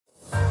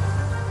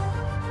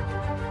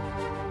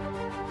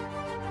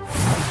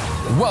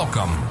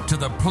Welcome to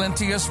the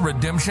Plenteous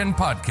Redemption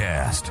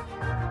Podcast,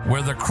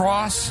 where the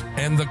cross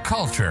and the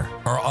culture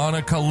are on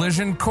a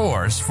collision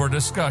course for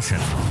discussion.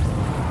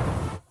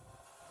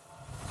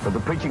 For the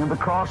preaching of the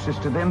cross is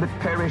to them that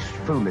perish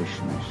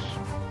foolishness,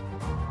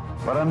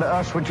 but unto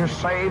us which are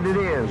saved it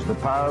is the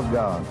power of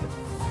God.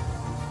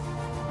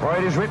 For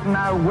it is written,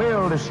 I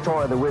will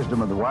destroy the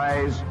wisdom of the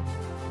wise,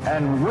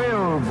 and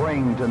will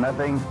bring to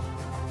nothing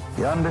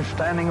the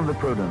understanding of the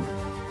prudent.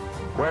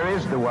 Where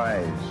is the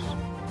wise?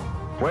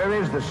 Where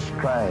is the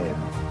scribe?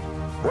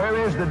 Where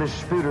is the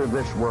disputer of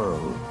this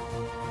world?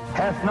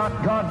 Hath not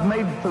God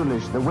made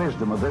foolish the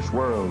wisdom of this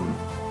world?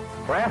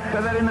 For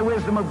after that in the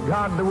wisdom of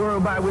God, the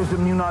world by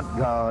wisdom knew not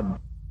God.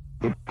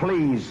 It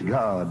pleased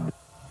God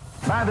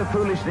by the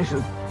foolishness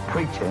of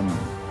preaching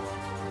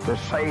to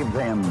save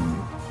them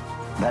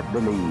that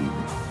believe.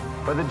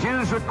 For the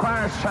Jews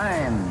require a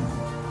sign,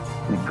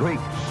 and the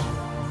Greeks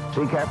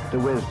seek after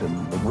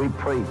wisdom, but we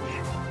preach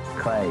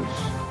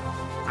Christ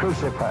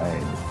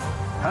crucified.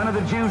 Unto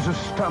the Jews a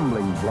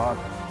stumbling block,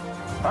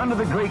 unto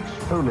the Greeks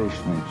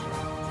foolishness,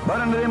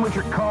 but unto them which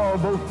are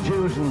called both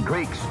Jews and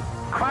Greeks,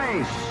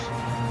 Christ,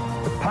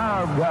 the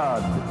power of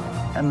God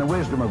and the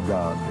wisdom of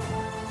God.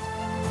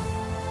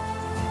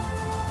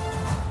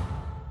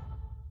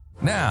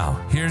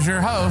 Now, here's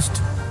your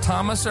host,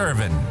 Thomas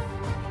Irvin.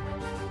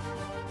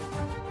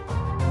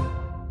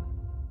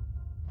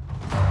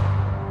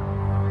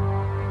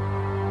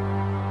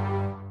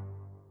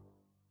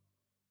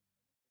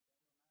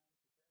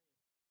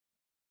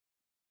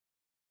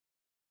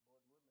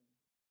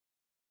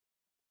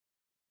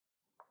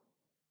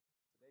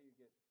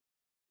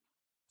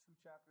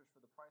 Chapters for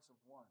the price of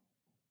one.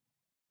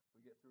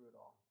 We get through it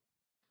all.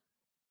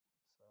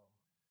 So,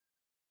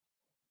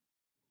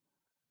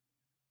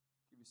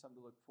 give you something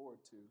to look forward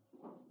to.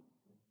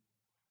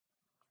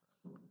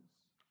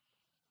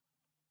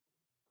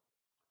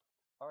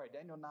 All right,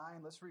 Daniel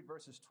 9, let's read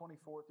verses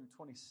 24 through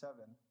 27,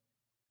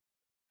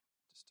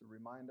 just to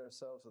remind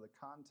ourselves of the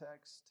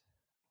context,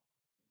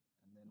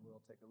 and then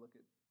we'll take a look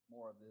at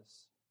more of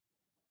this.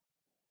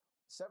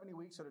 70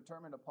 weeks are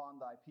determined upon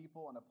thy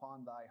people and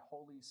upon thy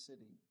holy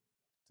city,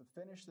 to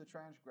finish the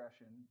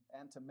transgression,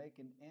 and to make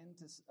an end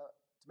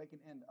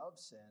of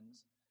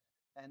sins,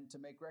 and to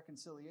make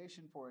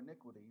reconciliation for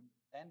iniquity,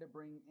 and to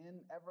bring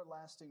in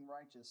everlasting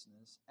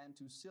righteousness, and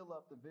to seal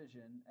up the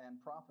vision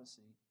and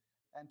prophecy,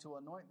 and to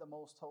anoint the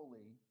most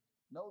holy.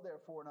 Know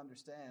therefore and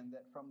understand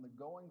that from the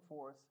going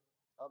forth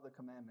of the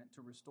commandment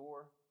to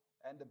restore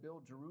and to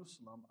build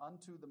Jerusalem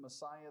unto the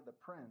Messiah the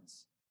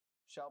Prince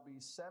shall be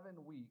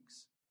 7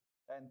 weeks,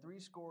 and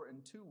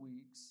 62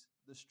 weeks.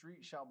 The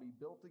street shall be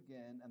built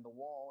again, and the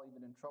wall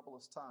even in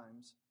troublous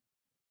times.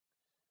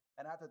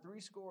 And after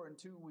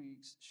 62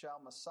 weeks shall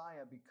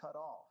Messiah be cut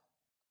off,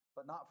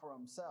 but not for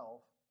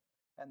himself.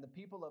 And the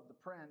people of the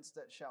prince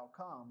that shall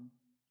come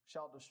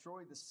shall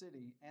destroy the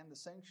city and the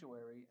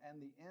sanctuary,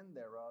 and the end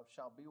thereof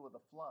shall be with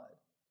a flood.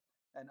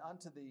 And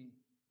unto the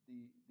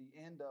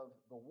end of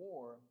the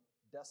war,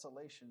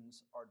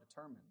 desolations are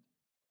determined.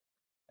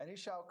 And he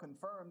shall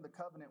confirm the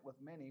covenant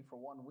with many for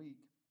 1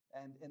 week.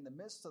 And in the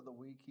midst of the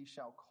week he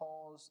shall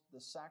cause the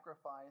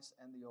sacrifice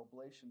and the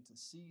oblation to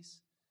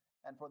cease,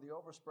 and for the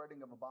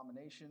overspreading of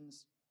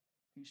abominations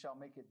he shall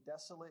make it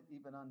desolate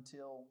even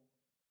until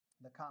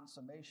the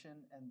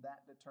consummation, and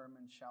that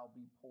determined shall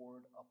be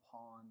poured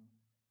upon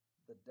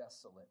the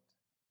desolate.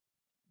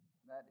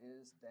 That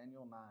is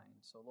Daniel 9.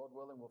 So Lord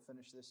willing, we'll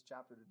finish this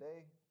chapter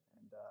today,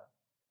 and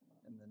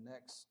in the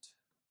next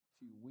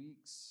few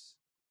weeks.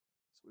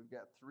 So we've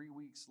got 3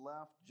 weeks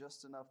left,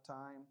 just enough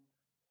time.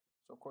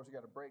 So, of course, we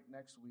got a break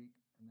next week,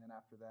 and then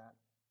after that,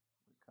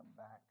 we come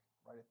back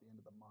right at the end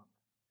of the month.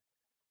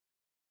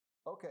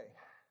 Okay.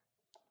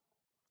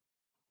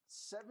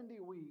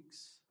 70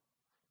 weeks,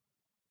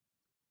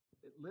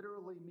 it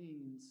literally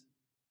means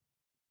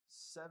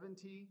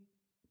 70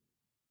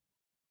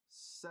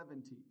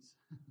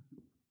 70s,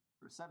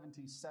 or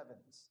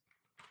 77s.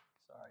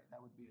 Sorry,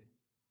 that would be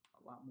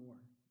a lot more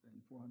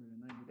than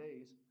 490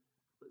 days,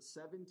 but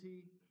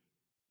 70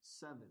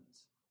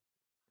 sevens.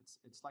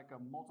 It's like a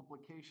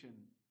multiplication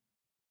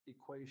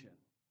equation,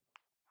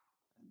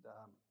 and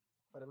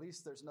but at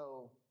least there's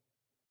no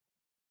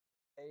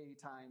A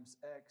times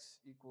X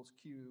equals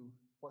Q.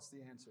 What's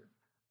the answer?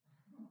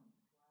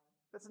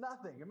 That's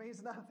nothing. It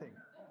means nothing.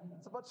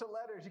 It's a bunch of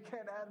letters. You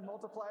can't add and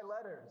multiply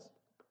letters.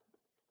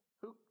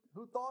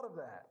 Who thought of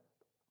that?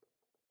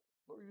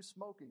 What were you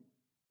smoking?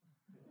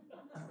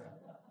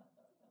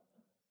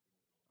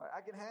 All right,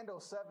 I can handle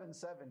 7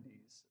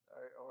 70s,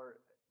 or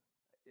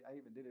I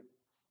even did it.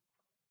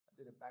 I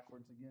did it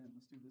backwards again.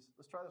 Let's do this.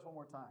 Let's try this one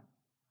more time.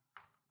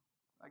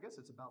 I guess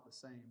it's about the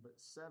same, but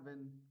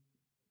 7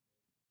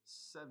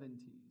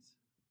 70s.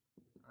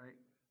 All right.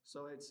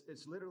 So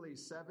it's literally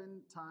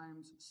 7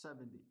 times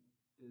 70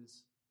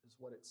 is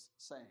what it's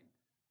saying,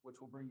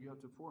 which will bring you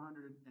up to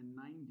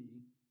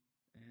 490,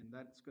 and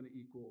that's going to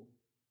equal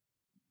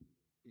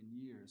in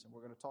years. And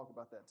we're going to talk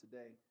about that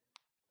today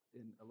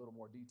in a little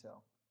more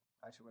detail.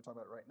 Actually, we're going to talk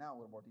about it right now in a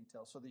little more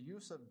detail. So the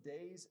use of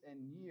days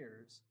and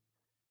years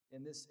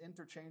in this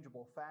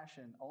interchangeable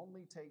fashion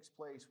only takes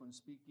place when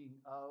speaking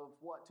of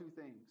what two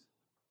things?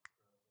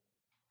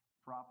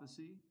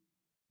 Prophecy.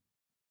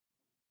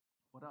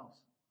 What else?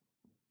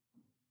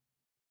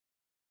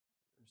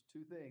 There's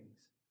two things.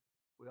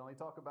 We only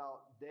talk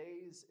about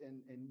days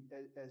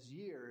as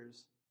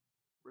years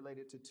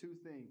related to two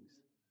things: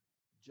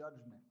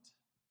 judgment.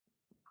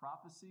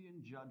 Prophecy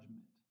and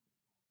judgment.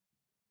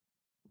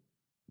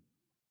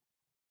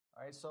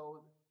 All right,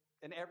 so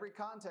in every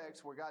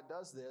context where God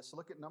does this,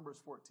 look at Numbers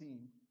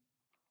 14.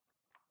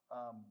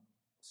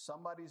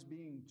 Somebody's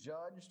being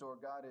judged, or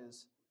God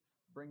is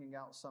bringing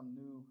out some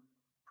new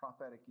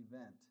prophetic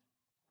event.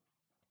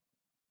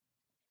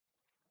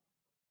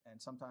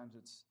 And sometimes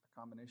it's a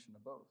combination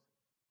of both.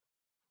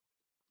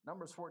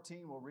 Numbers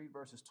 14, we'll read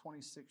verses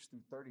 26 through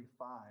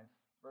 35.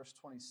 Verse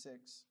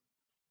 26.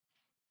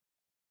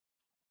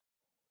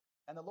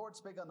 And the Lord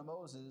spake unto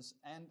Moses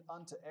and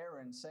unto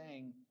Aaron,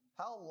 saying,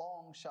 How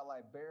long shall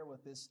I bear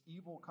with this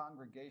evil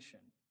congregation?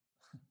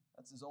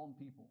 That's his own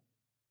people.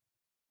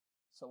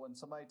 So when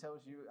somebody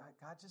tells you,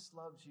 God just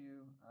loves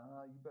you,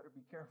 you better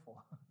be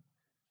careful.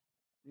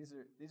 These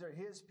are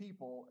his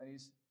people, and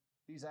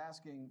he's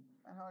asking,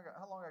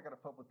 how long I got to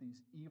put up with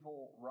these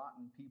evil,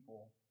 rotten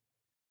people,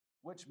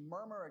 which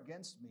murmur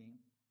against me?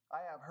 I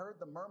have heard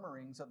the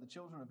murmurings of the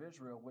children of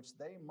Israel, which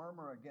they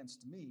murmur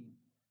against me.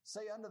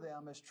 Say unto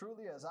them, As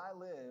truly as I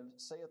live,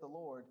 saith the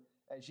Lord,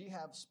 as ye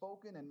have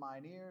spoken in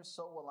mine ears,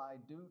 so will I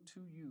do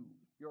to you.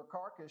 Your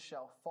carcass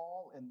shall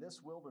fall in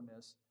this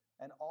wilderness,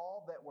 and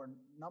all that were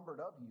numbered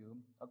of you,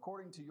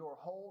 according to your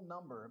whole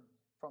number,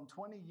 from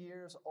 20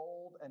 years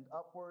old and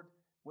upward,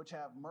 which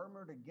have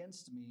murmured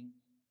against me,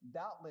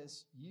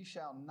 doubtless ye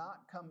shall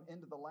not come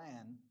into the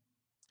land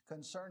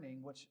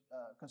concerning which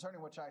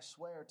I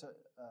swear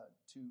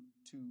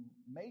to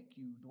make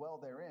you dwell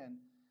therein,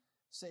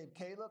 save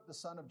Caleb the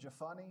son of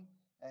Jephunneh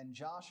and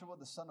Joshua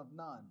the son of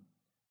Nun.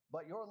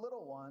 But your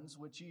little ones,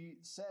 which ye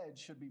said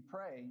should be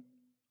prey,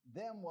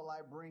 them will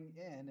I bring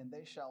in, and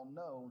they shall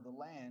know the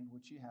land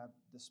which ye have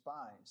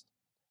despised.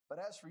 But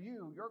as for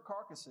you, your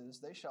carcasses,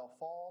 they shall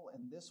fall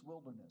in this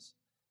wilderness,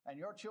 and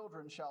your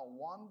children shall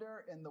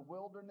wander in the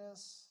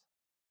wilderness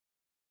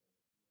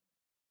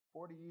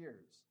 40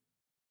 years.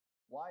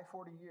 Why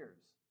 40 years?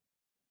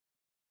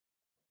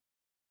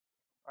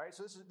 All right,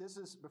 so this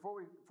is before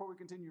we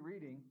continue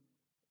reading,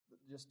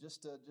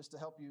 just to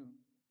help you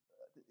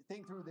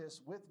think through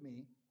this with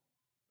me.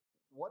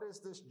 What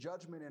is this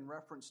judgment in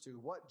reference to?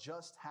 What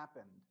just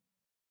happened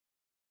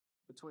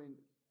between?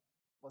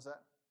 What's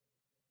that?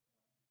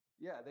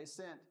 Yeah, they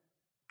sent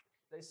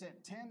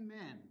 10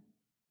 men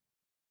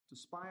to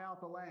spy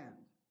out the land,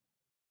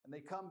 and they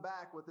come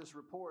back with this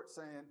report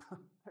saying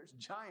there's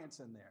giants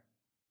in there.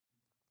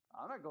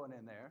 I'm not going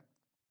in there.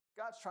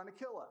 God's trying to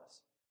kill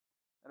us.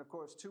 And of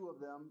course, two of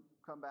them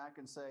come back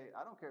and say,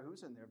 I don't care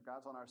who's in there. If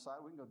God's on our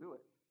side, we can go do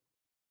it.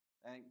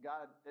 And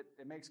God,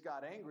 it makes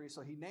God angry.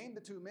 So he named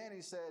the two men.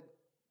 He said,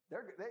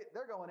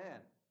 they're going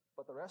in.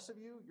 But the rest of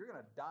you, you're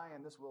going to die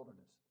in this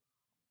wilderness.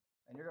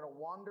 And you're going to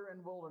wander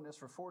in wilderness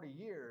for 40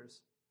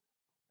 years.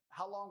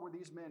 How long were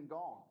these men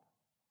gone?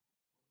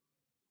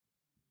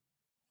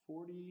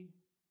 40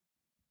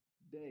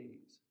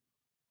 days.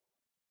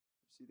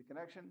 See the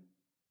connection?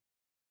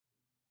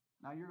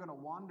 Now you're going to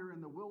wander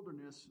in the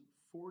wilderness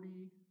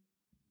 40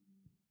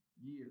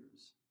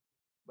 years.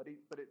 But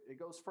it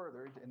goes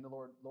further, and the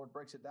Lord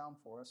breaks it down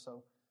for us.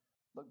 So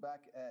look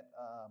back at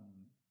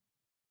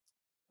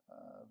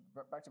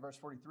back to verse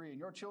 43. And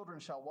your children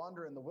shall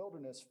wander in the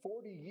wilderness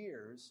 40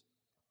 years,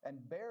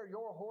 and bear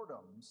your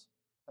whoredoms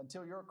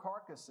until your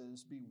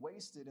carcasses be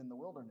wasted in the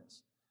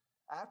wilderness,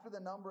 after the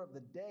number of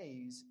the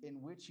days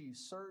in which ye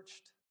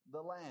searched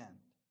the land,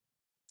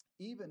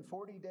 even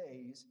 40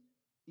 days,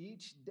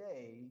 each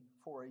day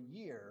for a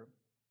year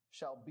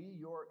shall be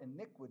your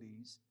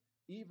iniquities,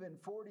 even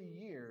 40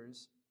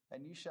 years,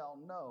 and ye shall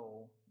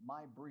know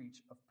my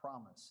breach of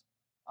promise.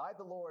 I,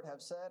 the Lord,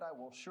 have said, I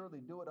will surely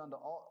do it unto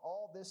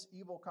all this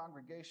evil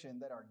congregation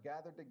that are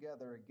gathered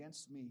together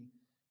against me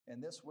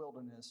in this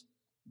wilderness.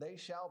 They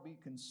shall be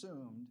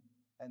consumed,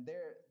 and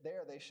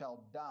there they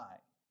shall die.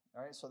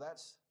 All right, so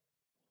that's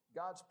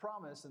God's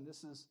promise, and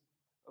this is,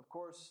 of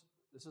course,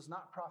 this is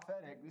not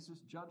prophetic, this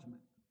is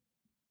judgment.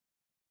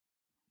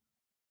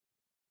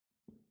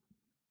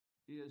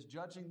 He is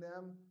judging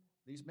them.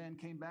 These men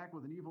came back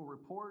with an evil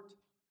report.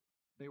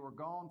 They were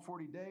gone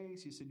 40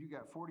 days. He said, you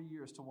got 40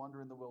 years to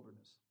wander in the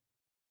wilderness.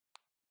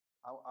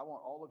 I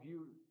want all of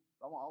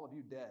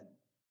you dead.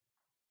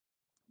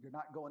 You're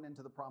not going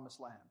into the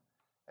promised land,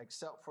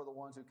 except for the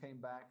ones who came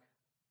back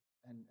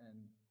and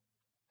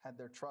had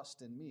their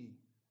trust in me,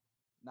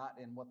 not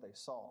in what they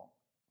saw.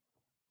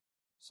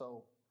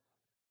 So,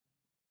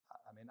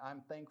 I mean,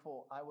 I'm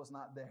thankful I was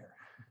not there.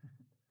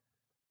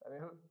 I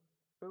mean,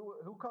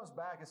 who comes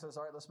back and says,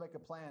 all right, let's make a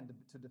plan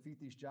to defeat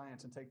these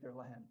giants and take their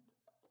land?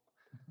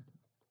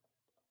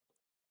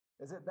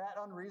 Is it that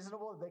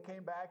unreasonable that they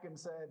came back and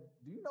said,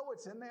 do you know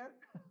what's in there?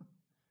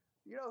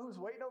 You know who's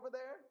waiting over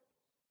there?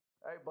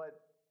 All right,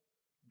 but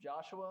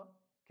Joshua,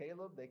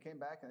 Caleb, they came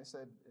back and they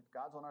said, if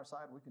God's on our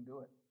side, we can do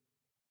it.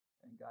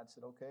 And God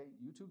said, okay,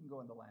 you two can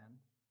go in the land,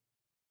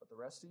 but the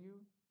rest of you,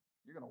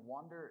 you're going to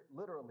wander,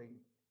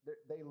 literally.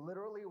 They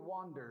literally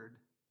wandered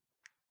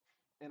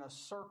in a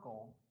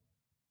circle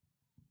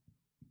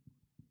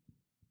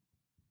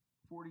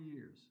 40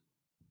 years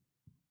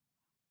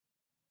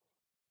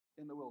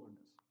in the wilderness.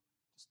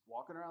 Just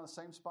walking around the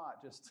same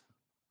spot, just...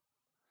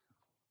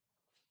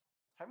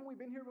 Haven't we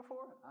been here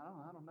before?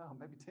 I don't know.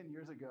 Maybe 10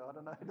 years ago. I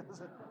don't know. It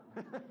doesn't.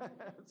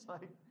 It's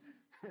like,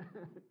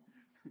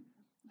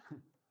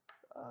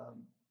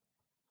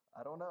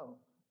 I don't know.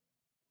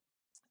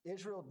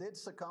 Israel did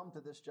succumb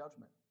to this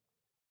judgment.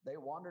 They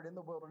wandered in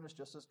the wilderness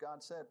just as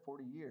God said,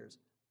 40 years.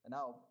 And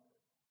now,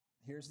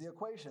 here's the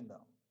equation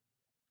though.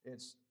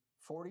 It's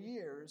 40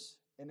 years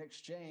in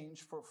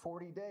exchange for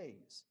 40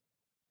 days.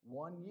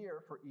 1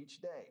 year for each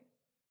day.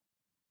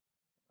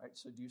 Right?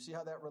 So do you see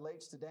how that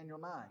relates to Daniel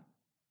 9?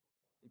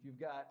 If you've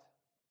got,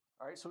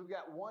 all right, so we've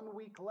got 1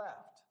 week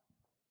left.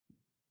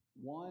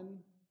 1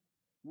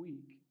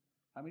 week.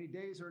 How many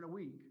days are in a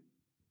week?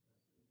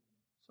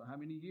 So how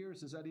many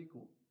years does that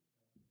equal?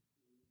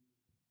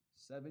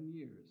 7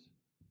 years.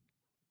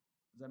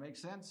 Does that make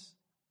sense?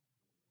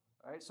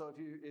 All right, so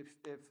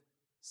if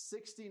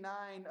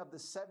 69 of the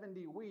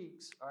 70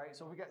 weeks, all right,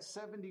 so we got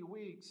 70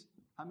 weeks,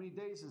 how many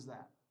days is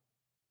that?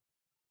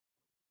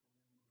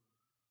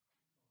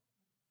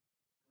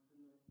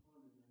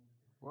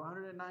 We're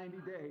 190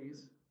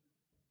 days.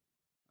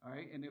 All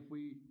right, and if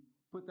we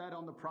put that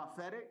on the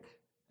prophetic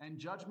and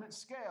judgment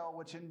scale,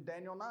 which in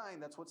Daniel 9,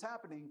 that's what's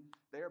happening,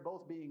 they are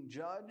both being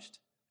judged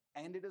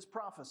and it is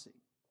prophecy.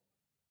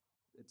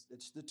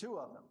 It's the two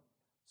of them.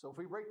 So if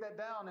we break that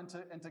down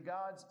into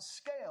God's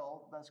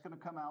scale, that's going to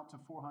come out to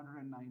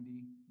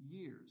 490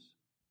 years.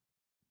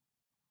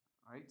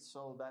 All right,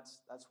 so that's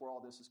where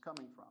all this is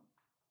coming from.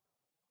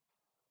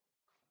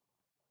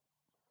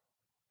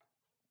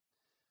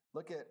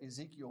 Look at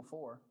Ezekiel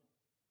 4,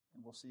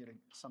 and we'll see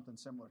something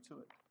similar to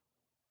it.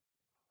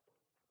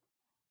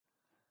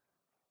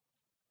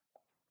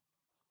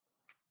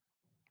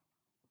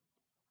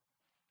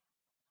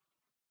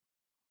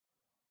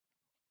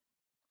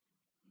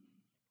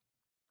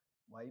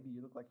 Waibi,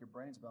 you look like your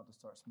brain's about to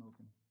start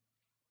smoking.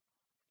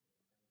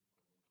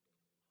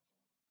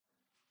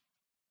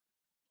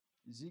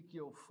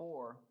 Ezekiel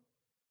 4,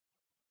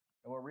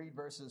 and we'll read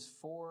verses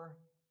 4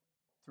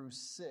 through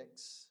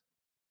 6.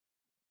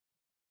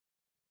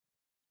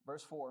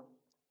 Verse 4,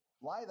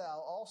 lie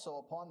thou also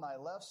upon thy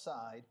left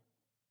side,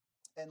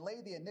 and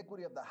lay the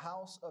iniquity of the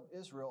house of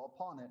Israel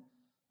upon it,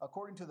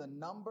 according to the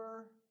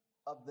number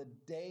of the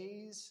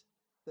days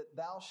that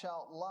thou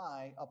shalt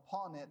lie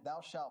upon it,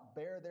 thou shalt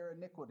bear their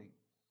iniquity.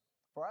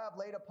 For I have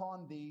laid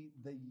upon thee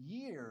the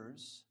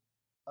years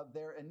of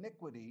their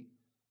iniquity,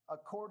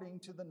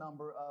 according to the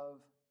number of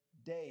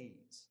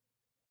days.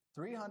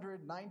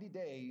 390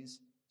 days,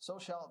 so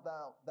shalt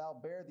thou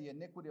bear the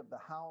iniquity of the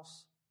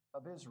house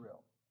of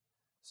Israel.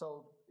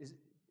 So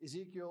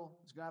Ezekiel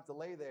is going to have to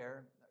lay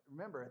there.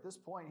 Remember, at this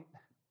point,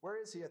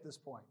 where is he at this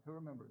point? Who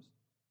remembers?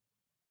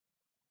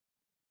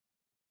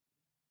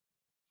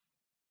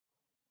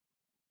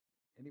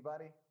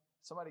 Anybody?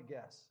 Somebody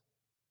guess.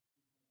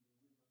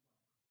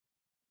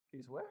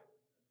 He's where?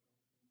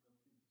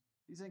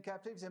 He's in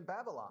captivity. He's in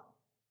Babylon.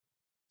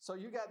 So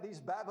you got these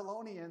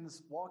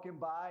Babylonians walking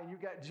by, and you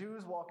got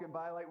Jews walking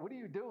by, like, what are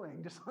you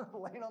doing? Just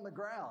laying on the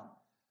ground.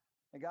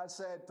 And God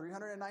said,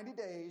 390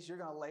 days, you're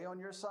going to lay on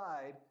your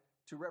side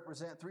to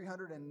represent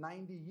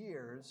 390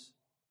 years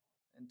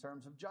in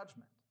terms of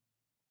judgment.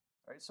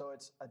 All right, so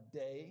it's a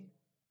day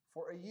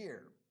for a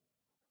year.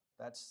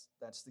 That's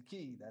the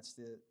key. That's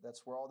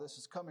where all this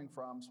is coming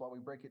from. That's why we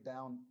break it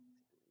down.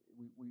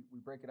 We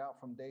break it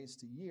out from days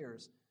to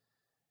years.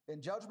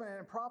 In judgment and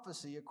in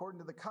prophecy, according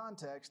to the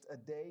context, a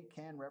day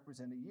can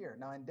represent a year.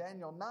 Now in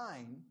Daniel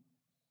 9,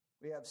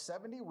 we have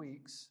 70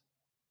 weeks.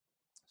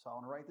 So I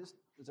want to write this.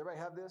 Does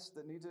everybody have this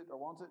that needs it or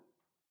wants it?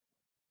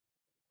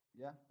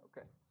 Yeah?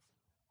 Okay.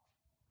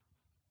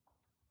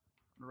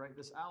 I'm going to write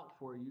this out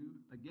for you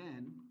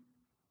again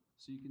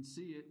so you can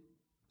see it,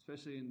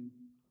 especially in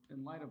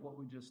light of what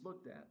we just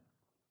looked at.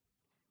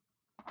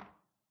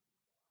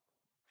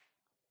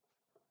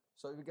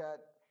 So we've got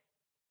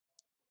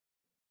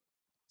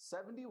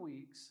 70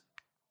 weeks.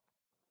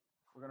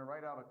 We're going to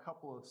write out a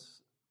couple of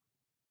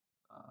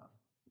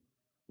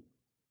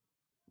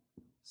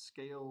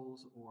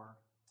scales or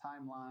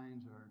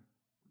timelines, or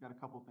we've got a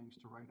couple of things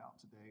to write out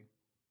today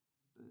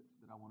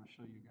that I want to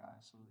show you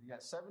guys. So you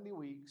got 70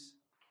 weeks.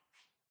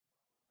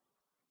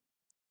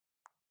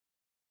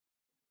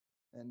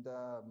 And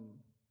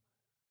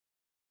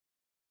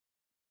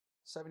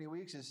 70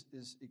 weeks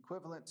is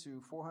equivalent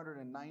to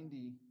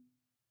 490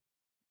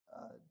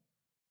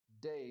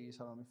 days.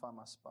 Hold on, let me find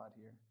my spot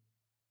here.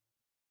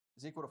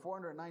 Is equal to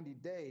 490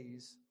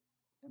 days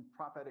in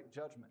prophetic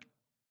judgment.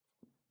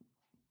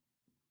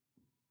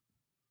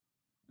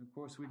 And of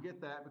course, we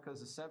get that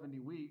because of 70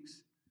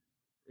 weeks.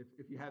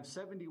 If you have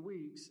 70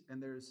 weeks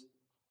and there's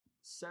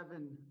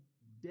 7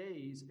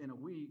 days in a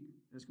week,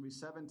 there's going to be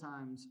 7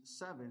 times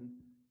 7,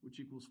 which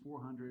equals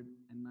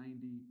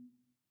 490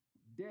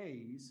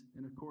 days,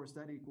 and of course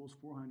that equals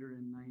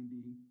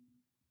 490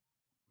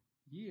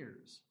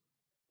 years.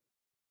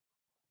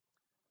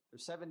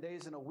 There's 7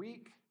 days in a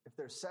week. If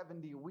there's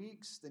 70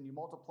 weeks, then you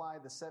multiply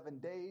the 7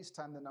 days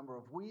times the number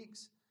of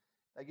weeks.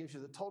 That gives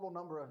you the total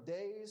number of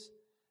days.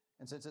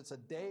 And since it's a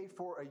day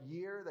for a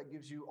year, that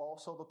gives you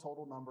also the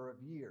total number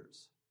of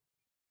years.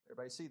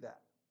 Everybody see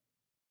that?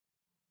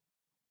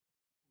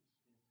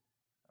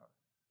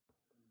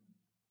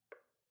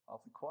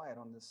 Awfully quiet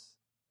on this,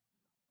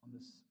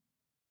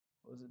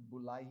 what was it,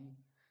 Bulai?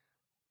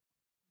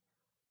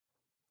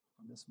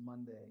 On this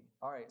Monday.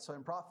 All right, so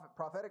in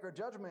prophetic or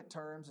judgment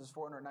terms is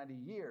 490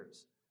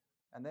 years.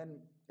 And then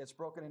it's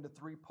broken into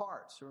 3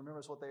 parts. Who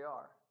remembers what they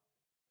are?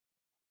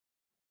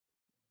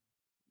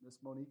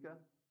 Miss Monica?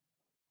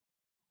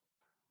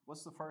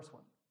 What's the first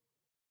one?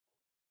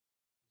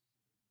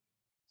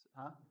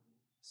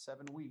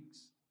 7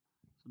 weeks.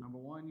 So number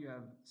 1, you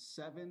have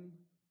 7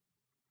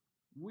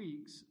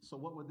 weeks. So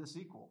what would this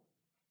equal?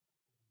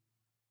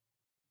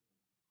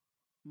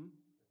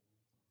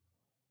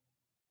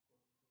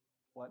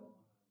 What?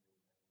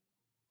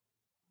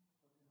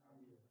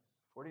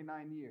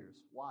 49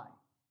 years. Why?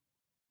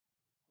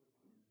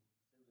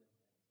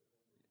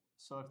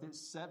 So if it's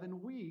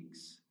 7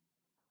 weeks,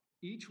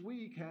 each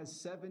week has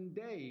 7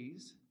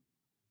 days.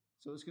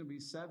 So it's going to be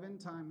 7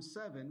 times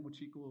 7,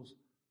 which equals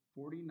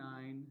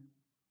 49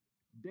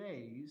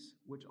 days,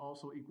 which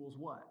also equals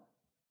what?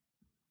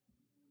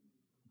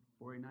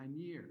 49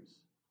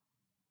 years.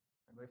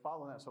 Everybody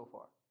following that so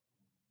far?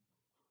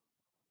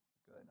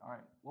 Good. All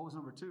right. What was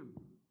number 2?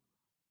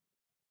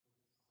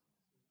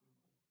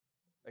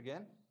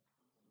 Again?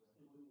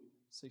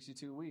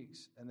 62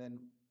 weeks. And then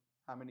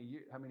how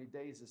many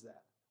days is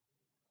that?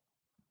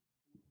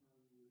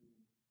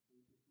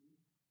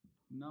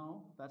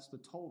 No, that's the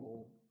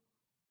total.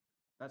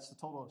 That's the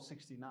total of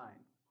 69.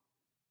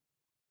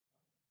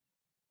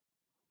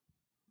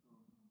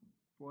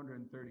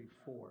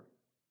 434.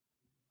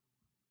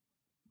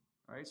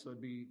 All right, so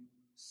it'd be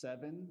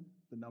 7,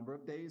 the number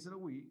of days in a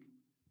week,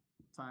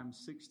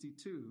 times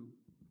 62,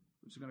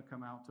 which is going to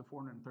come out to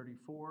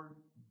 434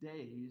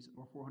 days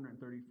or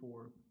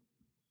 434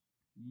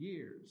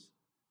 years.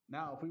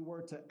 Now, if we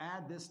were to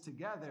add this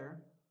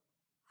together,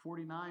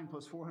 49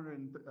 plus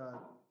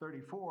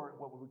 434,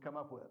 what would we come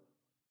up with?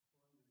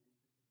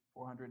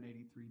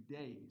 483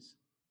 days.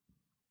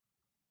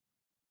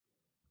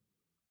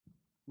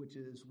 Which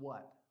is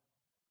what?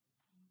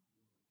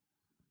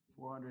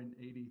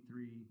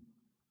 483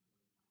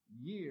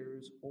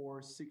 years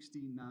or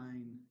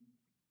 69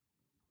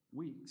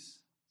 weeks.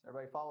 Does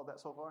everybody follow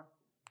that so far?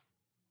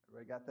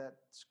 Everybody got that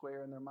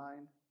square in their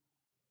mind?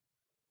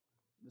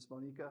 Miss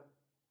Monica?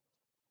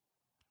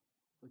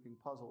 Looking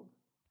puzzled.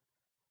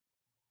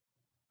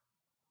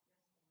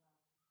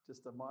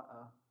 Just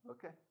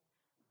okay.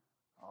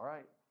 All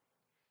right.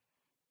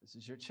 This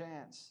is your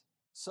chance.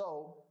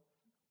 So,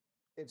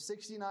 if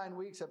 69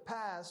 weeks have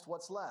passed,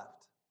 what's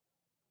left?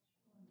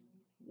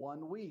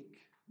 1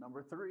 week.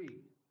 Number 3.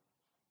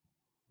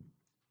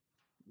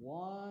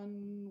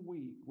 1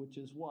 week, which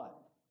is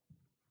what?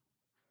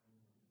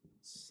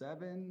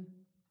 7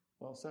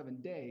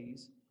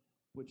 days,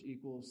 which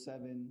equals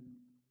 7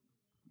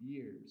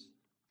 years.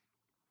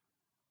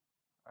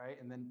 All right,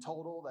 and then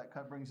total, that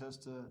kind of brings us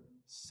to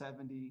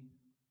 70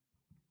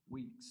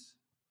 weeks,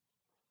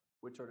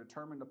 which are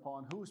determined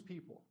upon whose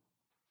people?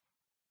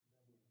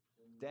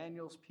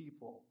 Daniel's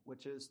people,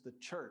 which is the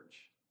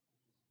church,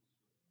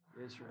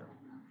 Israel.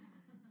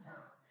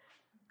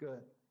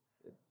 Good.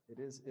 It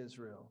is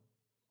Israel.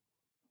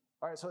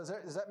 All right, so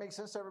does that make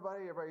sense to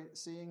everybody? Everybody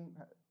seeing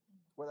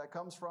where that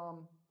comes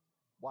from?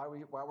 Why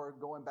we're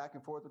going back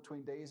and forth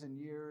between days and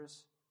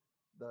years?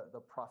 The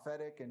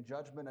prophetic and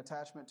judgment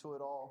attachment to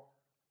it all?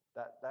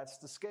 That's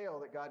the scale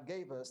that God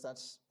gave us.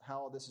 That's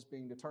how this is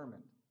being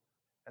determined.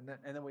 And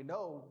then we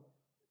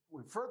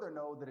further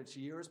know that it's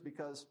years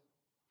because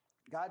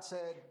God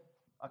said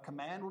a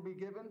command will be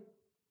given.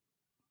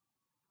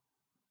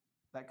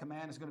 That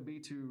command is going to be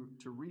to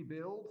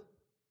rebuild.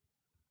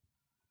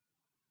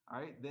 All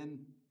right, then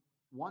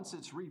once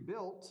it's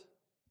rebuilt,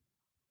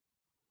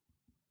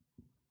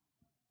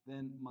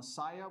 then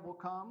Messiah will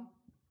come,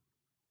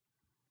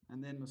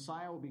 and then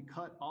Messiah will be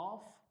cut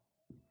off,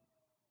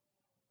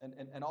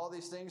 and all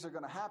these things are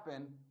going to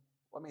happen.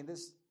 I mean,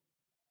 this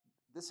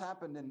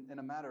happened in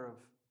a matter of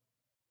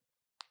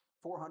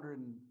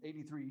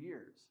 483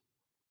 years,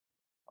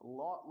 a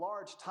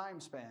large time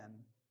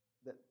span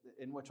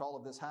in which all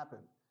of this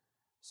happened.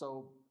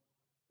 So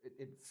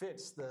it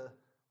fits the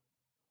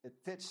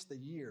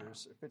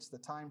years, it fits the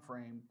time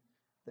frame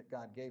that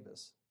God gave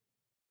us.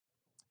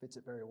 It fits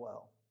it very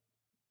well.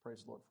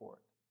 Praise the Lord for it.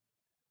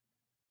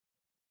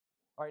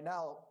 All right,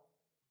 now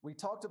we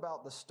talked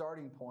about the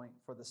starting point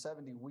for the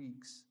 70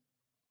 weeks.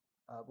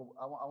 But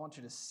I want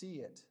you to see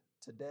it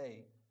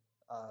today.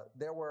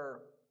 There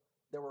were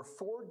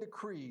 4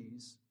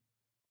 decrees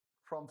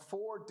from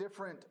 4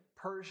 different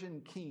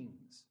Persian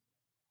kings.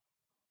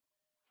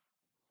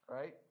 All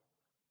right?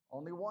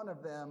 Only one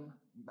of them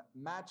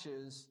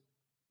matches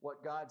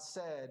what God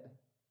said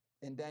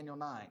in Daniel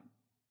 9.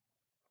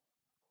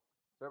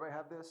 Does everybody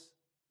have this?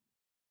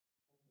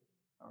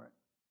 All right,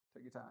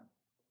 take your time.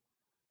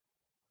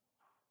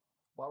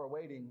 While we're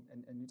waiting,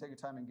 and you take your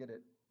time and get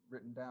it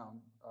written down,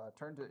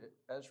 turn to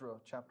Ezra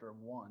chapter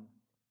 1.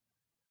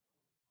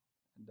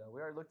 And we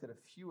already looked at a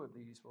few of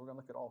these, but we're going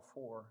to look at all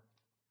 4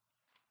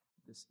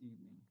 this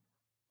evening.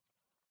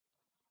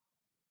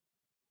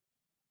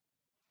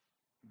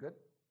 Good?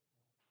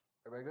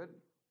 Everybody good?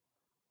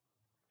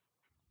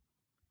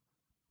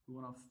 We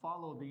want to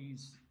follow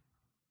these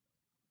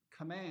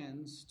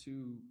commands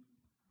to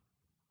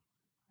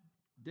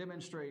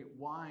demonstrate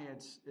why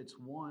it's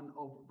one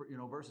over,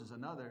 versus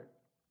another,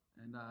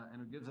 and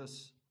it gives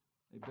us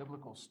a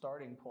biblical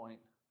starting point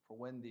for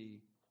when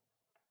the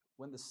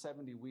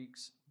 70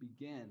 weeks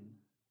begin.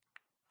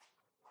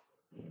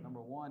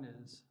 Number 1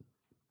 is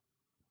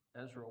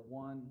Ezra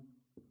 1,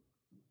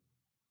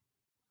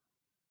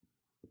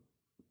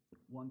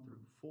 1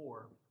 through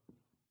 4.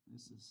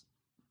 This is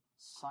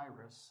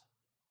Cyrus.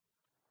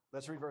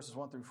 Let's read verses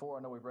 1 through 4.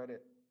 I know we've read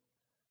it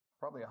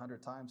probably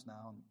 100 times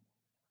now in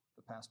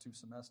the past 2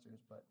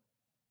 semesters, but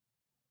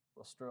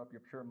we'll stir up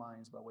your pure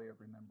minds by way of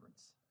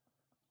remembrance.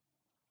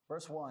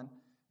 Verse 1,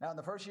 now in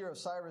the first year of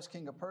Cyrus,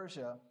 king of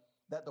Persia,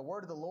 that the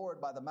word of the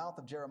Lord by the mouth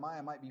of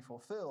Jeremiah might be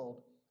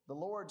fulfilled, the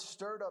Lord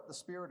stirred up the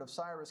spirit of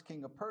Cyrus,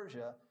 king of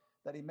Persia,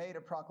 that he made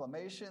a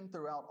proclamation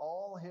throughout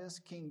all his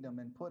kingdom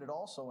and put it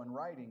also in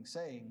writing,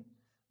 saying,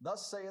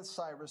 thus saith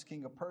Cyrus,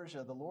 king of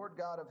Persia, the Lord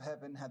God of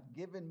heaven hath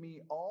given me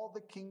all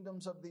the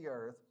kingdoms of the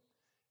earth,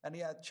 and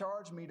he hath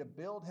charged me to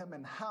build him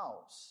an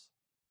house.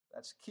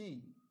 That's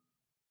key.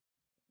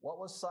 What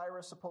was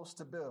Cyrus supposed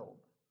to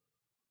build?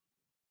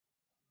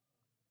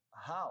 A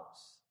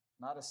house,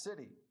 not a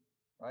city,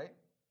 right?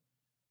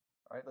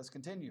 All right, let's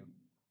continue.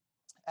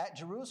 At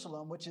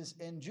Jerusalem, which is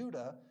in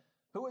Judah,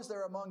 who is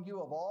there among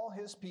you of all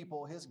his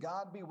people? His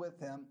God be with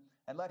him,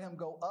 and let him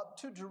go up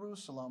to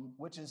Jerusalem,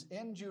 which is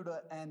in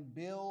Judah, and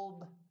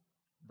build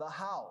the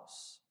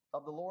house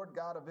of the Lord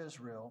God of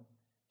Israel.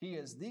 He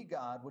is the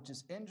God which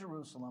is in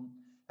Jerusalem,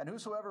 and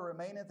whosoever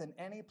remaineth in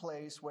any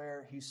place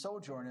where he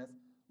sojourneth,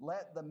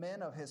 let the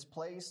men of his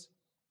place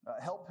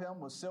help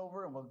him with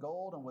silver and with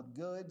gold and with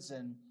goods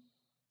and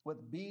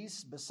with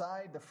beasts,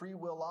 beside the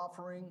freewill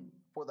offering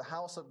for the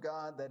house of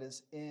God that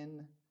is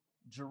in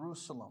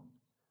Jerusalem.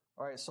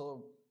 All right,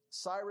 so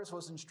Cyrus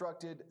was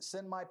instructed,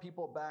 send my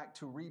people back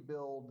to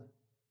rebuild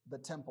the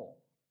temple.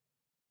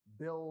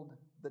 Build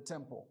the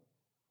temple.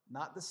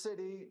 Not the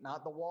city,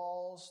 not the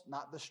walls,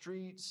 not the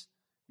streets.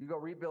 You go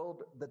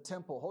rebuild the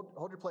temple.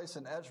 Hold your place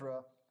in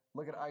Ezra.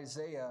 Look at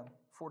Isaiah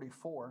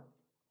 44.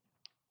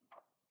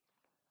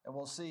 And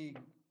we'll see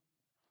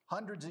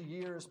hundreds of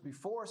years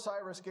before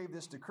Cyrus gave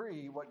this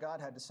decree what God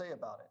had to say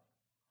about it.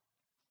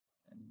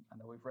 And I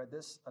know we've read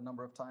this a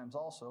number of times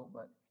also,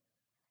 but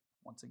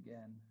once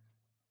again,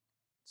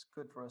 it's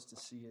good for us to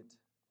see it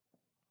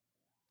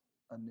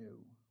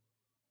anew.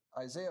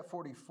 Isaiah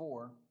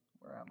 44,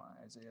 where am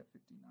I? Isaiah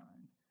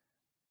 59.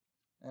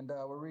 And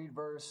we'll read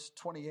verse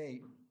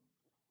 28.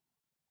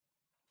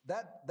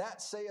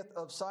 That saith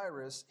of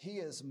Cyrus, he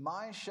is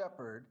my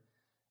shepherd,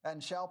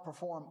 and shall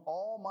perform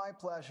all my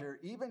pleasure,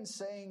 even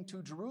saying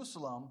to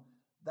Jerusalem,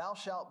 thou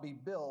shalt be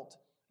built,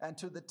 and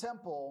to the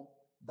temple,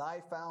 thy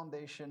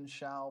foundation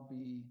shall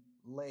be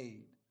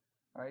laid.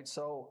 All right,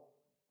 so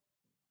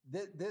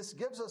this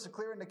gives us a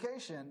clear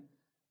indication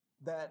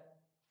that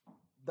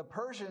the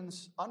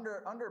Persians,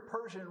 under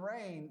Persian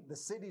reign, the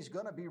city's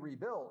going to be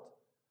rebuilt,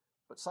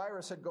 but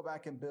Cyrus said, go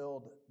back and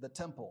build the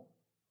temple.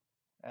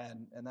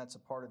 And that's a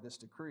part of this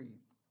decree.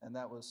 And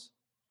that was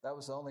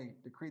the only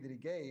decree that he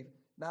gave.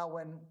 Now,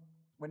 when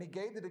he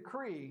gave the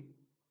decree,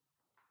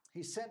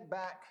 he sent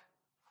back,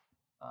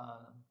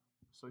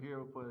 so here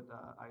we'll put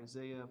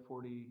Isaiah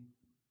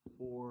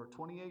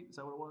 44:28. Is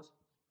that what it was?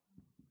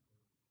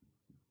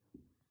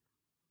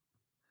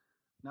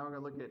 Now we're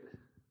going to look at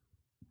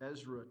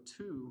Ezra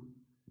 2.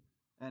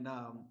 And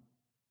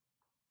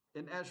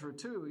in Ezra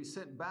 2, he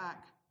sent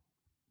back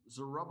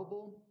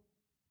Zerubbabel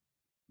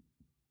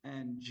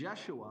and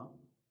Jeshua,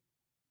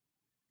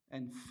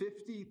 and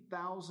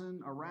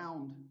 50,000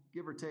 around,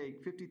 give or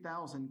take,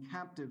 50,000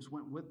 captives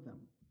went with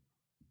them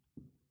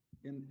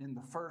in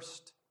the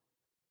first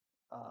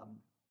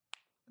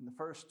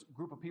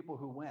group of people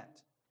who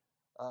went.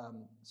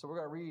 So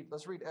we're going to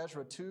let's read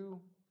Ezra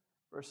 2,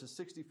 verses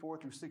 64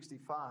 through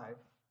 65.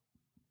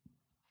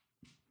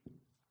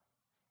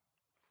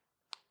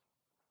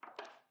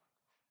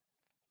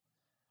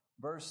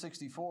 Verse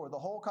 64, the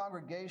whole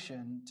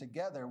congregation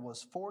together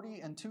was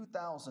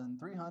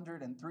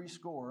 42,360,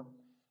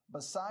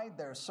 beside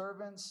their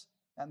servants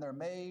and their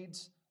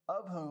maids,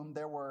 of whom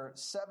there were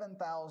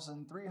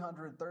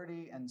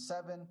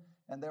 7,337,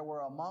 and there were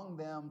among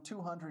them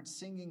 200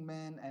 singing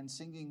men and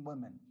singing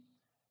women.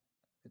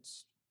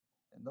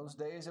 In those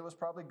days, it was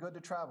probably good to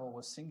travel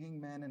with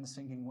singing men and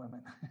singing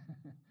women.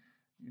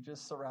 You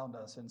just surround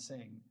us and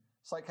sing.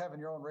 It's like having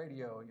your own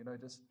radio,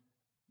 just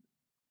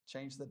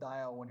change the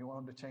dial when you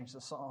want them to change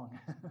the song.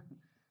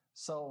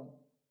 So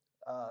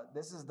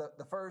this is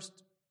the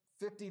first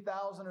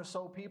 50,000 or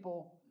so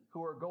people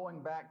who are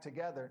going back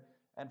together.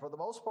 And for the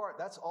most part,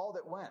 that's all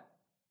that went.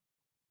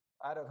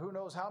 Out of who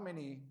knows how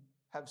many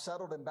have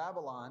settled in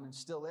Babylon and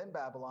still in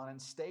Babylon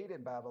and stayed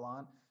in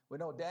Babylon. We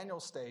know Daniel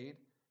stayed.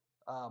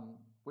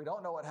 We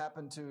don't know what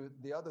happened to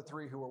the other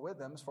three who were with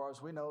them. As far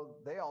as we know,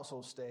 they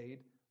also stayed.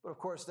 But of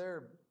course,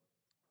 they're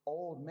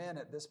old men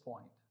at this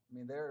point. I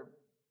mean, they're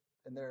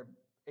in their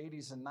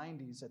 80s and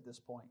 90s at this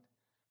point.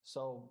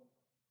 So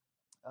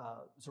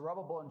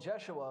Zerubbabel and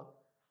Jeshua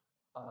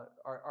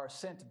are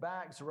sent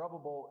back.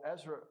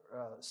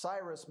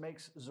 Cyrus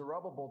makes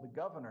Zerubbabel the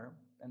governor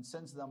and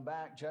sends them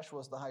back.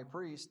 Jeshua's the high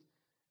priest,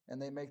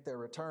 and they make their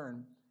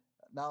return.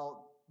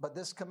 Now, but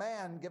this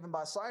command given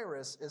by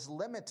Cyrus is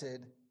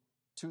limited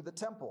to the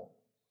temple.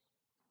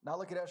 Now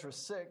look at Ezra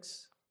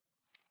 6.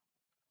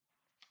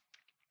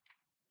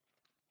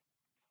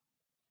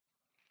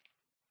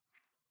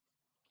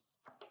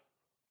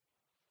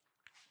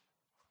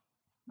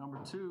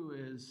 Number 2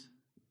 is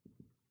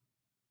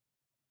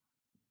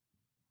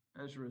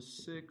Ezra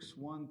 6,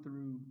 1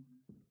 through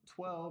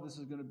 12. This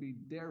is going to be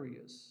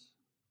Darius.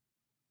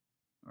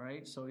 All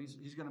right, so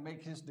he's going to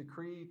make his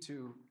decree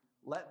to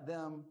let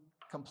them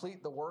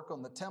complete the work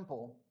on the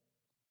temple.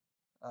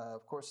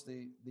 Of course,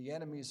 the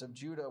enemies of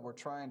Judah were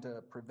trying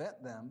to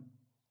prevent them.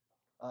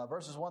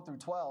 Verses 1 through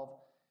 12.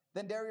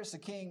 Then Darius the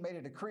king made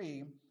a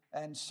decree,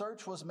 and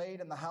search was made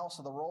in the house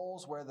of the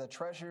rolls where the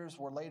treasures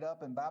were laid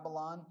up in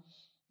Babylon.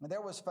 And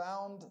there was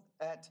found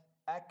at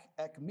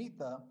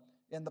Ecmetha,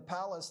 in the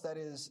palace that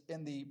is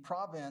in the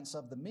province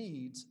of the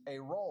Medes, a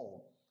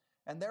roll.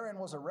 And therein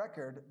was a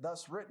record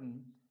thus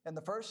written, in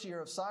the first year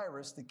of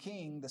Cyrus the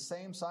king, the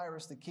same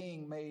Cyrus the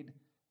king made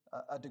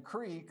a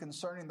decree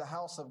concerning the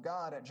house of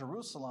God at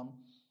Jerusalem.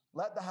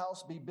 Let the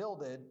house be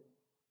builded,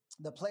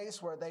 the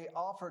place where they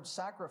offered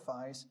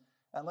sacrifice,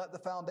 and let the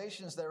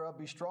foundations thereof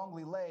be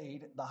strongly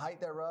laid, the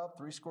height thereof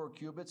 80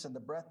 cubits, and the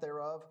breadth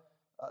thereof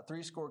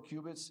 80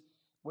 cubits,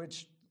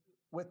 which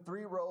with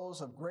 3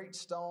 rows of great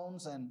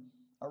stones and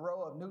a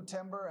row of new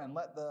timber, and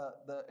let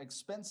the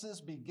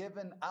expenses be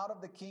given out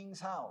of the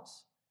king's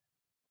house.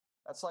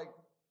 That's like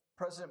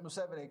President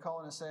Museveni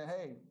calling and saying,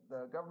 hey,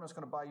 the government's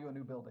going to buy you a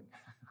new building.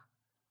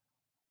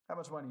 How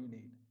much money you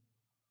need?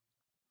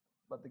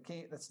 But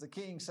that's the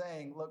king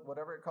saying, look,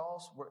 whatever it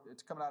costs,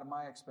 it's coming out of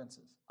my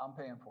expenses. I'm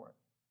paying for it.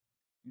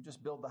 You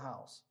just build the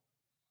house.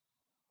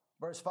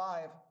 Verse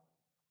 5,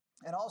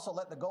 and also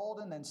let the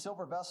golden and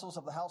silver vessels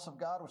of the house of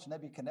God, which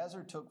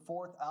Nebuchadnezzar took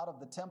forth out of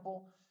the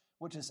temple,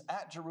 which is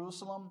at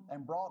Jerusalem,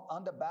 and brought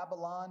unto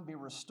Babylon, be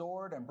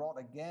restored, and brought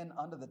again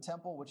unto the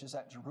temple, which is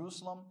at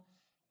Jerusalem,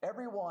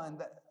 every one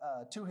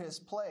to his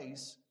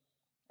place,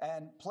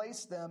 and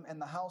place them in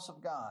the house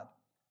of God.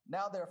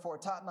 Now therefore,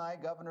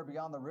 Tatnai, governor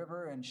beyond the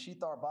river, and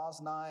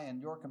Shethar-Boznai,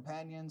 and your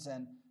companions,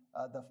 and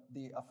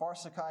the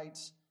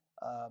Apharsachites,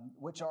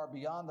 which are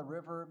beyond the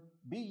river,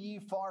 be ye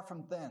far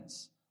from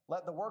thence.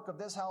 Let the work of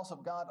this house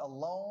of God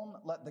alone,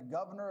 let the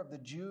governor of the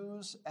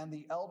Jews and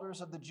the elders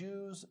of the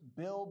Jews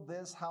build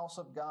this house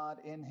of God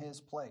in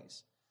his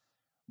place.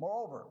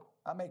 Moreover,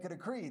 I make a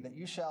decree that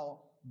you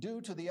shall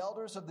do to the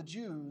elders of the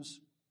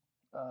Jews,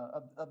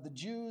 of the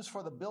Jews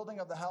for the building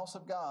of the house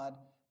of God,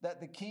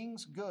 that the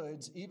king's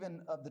goods,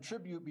 even of the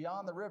tribute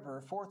beyond the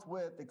river,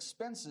 forthwith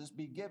expenses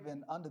be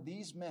given unto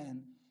these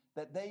men,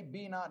 that they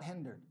be not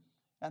hindered,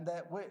 and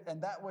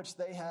that which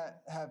they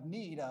have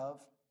need of,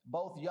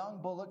 both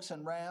young bullocks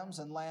and rams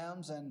and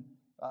lambs, and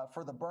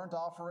for the burnt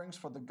offerings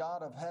for the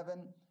God of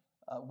heaven,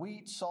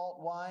 wheat,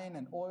 salt, wine,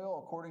 and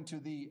oil, according to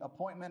the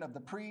appointment of the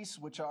priests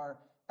which are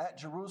at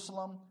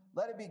Jerusalem.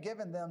 Let it be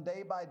given them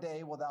day by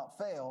day without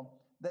fail,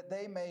 that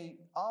they may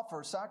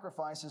offer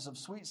sacrifices of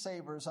sweet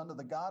savors unto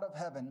the God of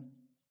heaven,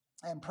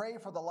 and pray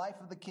for the life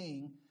of the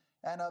king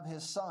and of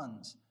his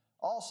sons.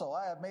 Also,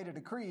 I have made a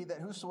decree that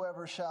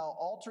whosoever shall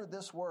alter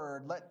this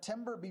word, let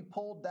timber be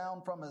pulled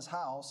down from his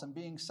house, and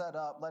being set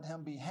up, let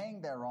him be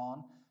hanged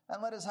thereon,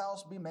 and let his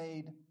house be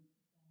made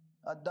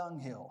a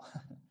dunghill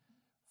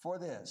for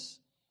this.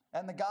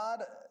 And the God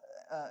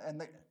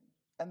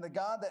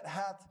that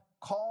hath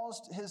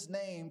caused his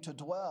name to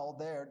dwell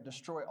there,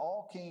 destroy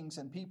all kings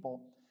and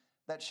people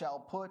that shall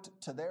put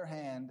to their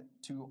hand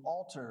to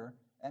alter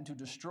and to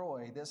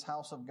destroy this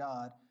house of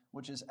God,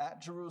 which is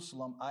at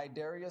Jerusalem. I,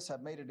 Darius,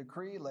 have made a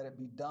decree, let it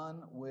be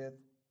done with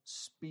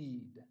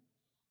speed.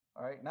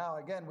 All right, now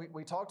again,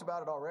 we talked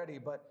about it already,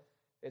 but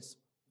it's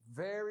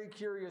very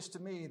curious to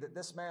me that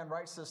this man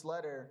writes this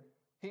letter.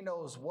 He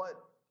knows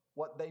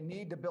what they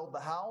need to build the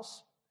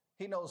house.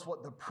 He knows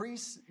what the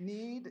priests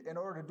need in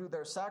order to do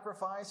their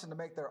sacrifice and to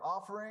make their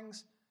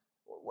offerings.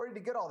 Where did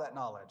he get all that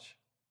knowledge?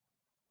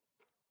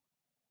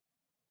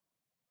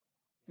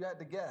 If you had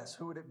to guess,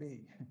 who would it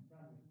be?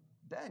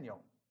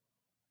 Daniel.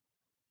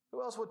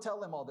 Who else would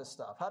tell him all this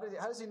stuff? How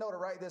does he know to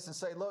write this and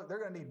say, look, they're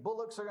going to need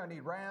bullocks, they're going to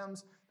need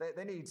rams,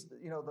 they need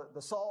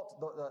the salt,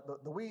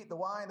 the wheat, the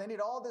wine, they need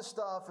all this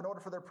stuff in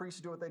order for their priests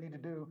to do what they need to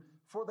do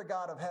for the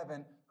God of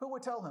heaven. Who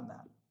would tell him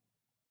that?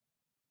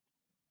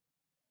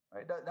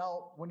 Right?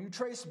 Now, when you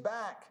trace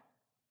back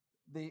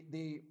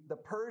the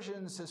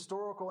Persians'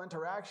 historical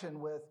interaction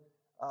with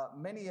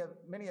many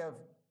of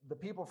the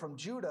people from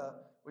Judah,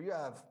 where you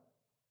have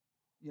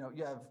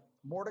you have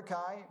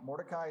Mordecai.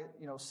 Mordecai,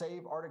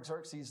 saved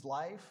Artaxerxes'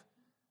 life.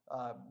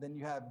 Then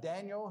you have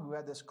Daniel, who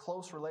had this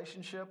close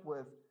relationship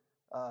with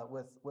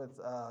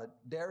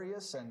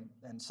Darius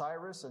and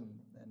Cyrus and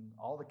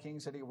all the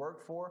kings that he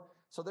worked for.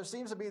 So there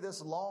seems to be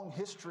this long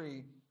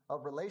history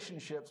of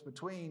relationships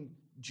between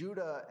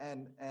Judah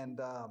and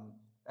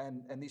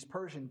these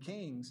Persian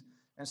kings.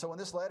 And so when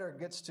this letter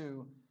gets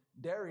to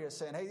Darius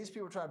saying, hey, these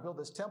people are trying to build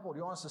this temple, do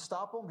you want us to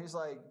stop them? He's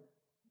like,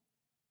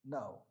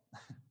 no.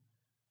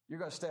 You're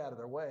going to stay out of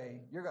their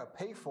way. You're going to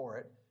pay for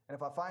it. And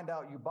if I find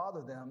out you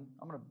bother them,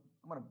 I'm going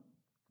to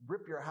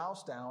rip your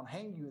house down,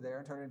 hang you there,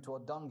 and turn it into a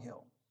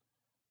dunghill.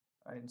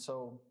 Right? And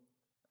so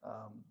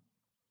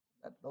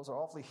those are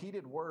awfully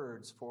heated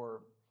words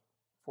for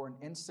an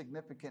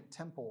insignificant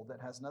temple that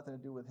has nothing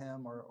to do with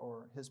him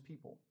or his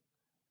people.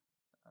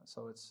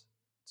 So it's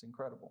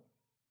incredible.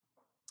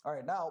 All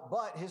right, now,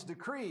 but his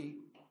decree,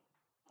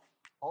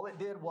 all it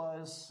did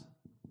was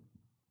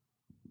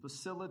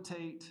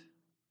facilitate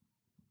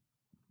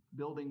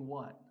building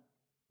what?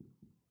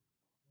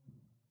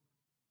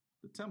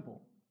 The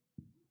temple.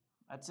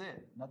 That's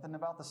it. Nothing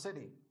about the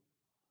city.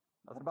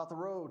 Nothing about the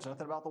roads.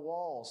 Nothing about the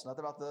walls.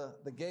 Nothing about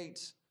the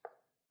gates.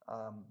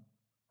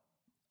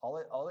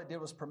 All it did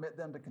was permit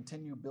them to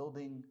continue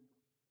building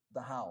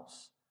the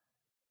house.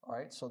 All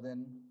right, so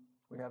then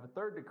we have a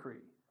third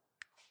decree.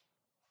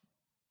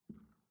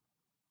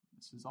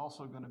 This is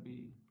also going to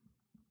be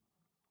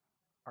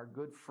our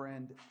good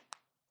friend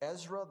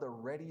Ezra the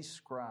ready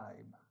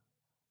scribe.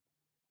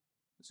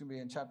 It's going to be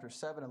in chapter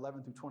 7,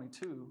 11 through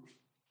 22.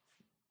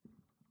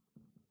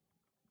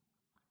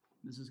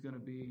 This is going to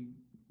be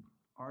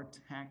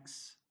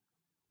Artaxerxes.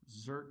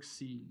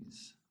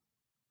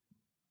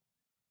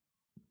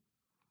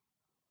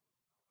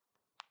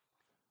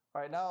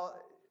 All right, now,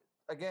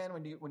 again,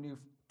 when you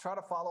try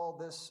to follow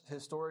this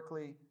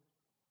historically,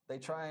 they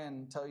try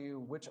and tell you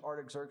which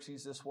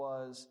Artaxerxes this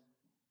was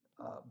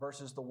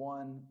versus the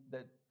one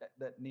that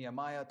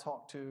Nehemiah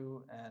talked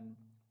to, and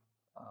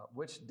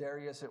which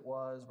Darius it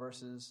was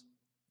versus,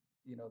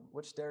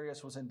 which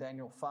Darius was in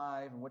Daniel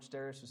 5 and which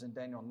Darius was in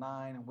Daniel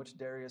 9 and which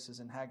Darius is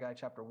in Haggai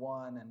chapter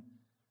 1. And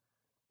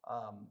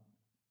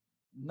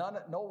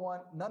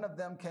none of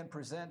them can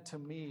present to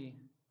me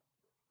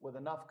with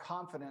enough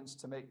confidence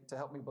to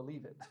help me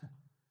believe it.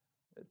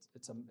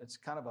 It's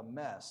kind of a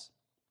mess.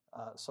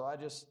 So I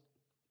just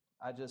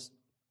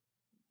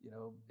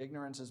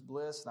ignorance is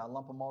bliss, and I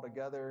lump them all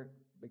together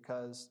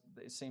because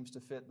it seems to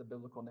fit the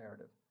biblical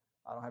narrative.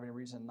 I don't have any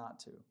reason not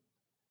to.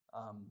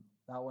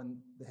 Now, when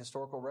the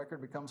historical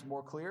record becomes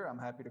more clear, I'm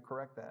happy to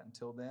correct that.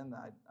 Until then,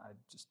 I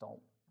just don't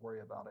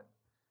worry about it.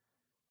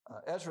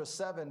 Ezra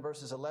 7,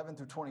 verses 11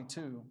 through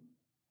 22.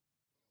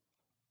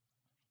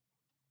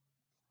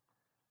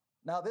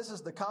 Now, this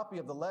is the copy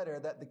of the letter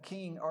that the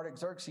king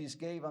Artaxerxes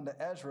gave unto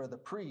Ezra the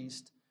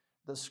priest,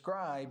 the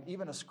scribe,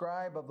 even a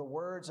scribe of the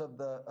words of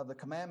the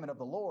commandment of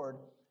the Lord,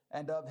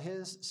 and of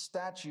his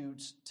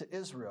statutes to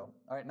Israel.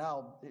 All right,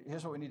 now,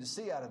 here's what we need to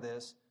see out of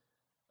this.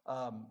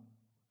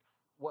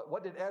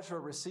 What did Ezra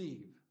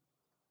receive?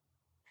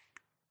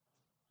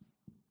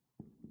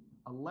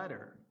 A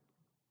letter.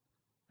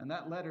 And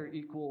that letter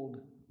equaled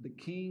the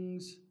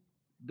king's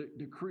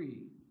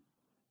decree.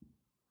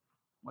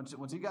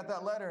 Once he got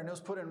that letter and it was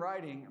put in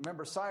writing,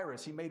 remember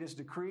Cyrus, he made his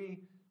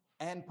decree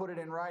and put it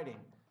in writing.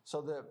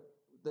 So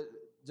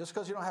just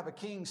because you don't have a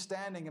king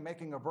standing and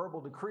making a verbal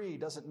decree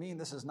doesn't mean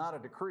this is not a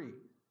decree.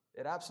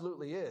 It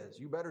absolutely is.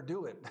 You better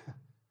do it.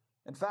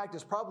 In fact,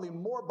 it's probably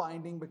more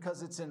binding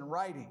because it's in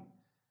writing.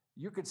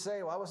 You could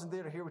say, well, I wasn't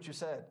there to hear what you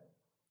said.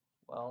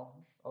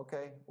 Well,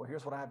 okay, well,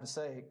 here's what I have to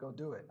say. Go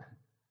do it.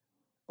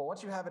 But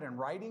once you have it in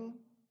writing,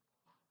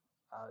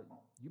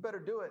 you better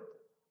do it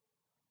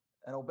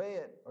and obey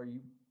it, or your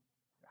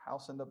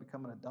house end up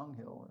becoming a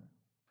dunghill or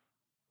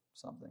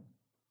something.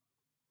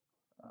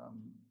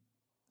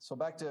 So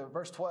back to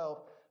verse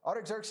 12.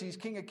 Artaxerxes,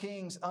 king of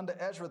kings, unto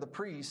Ezra the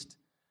priest,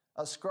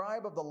 a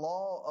scribe of the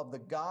law of the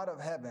God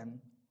of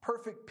heaven,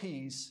 perfect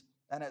peace,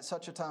 and at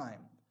such a time,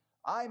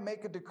 I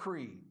make a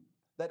decree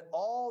that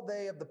all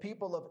they of the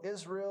people of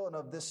Israel and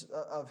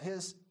of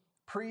his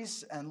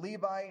priests and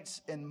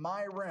Levites in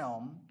my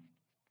realm,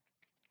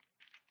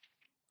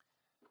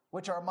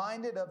 which are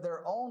minded of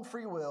their own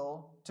free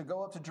will to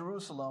go up to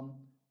Jerusalem,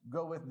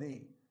 go with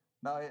thee.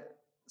 Now, it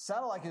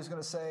sounded like he was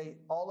going to say,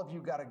 all of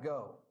you got to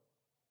go.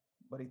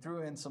 But he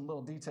threw in some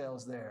little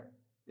details there,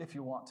 if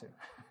you want to.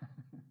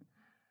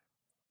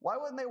 Why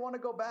wouldn't they want to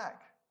go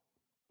back?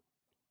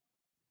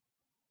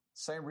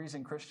 Same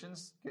reason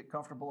Christians get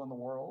comfortable in the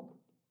world.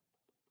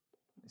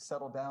 They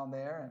settle down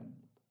there and,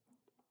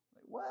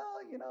 well,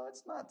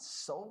 it's not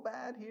so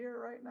bad here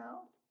right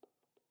now.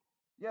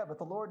 Yeah, but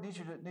the Lord needs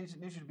you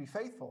to be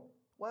faithful.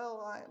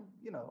 Well, I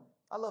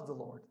love the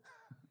Lord.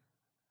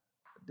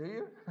 Do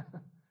you?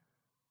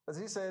 As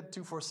he said,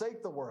 to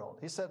forsake the world.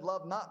 He said,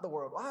 love not the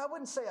world. Well, I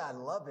wouldn't say I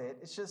love it.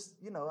 It's just,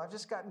 I've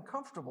just gotten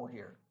comfortable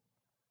here.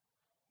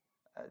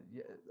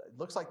 It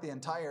looks like the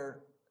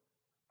entire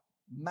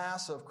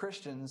mass of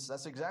Christians,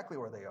 that's exactly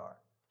where they are.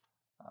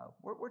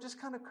 We're just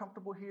kind of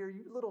comfortable here.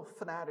 You little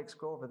fanatics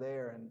go over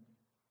there and,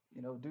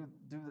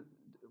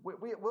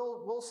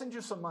 we'll send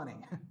you some money.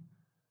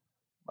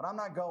 But I'm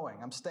not going.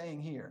 I'm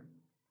staying here.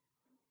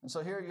 And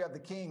so here you have the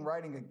king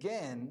writing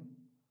again.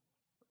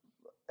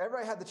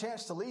 Everybody had the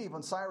chance to leave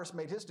when Cyrus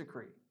made his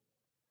decree.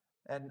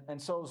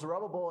 And so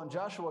Zerubbabel and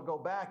Joshua go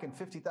back and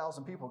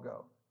 50,000 people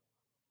go.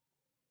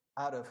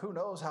 Out of who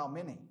knows how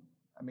many.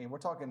 I mean, we're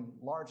talking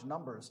large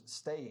numbers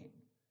staying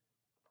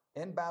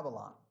in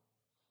Babylon.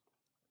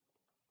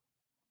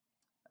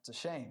 That's a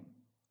shame.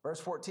 Verse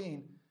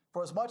 14,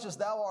 for as much as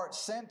thou art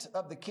sent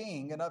of the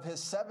king and of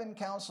his 7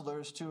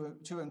 counselors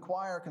to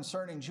inquire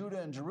concerning Judah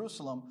and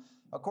Jerusalem,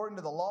 according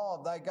to the law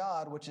of thy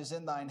God, which is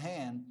in thine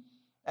hand,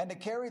 and to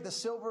carry the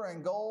silver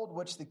and gold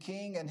which the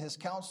king and his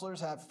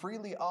counselors have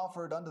freely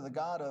offered unto the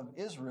God of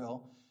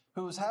Israel,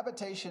 whose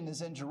habitation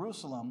is in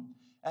Jerusalem,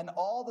 and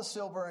all the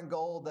silver and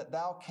gold that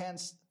thou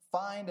canst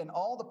find in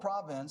all the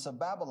province of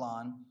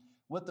Babylon,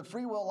 with the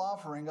freewill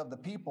offering of the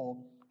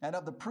people and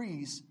of the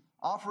priests,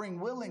 offering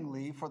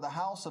willingly for the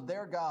house of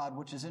their God,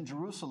 which is in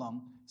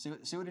Jerusalem. See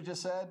what he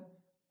just said?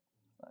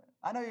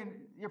 I know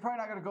you're probably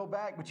not going to go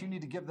back, but you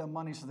need to give them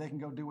money so they can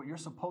go do what you're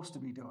supposed to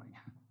be doing.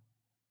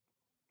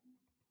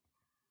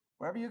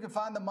 Wherever you can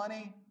find the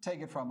money,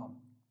 take it from them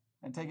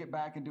and take it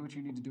back and do what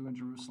you need to do in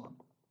Jerusalem.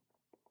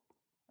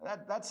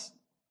 That's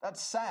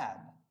sad.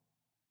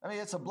 I mean,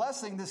 it's a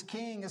blessing this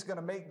king is going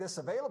to make this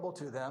available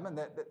to them, and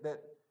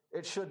that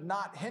it should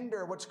not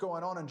hinder what's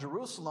going on in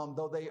Jerusalem,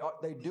 though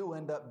they do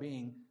end up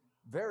being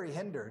very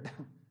hindered.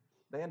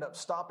 They end up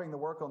stopping the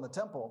work on the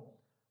temple.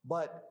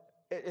 But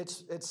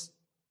it's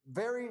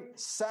very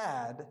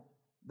sad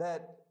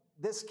that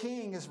this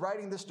king is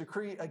writing this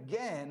decree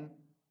again,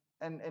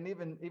 and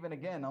even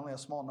again, only a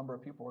small number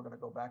of people are going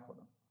to go back with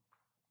him.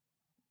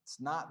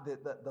 It's not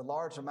the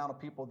large amount of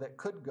people that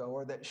could go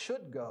or that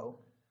should go.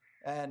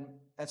 And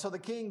so the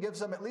king gives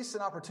them at least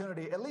an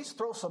opportunity, at least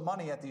throw some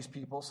money at these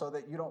people so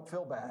that you don't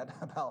feel bad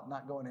about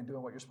not going and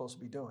doing what you're supposed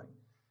to be doing.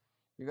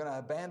 You're going to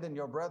abandon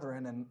your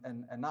brethren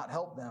and not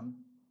help them.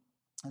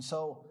 And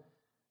so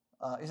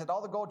he said,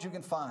 all the gold you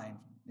can find,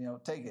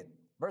 take it.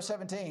 Verse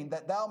 17,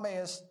 that thou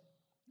mayest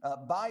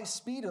buy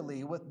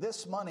speedily with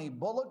this money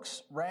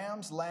bullocks,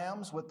 rams,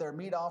 lambs, with their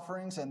meat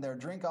offerings and their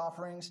drink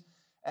offerings,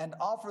 and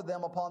offer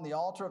them upon the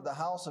altar of the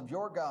house of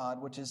your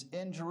God, which is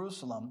in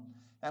Jerusalem.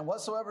 And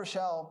whatsoever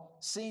shall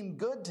seem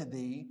good to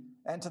thee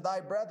and to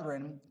thy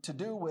brethren to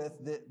do with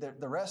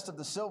the rest of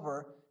the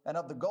silver and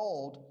of the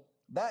gold,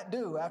 that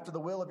do after the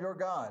will of your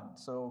God.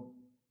 So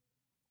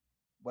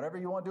whatever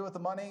you want to do with the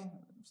money,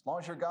 as long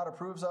as your God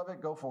approves of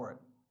it, go for it.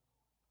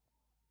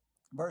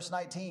 Verse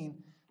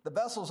 19, the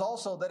vessels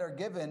also that are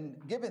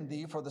given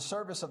thee for the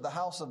service of the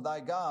house of thy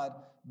God,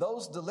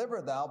 those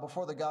deliver thou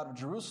before the God of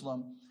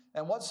Jerusalem,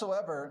 and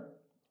whatsoever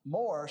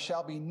more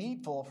shall be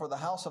needful for the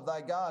house of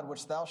thy God,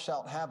 which thou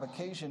shalt have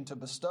occasion to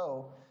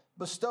bestow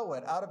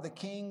it out of the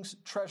king's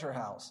treasure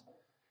house.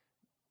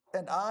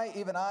 And I,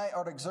 even I,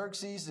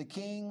 Artaxerxes the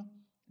king,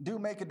 do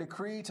make a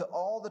decree to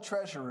all the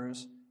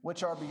treasurers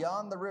which are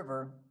beyond the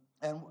river,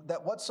 and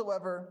that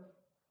whatsoever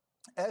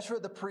Ezra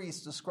the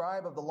priest, the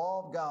scribe of the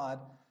law of God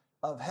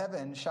of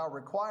heaven, shall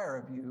require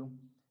of you,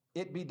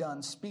 it be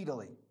done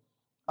speedily.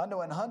 Unto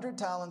 100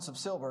 talents of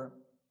silver,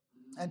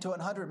 and to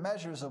 100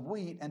 measures of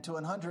wheat, and to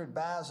 100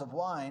 baths of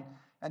wine,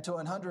 and to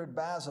 100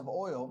 baths of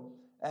oil,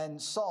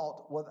 and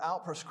salt,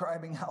 without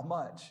prescribing how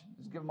much.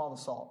 Just give him all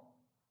the salt,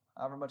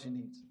 however much he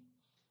needs.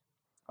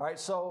 All right,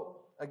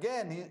 so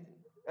again,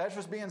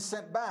 Ezra's being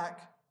sent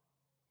back,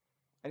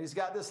 and he's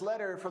got this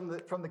letter from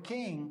the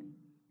king,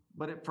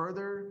 but it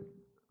further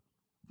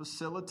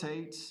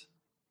facilitates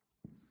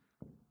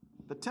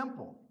the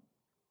temple.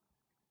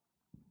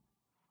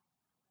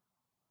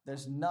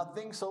 There's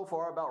nothing so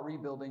far about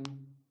rebuilding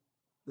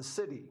the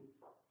city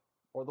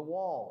or the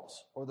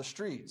walls or the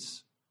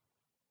streets.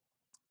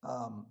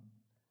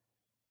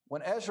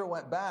 When Ezra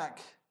went back,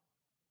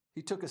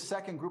 he took a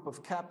second group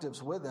of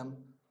captives with him.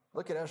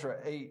 Look at Ezra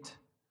 8.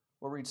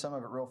 We'll read some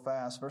of it real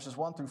fast. Verses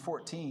 1 through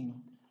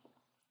 14.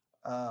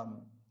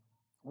 We'll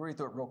read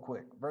through it real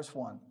quick. Verse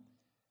 1.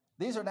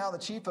 These are now the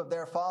chief of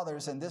their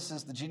fathers, and this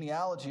is the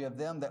genealogy of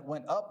them that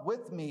went up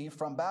with me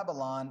from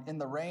Babylon in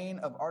the reign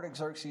of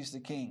Artaxerxes the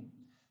king.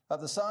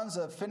 Of the sons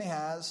of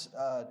Phinehas,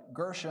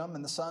 Gershom,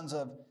 and the sons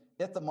of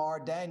Ithamar,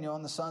 Daniel,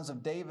 and the sons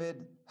of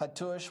David,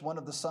 Hattush, one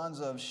of the sons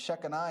of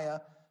Shechaniah,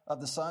 of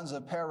the sons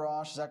of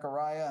Parosh,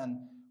 Zechariah,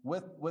 and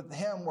with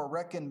him were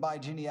reckoned by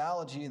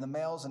genealogy the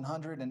males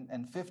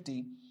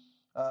 150.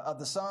 Of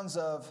the sons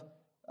of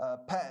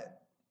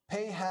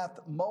Pahath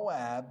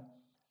Moab,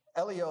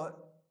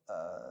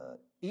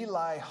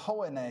 Eli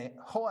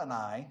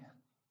Hoanai,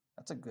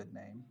 that's a good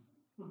name.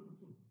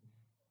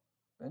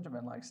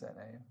 Benjamin likes that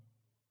name.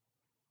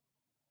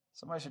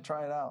 Somebody should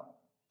try it out.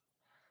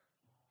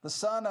 The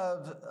son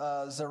of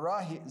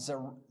Zeraiah.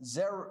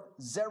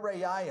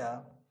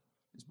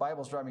 These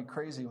Bibles drive me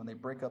crazy when they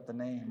break up the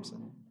names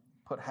and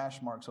put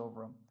hash marks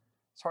over them.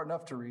 It's hard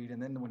enough to read,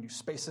 and then when you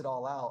space it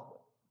all out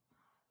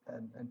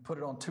and put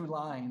it on 2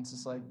 lines,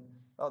 it's like,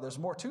 oh, there's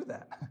more to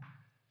that.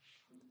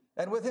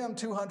 And with him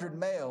 200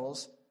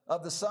 males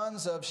of the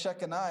sons of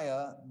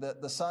Shechaniah,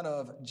 the son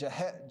of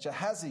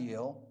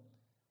Jahaziel,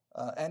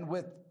 and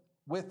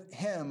with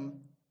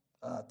him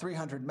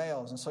 300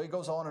 males. And so he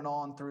goes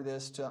on through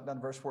this down to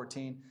verse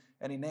 14,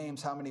 and he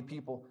names how many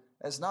people.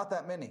 It's not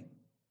that many.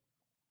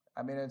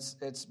 I mean,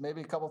 it's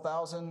maybe a couple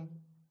thousand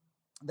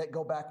that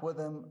go back with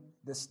him,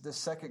 this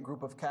second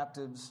group of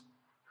captives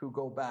who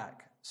go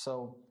back.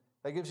 So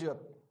that gives you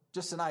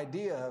just an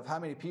idea of how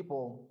many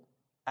people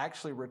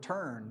actually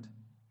returned.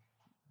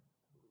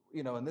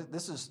 You know, and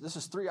this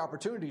is 3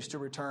 opportunities to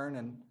return,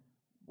 and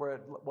we're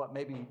at, what,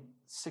 maybe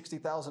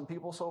 60,000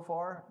 people so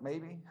far,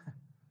 maybe?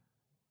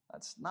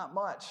 That's not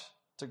much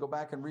to go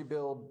back and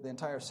rebuild the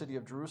entire city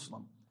of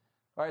Jerusalem.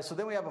 All right, so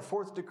then we have a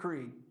 4th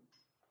decree.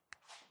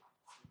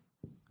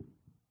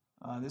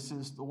 This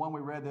is the one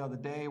we read the other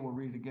day. We'll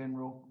read it again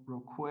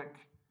real quick.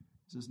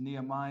 This is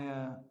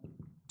Nehemiah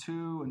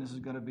 2, and this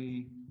is going to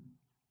be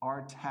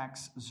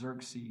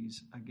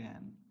Artaxerxes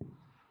again.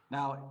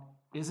 Now,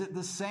 is it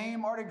the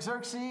same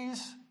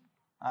Artaxerxes?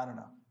 I don't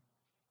know.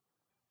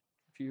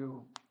 If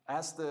you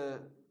ask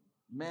the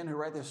men who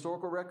write the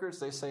historical records,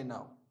 they say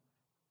no.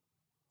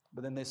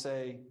 But then they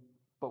say,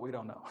 but we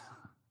don't know.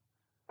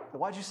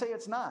 Why'd you say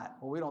it's not?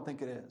 Well, we don't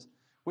think it is.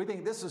 We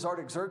think this is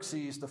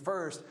Artaxerxes the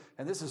first,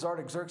 and this is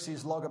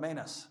Artaxerxes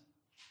Longimanus.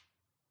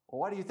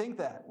 Well, why do you think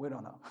that? We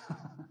don't know.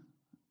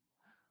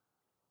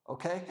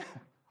 Okay?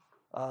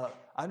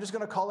 I'm just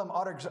going to call him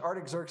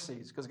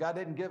Artaxerxes, because God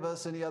didn't give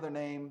us any other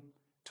name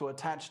to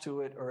attach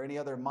to it or any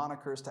other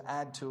monikers to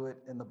add to it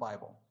in the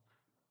Bible.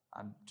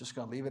 I'm just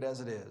going to leave it as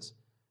it is.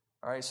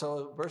 All right,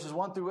 so verses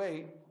 1 through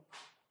 8,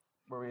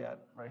 where are we at?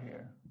 Right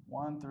here.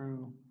 1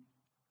 through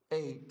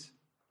 8.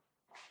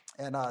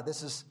 And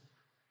this is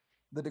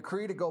the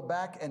decree to go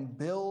back and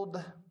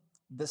build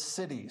the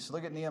city. So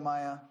look at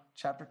Nehemiah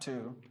chapter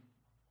 2.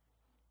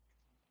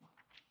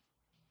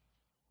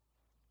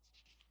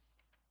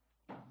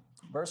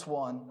 Verse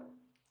 1.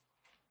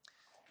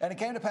 And it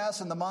came to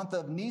pass in the month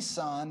of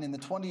Nisan, in the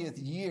 20th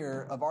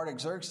year of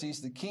Artaxerxes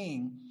the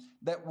king,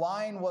 that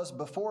wine was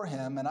before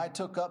him, and I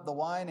took up the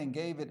wine and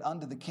gave it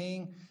unto the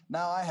king.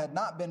 Now I had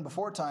not been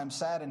beforetime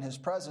sad in his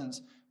presence.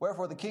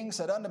 Wherefore the king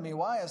said unto me,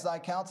 Why is thy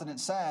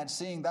countenance sad,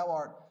 seeing thou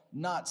art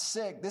not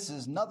sick? This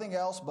is nothing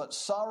else but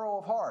sorrow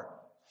of heart.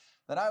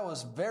 Then I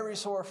was very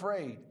sore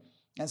afraid,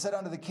 and said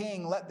unto the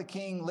king, Let the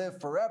king live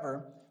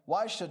forever.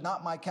 Why should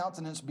not my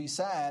countenance be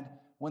sad,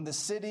 when the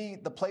city,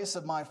 the place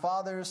of my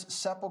fathers'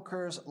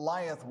 sepulchres,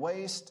 lieth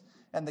waste,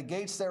 and the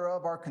gates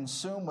thereof are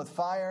consumed with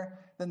fire?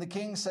 Then the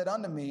king said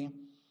unto me,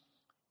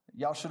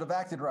 Y'all should have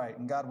acted right,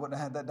 and God wouldn't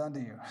have had that done to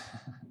you.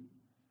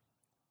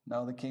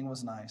 No, the king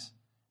was nice.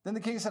 Then the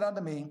king said unto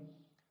me,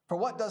 For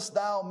what dost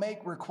thou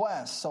make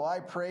request? So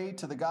I prayed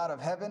to the God of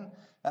heaven,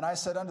 and I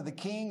said unto the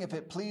king, If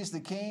it please the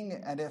king,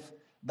 and if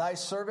thy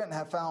servant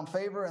have found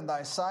favor in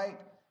thy sight,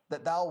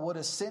 that thou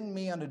wouldest send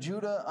me unto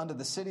Judah, unto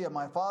the city of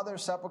my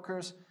fathers'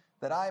 sepulchres,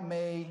 that I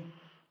may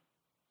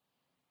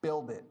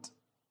build it.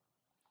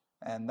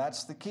 And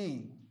that's the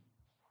key.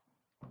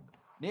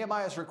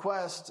 Nehemiah's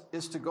request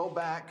is to go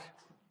back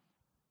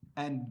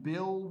and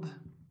build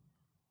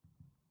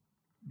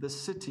the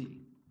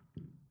city.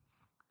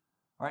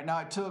 All right, now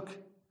it took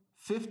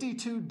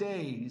 52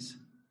 days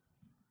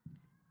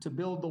to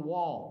build the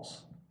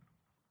walls.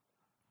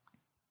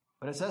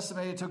 But it's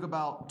estimated it took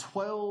about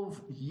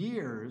 12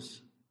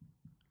 years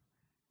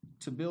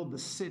to build the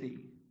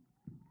city.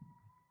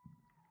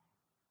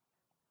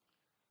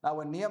 Now,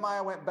 when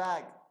Nehemiah went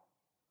back,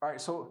 all right,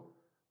 so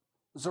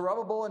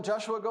Zerubbabel and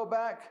Joshua go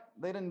back,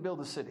 they didn't build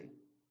the city.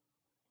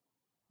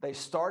 They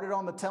started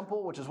on the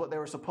temple, which is what they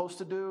were supposed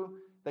to do.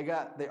 They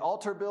got the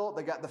altar built,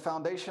 they got the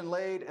foundation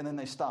laid, and then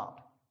they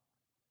stopped.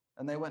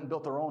 And they went and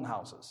built their own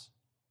houses.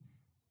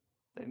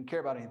 They didn't care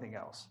about anything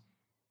else.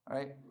 All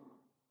right?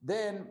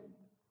 Then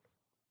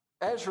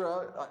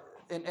Ezra,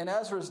 in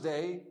Ezra's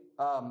day,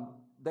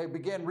 they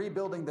began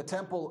rebuilding the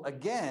temple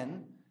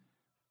again.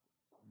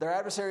 Their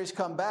adversaries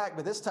come back,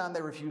 but this time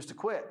they refuse to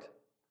quit.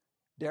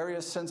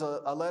 Darius sends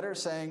a letter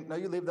saying, no,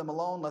 you leave them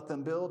alone, let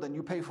them build, and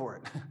you pay for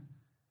it.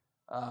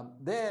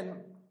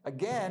 Then,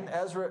 again,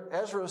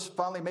 Ezra's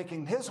finally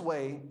making his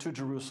way to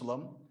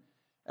Jerusalem,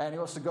 and he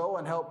wants to go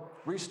and help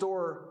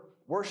restore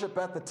worship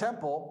at the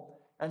temple.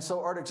 And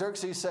so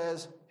Artaxerxes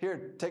says,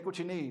 here, take what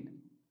you need.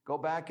 Go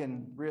back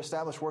and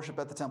reestablish worship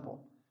at the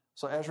temple.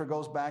 So Ezra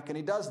goes back, and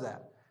he does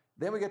that.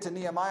 Then we get to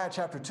Nehemiah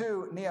chapter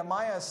 2.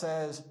 Nehemiah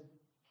says,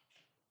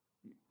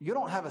 you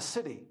don't have a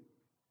city.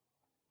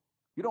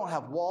 You don't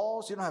have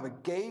walls. You don't have a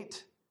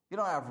gate. You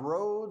don't have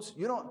roads.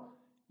 You're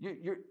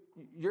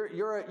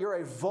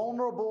a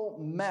vulnerable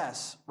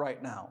mess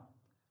right now,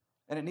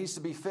 and it needs to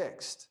be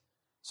fixed.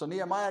 So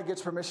Nehemiah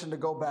gets permission to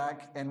go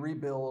back and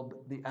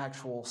rebuild the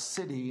actual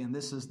city, and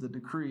this is the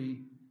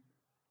decree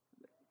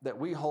that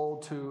we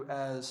hold to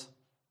as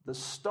the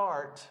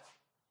start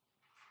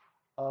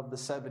of the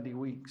 70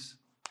 weeks.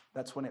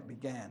 That's when it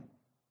began.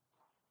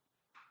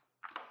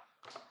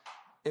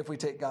 If we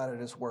take God at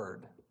his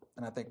word,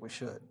 and I think we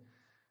should.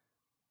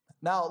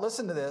 Now,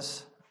 listen to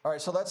this. All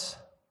right, so let's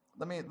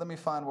Let me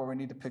find where we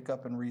need to pick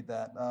up and read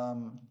that.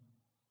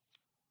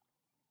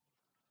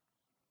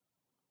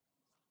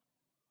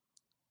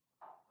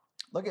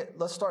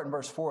 Let's start in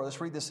verse 4.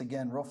 Let's read this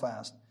again real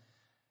fast.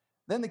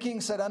 Then the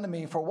king said unto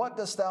me, For what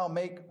dost thou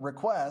make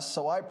request?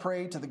 So I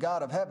prayed to the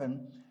God of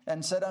heaven,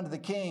 and said unto the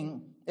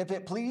king, If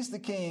it please the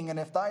king, and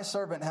if thy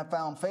servant have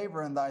found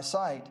favor in thy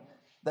sight,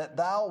 that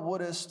thou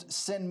wouldest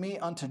send me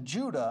unto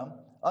Judah,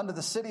 unto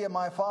the city of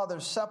my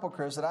father's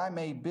sepulchres, that I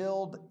may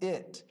build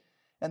it.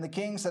 And the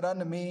king said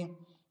unto me,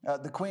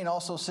 the queen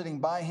also sitting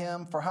by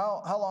him, For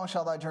how long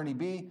shall thy journey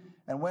be,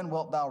 and when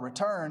wilt thou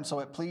return? So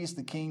it pleased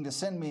the king to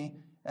send me,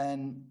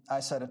 and I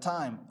set a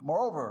time.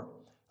 Moreover,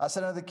 I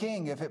said unto the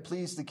king, If it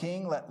please the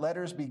king, let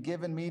letters be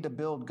given me to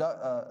build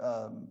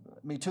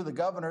me to the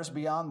governors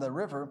beyond the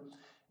river,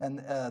 and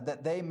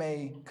that they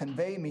may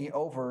convey me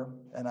over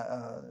and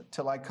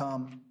till I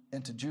come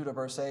into Judah.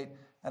 Verse 8,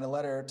 and a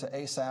letter to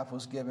Asaph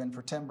was given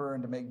for timber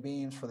and to make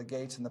beams for the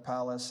gates in the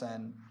palace,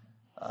 and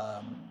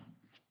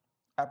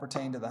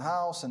appertain to the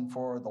house, and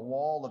for the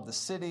wall of the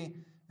city,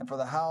 and for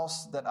the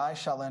house that I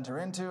shall enter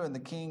into. And the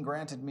king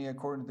granted me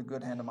according to the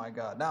good hand of my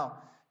God. Now,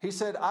 he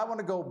said, I want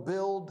to go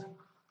build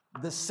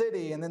the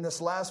city. And then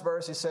this last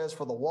verse, he says,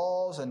 for the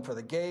walls and for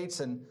the gates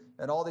and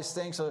all these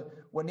things. So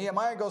when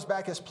Nehemiah goes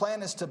back, his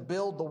plan is to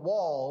build the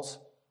walls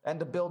and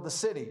to build the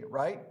city,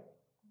 right?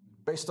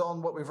 Based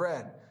on what we've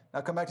read.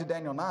 Now come back to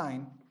Daniel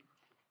 9.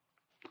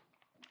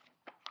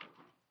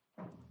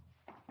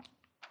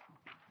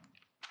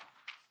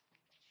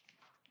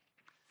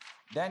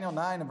 Daniel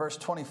 9 and verse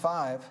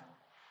 25.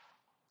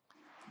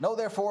 Know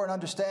therefore and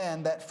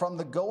understand that from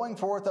the going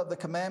forth of the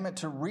commandment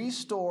to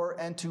restore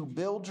and to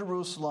build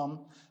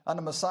Jerusalem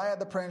unto Messiah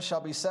the Prince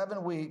shall be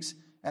 7 weeks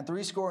and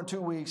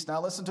 62 weeks. Now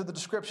listen to the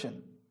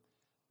description.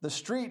 The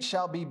street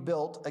shall be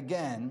built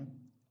again,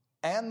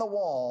 and the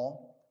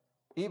wall,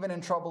 even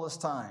in troublous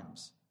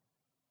times.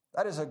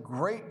 That is a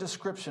great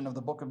description of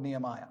the book of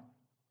Nehemiah.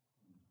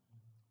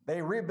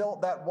 They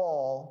rebuilt that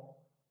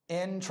wall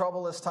in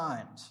troublous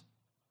times.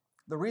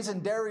 The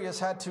reason Darius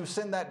had to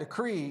send that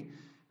decree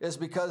is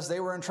because they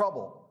were in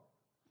trouble.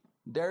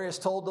 Darius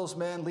told those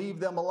men, leave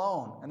them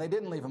alone, and they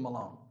didn't leave them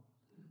alone.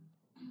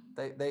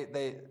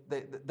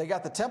 They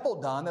got the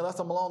temple done. They left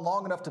them alone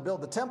long enough to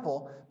build the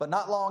temple, but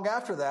not long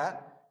after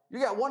that, you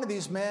got one of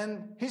these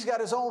men, he's got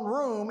his own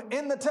room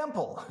in the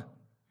temple.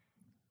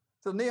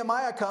 So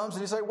Nehemiah comes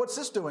and he's like, what's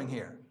this doing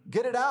here?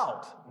 Get it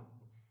out.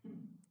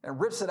 And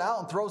rips it out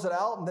and throws it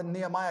out, and then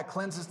Nehemiah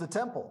cleanses the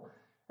temple.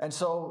 And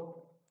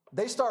so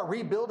they start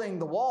rebuilding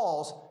the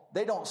walls.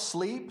 They don't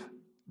sleep.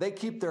 They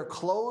keep their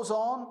clothes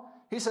on.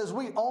 He says,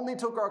 we only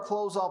took our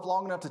clothes off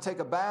long enough to take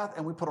a bath,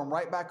 and we put them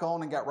right back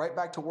on and got right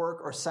back to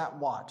work or sat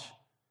and watch.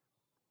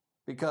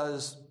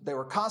 Because they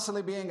were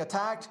constantly being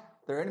attacked.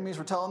 Their enemies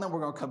were telling them, we're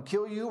going to come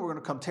kill you. We're going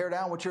to come tear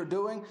down what you're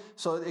doing.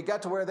 So it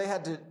got to where they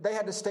had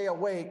to stay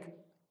awake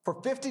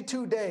for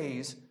 52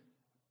 days,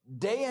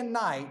 day and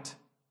night,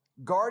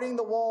 guarding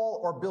the wall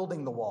or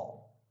building the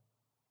wall.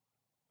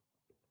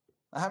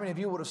 Now, how many of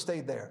you would have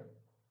stayed there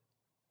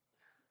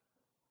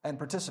and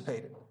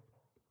participated?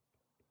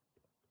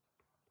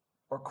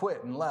 Or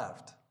quit and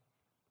left?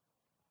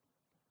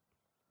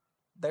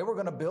 They were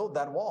going to build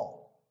that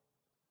wall.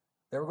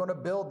 They were going to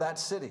build that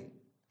city.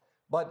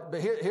 But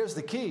here's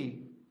the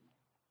key.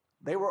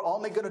 They were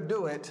only going to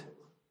do it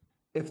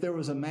if there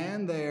was a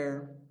man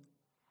there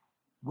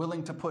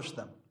willing to push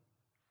them.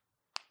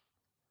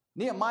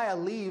 Nehemiah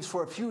leaves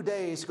for a few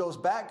days, goes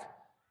back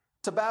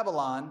to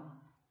Babylon,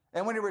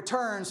 and when he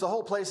returns, the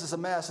whole place is a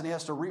mess, and he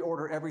has to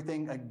reorder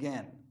everything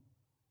again.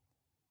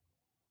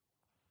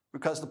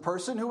 Because the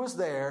person who was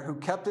there, who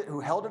kept it, who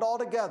held it all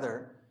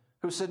together,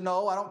 who said,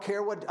 no, I don't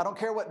care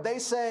what they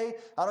say.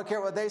 I don't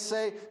care what they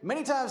say.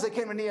 Many times they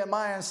came to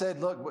Nehemiah and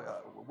said,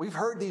 look, we've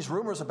heard these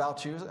rumors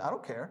about you. I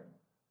don't care.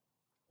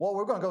 Well,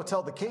 we're going to go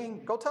tell the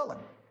king. Go tell him.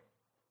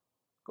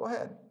 Go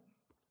ahead.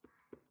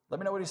 Let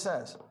me know what he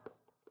says.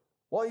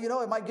 Well,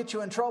 it might get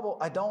you in trouble.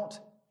 I don't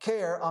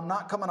care. I'm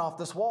not coming off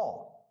this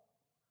wall.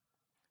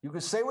 You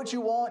can say what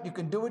you want. You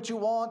can do what you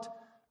want.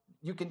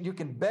 You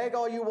can beg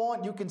all you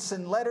want. You can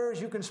send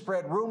letters. You can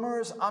spread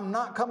rumors. I'm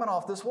not coming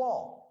off this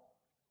wall.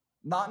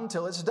 Not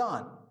until it's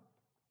done.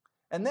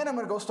 And then I'm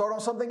going to go start on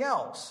something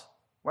else.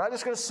 We're not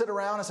just going to sit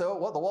around and say, oh,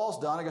 well, the wall's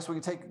done. I guess we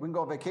can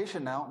go on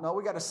vacation now. No,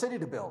 we got a city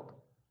to build.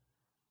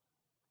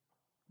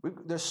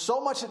 There's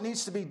so much that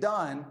needs to be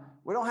done.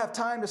 We don't have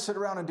time to sit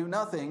around and do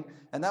nothing.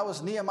 And that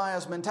was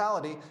Nehemiah's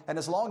mentality. And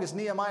as long as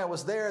Nehemiah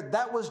was there,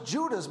 that was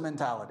Judah's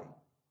mentality.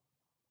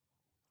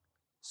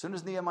 As soon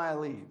as Nehemiah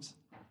leaves,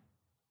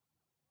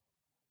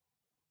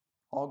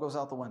 all goes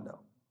out the window.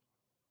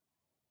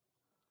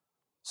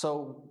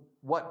 So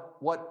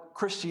what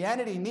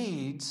Christianity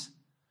needs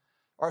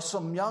are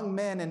some young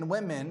men and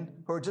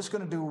women who are just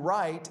going to do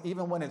right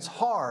even when it's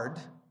hard,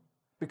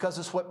 because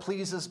it's what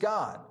pleases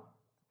God.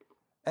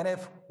 And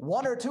if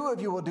one or two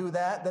of you will do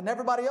that, then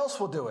everybody else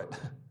will do it.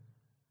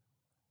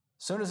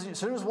 As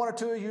soon as one or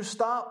two of you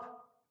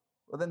stop,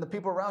 well, then the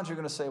people around you are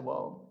going to say,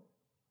 well,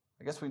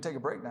 I guess we can take a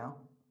break now.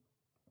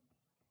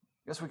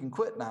 I guess we can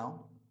quit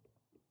now.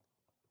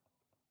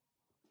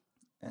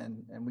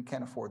 And we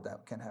can't afford that.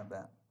 We can't have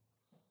that.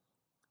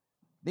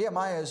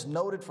 Nehemiah is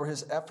noted for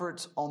his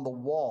efforts on the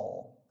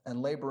wall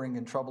and laboring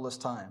in troublous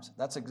times.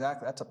 That's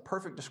a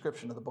perfect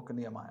description of the book of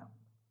Nehemiah.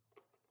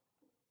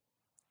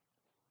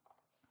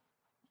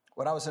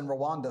 When I was in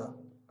Rwanda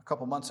a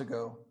couple months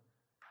ago,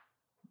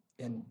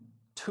 in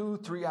 2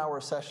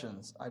 3-hour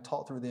sessions, I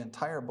taught through the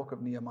entire book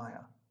of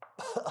Nehemiah.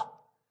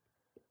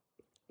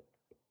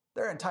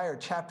 There are entire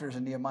chapters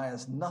in Nehemiah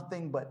is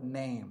nothing but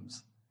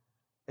names.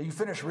 And you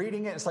finish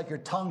reading it, it's like your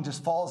tongue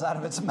just falls out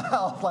of its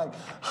mouth. Like,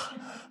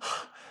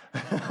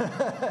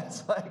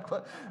 it's like,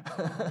 what?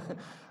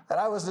 And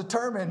I was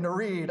determined to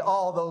read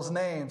all those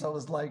names. I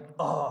was like,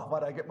 oh,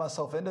 why'd I get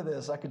myself into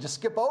this? I could just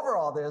skip over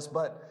all this,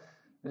 but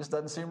it just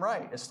doesn't seem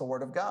right. It's the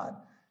Word of God.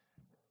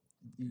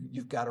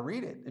 You've got to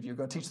read it. If you're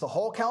going to teach the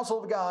whole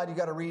counsel of God, you've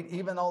got to read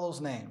even all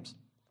those names.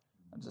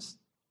 I just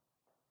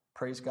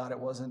praise God it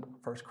wasn't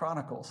 1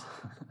 Chronicles.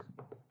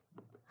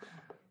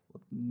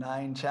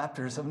 9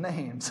 chapters of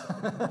names.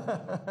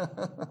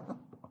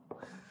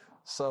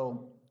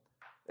 So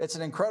it's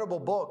an incredible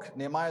book.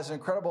 Nehemiah is an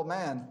incredible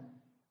man.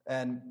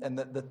 And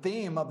the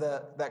theme of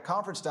that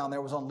conference down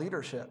there was on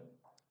leadership.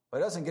 But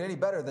it doesn't get any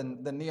better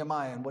than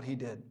Nehemiah and what he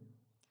did.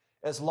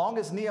 As long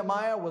as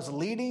Nehemiah was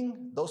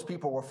leading, those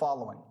people were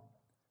following.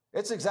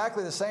 It's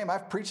exactly the same.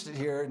 I've preached it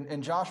here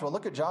in Joshua.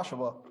 Look at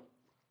Joshua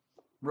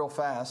real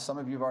fast. Some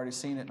of you have already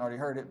seen it and already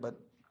heard it, but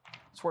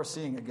it's worth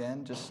seeing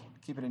again. Just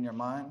keep it in your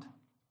mind.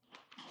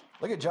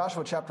 Look at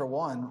Joshua chapter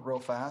 1 real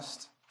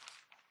fast.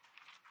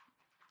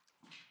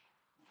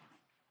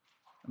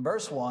 In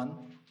verse 1,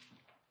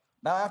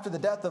 now after the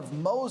death of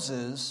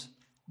Moses,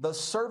 the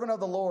servant of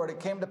the Lord, it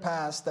came to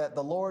pass that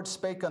the Lord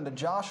spake unto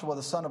Joshua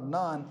the son of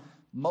Nun,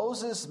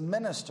 Moses'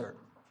 minister.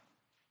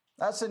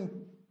 That's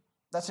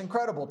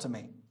incredible to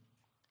me.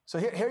 So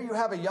here you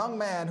have a young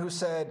man who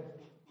said,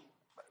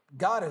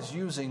 God is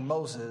using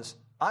Moses.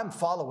 I'm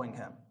following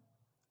him.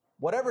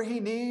 Whatever he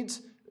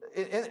needs,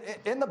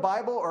 in the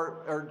Bible,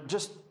 or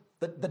just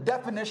the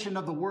definition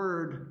of the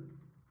word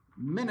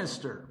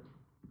minister,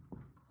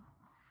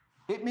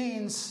 it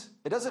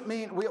doesn't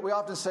mean, we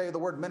often say the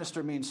word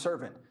minister means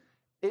servant.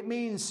 It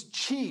means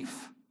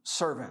chief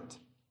servant.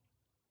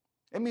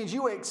 It means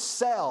you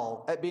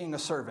excel at being a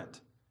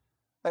servant.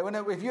 Like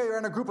if you're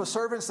in a group of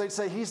servants, they'd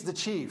say he's the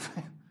chief.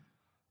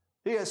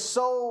 He is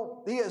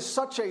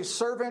such a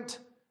servant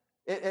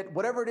at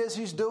whatever it is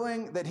he's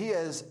doing that he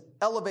has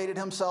elevated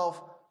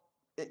himself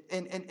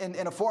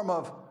in a form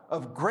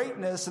of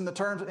greatness in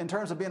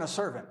terms of being a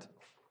servant.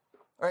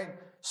 Right?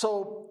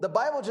 So the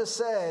Bible just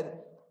said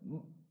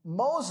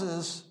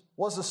Moses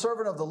was the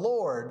servant of the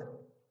Lord,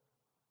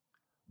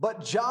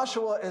 but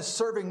Joshua is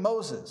serving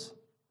Moses.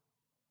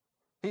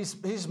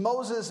 He's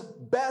Moses'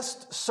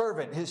 best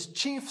servant, his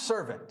chief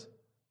servant,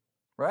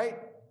 right?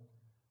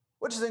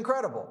 Which is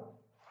incredible.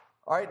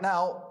 All right,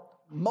 now,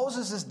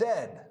 Moses is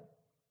dead.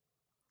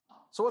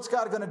 So what's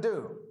God going to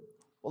do?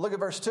 Well, look at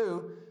verse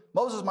 2.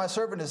 Moses, my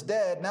servant, is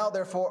dead. Now,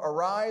 therefore,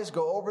 arise,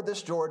 go over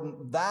this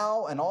Jordan,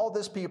 thou and all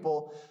this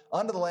people,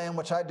 unto the land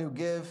which I do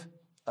give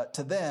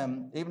to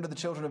them, even to the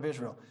children of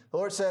Israel. The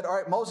Lord said, all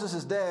right, Moses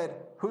is dead.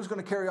 Who's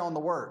going to carry on the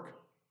work?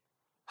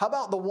 How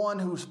about the one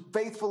who's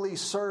faithfully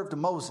served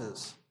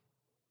Moses?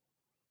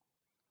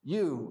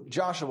 You,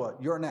 Joshua,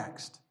 you're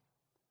next.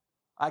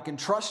 I can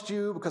trust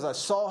you because I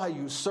saw how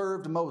you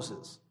served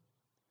Moses.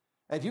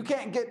 And if you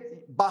can't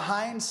get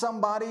behind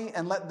somebody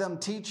and let them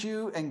teach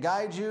you and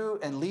guide you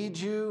and lead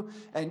you,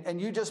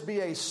 and you just be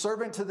a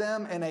servant to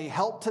them and a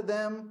help to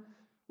them,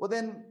 well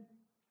then,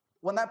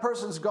 when that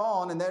person's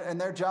gone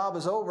and their job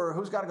is over,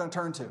 who's God going to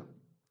turn to?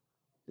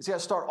 He's got to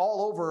start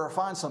all over or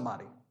find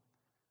somebody.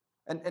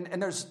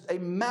 And there's a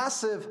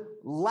massive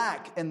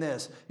lack in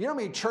this. You know how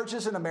many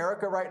churches in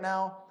America right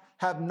now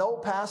have no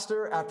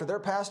pastor after their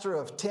pastor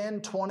of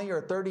 10, 20,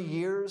 or 30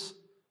 years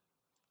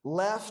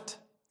left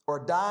or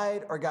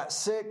died or got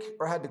sick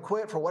or had to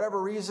quit for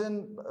whatever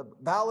reason,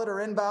 valid or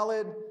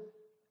invalid,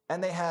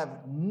 and they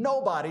have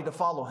nobody to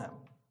follow him.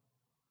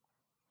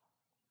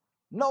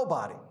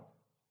 Nobody.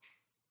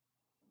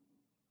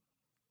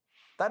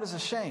 That is a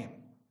shame.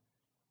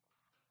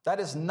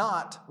 That is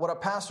not what a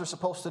pastor is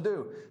supposed to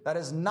do. That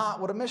is not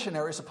what a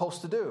missionary is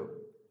supposed to do.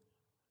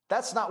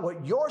 That's not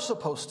what you're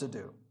supposed to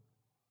do.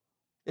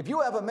 If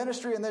you have a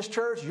ministry in this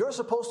church, you're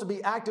supposed to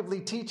be actively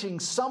teaching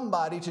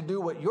somebody to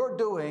do what you're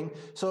doing.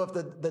 So if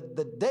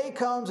the day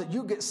comes that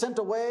you get sent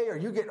away or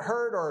you get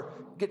hurt or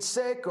get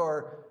sick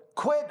or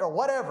quit or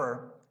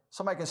whatever,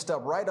 somebody can step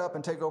right up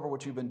and take over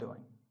what you've been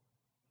doing.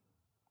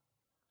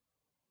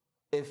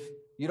 If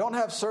you don't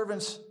have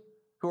servants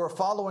who are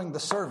following the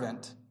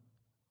servant,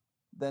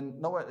 then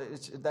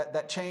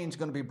that chain is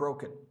going to be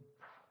broken.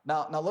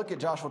 Now look at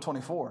Joshua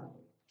 24.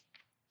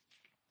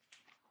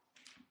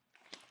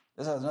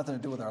 This has nothing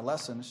to do with our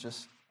lesson. It's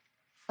just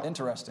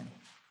interesting.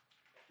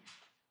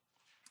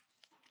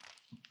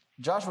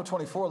 Joshua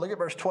 24, look at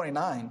verse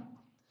 29.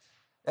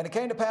 And it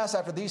came to pass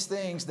after these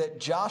things that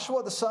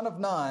Joshua the son of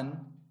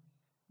Nun,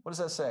 what does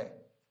that say?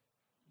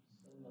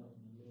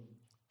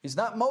 He's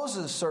not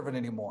Moses' servant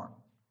anymore.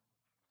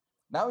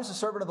 Now he's a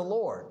servant of the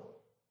Lord.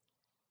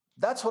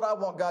 That's what I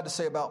want God to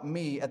say about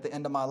me at the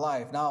end of my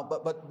life. Now,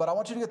 but I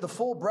want you to get the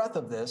full breadth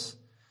of this.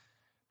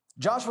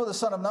 Joshua, the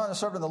son of Nun, the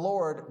servant of the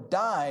Lord,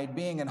 died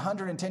being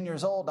 110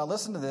 years old. Now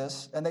listen to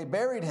this. And they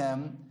buried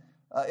him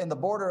in the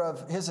border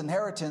of his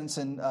inheritance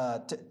in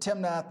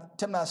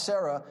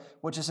Timnath-Serah,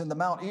 which is in the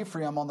Mount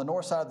Ephraim on the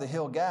north side of the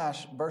hill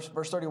Gash. Verse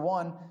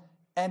 31.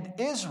 And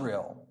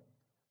Israel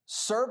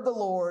served the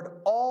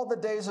Lord all the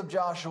days of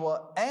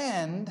Joshua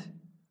and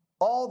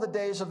all the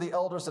days of the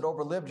elders that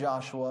overlived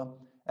Joshua,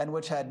 and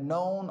which had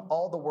known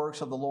all the works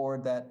of the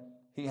Lord that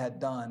he had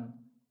done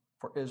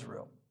for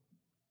Israel.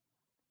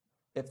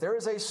 If there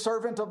is a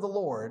servant of the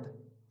Lord,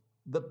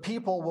 the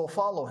people will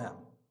follow him,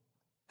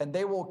 and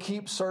they will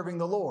keep serving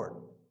the Lord.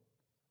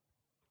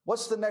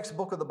 What's the next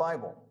book of the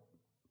Bible?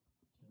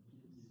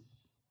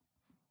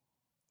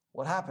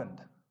 What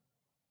happened?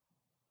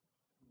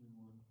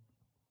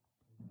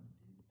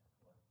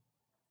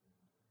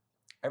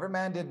 Every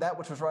man did that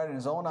which was right in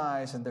his own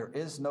eyes, and there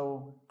is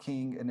no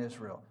king in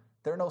Israel.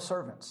 There are no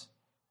servants.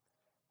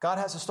 God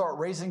has to start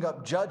raising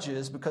up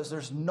judges because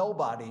there's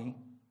nobody,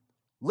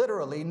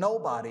 literally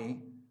nobody,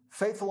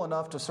 faithful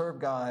enough to serve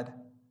God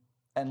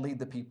and lead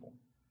the people.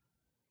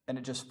 And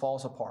it just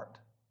falls apart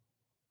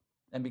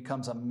and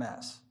becomes a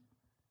mess.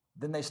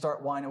 Then they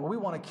start whining, well, we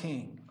want a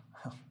king.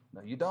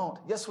 No, you don't.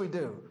 Yes, we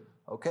do.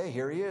 Okay,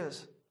 here he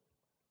is.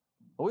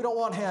 But we don't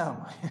want him.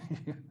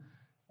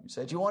 You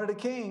said you wanted a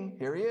king.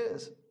 Here he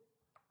is.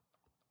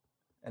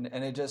 And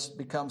it just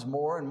becomes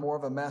more and more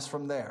of a mess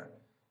from there.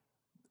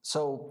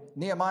 So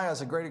Nehemiah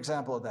is a great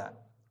example of that.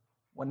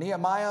 When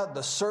Nehemiah,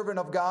 the servant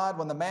of God,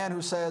 when the man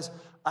who says,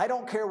 I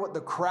don't care what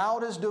the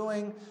crowd is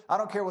doing, I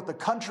don't care what the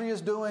country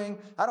is doing,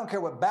 I don't care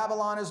what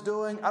Babylon is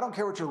doing, I don't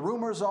care what your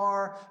rumors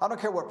are, I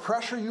don't care what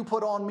pressure you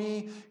put on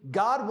me,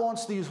 God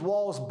wants these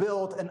walls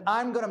built, and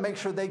I'm going to make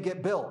sure they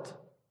get built.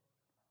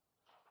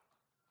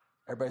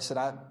 Everybody said,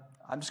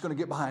 I'm just going to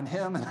get behind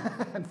him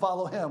and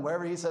follow him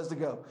wherever he says to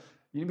go.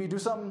 You need me to do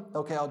something?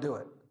 Okay, I'll do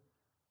it.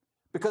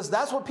 Because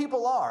that's what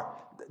people are.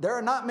 There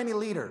are not many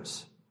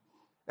leaders.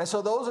 And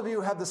so those of you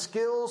who have the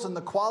skills and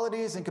the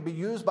qualities and can be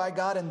used by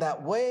God in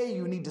that way,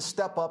 you need to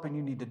step up and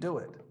you need to do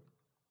it.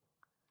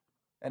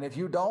 And if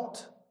you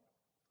don't,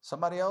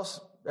 everybody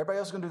else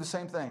is going to do the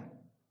same thing.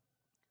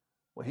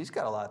 Well, he's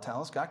got a lot of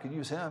talents. God could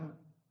use him.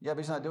 Yeah, but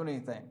he's not doing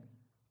anything.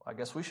 Well, I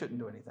guess we shouldn't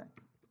do anything.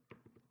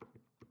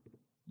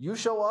 You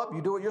show up,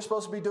 you do what you're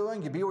supposed to be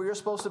doing, you be where you're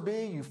supposed to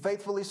be, you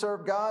faithfully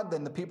serve God,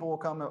 then the people will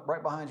come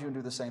right behind you and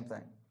do the same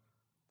thing.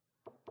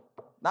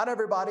 Not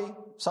everybody.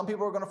 Some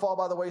people are going to fall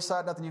by the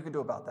wayside, nothing you can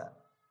do about that.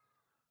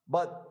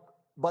 But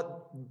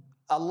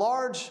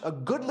a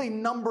goodly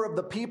number of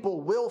the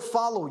people will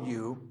follow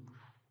you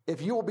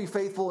if you will be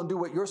faithful and do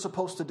what you're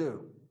supposed to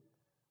do.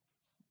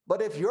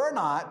 But if you're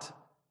not,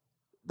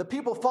 the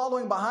people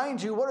following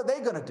behind you, what are they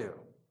going to do?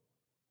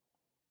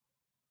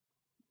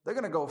 They're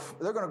going to go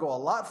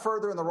a lot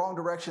further in the wrong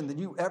direction than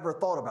you ever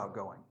thought about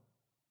going.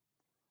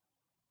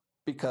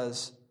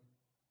 Because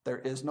there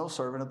is no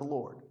servant of the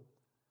Lord.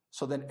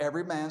 So then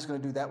every man's going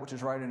to do that which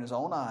is right in his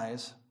own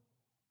eyes,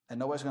 and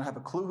nobody's going to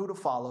have a clue who to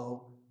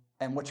follow.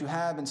 And what you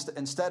have,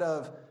 instead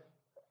of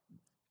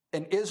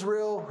in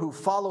Israel who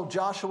followed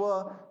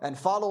Joshua and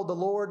followed the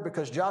Lord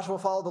because Joshua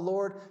followed the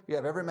Lord, you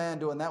have every man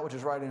doing that which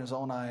is right in his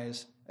own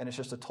eyes, and it's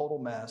just a total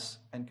mess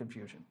and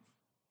confusion.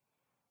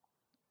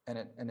 And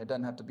it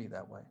doesn't have to be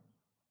that way.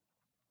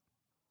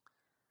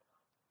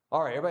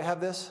 All right, everybody have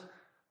this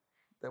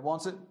that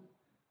wants it?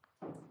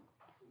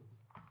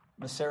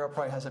 Miss Sarah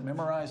probably has it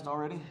memorized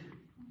already.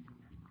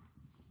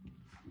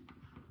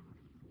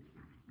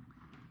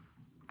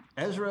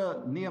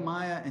 Ezra,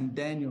 Nehemiah, and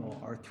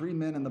Daniel are three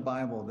men in the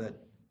Bible that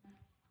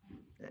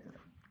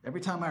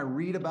every time I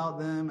read about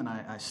them and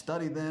I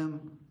study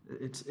them,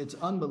 it's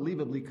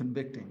unbelievably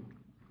convicting.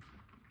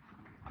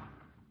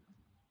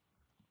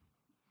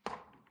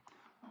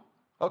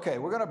 Okay,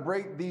 we're going to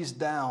break these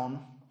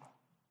down.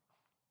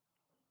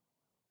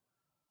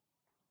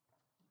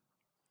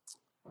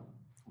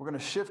 We're going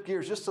to shift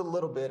gears just a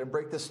little bit and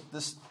break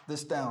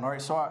this down. All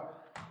right, so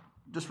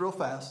just real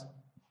fast.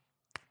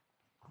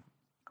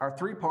 Our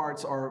three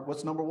parts are,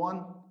 what's number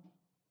one?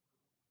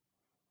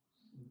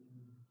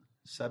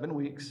 7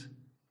 weeks.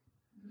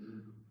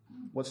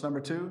 What's number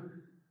two?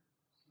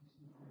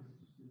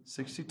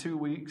 62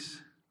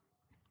 weeks.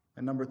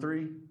 And number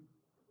three?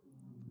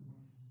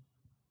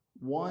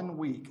 1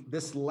 week.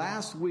 This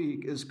last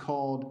week is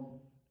called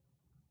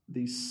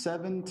the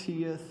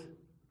 70th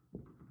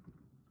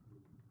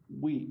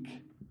week.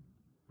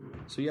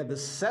 So you have the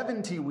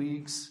 70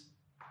 weeks,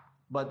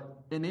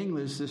 but in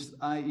English, this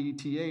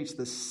IETH,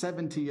 the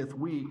 70th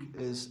week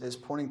is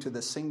pointing to the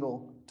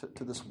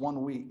to this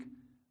 1 week,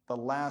 the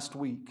last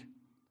week.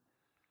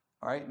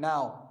 All right,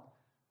 now,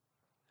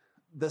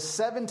 the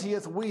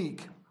 70th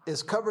week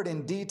is covered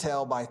in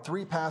detail by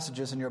 3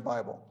 passages in your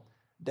Bible.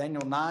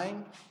 Daniel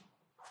 9,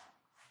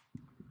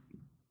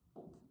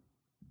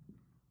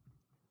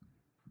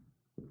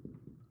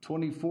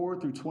 (24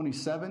 through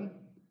 27),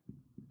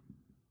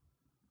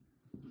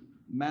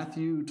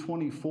 Matthew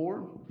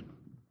 24,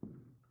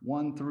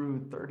 1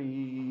 through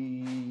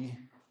 30,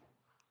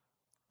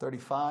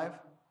 35.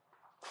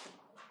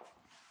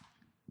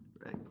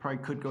 Probably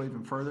could go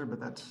even further,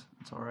 but that's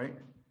all right.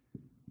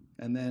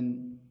 And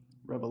then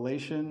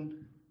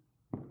Revelation.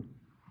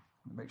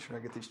 Make sure I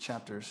get these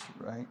chapters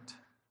right.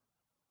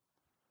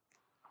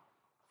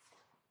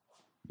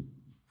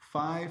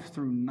 5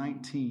 through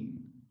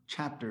 19.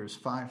 Chapters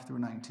 5 through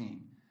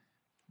 19.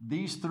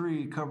 These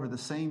three cover the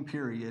same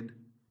period,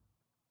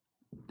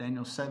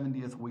 Daniel's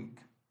 70th week.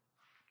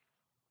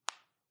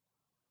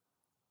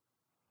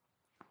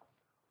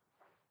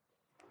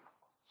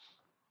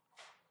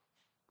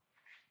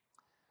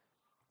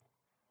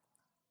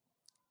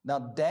 Now,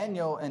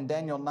 Daniel and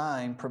Daniel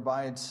 9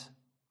 provides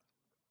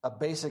a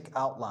basic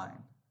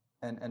outline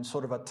and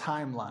sort of a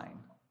timeline.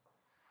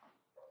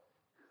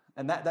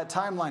 And that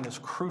timeline is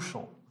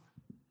crucial.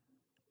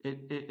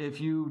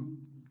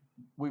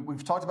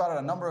 We've talked about it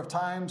a number of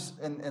times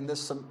in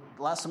this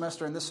last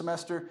semester and this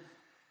semester.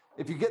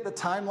 If you get the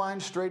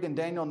timeline straight in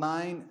Daniel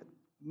 9,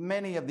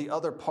 many of the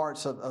other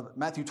parts of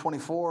Matthew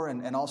 24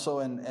 and also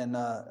in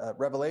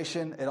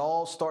Revelation, it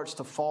all starts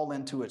to fall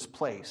into its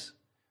place.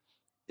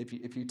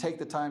 If you take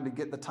the time to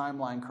get the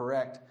timeline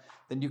correct,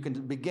 then you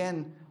can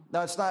begin.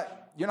 Now, it's not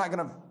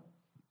going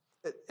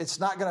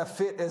to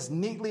fit as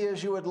neatly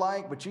as you would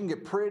like, but you can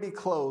get pretty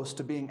close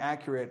to being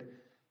accurate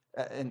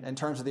in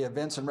terms of the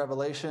events in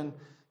Revelation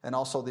and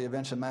also the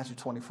events in Matthew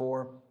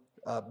 24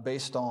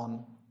 based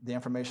on the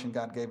information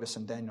God gave us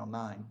in Daniel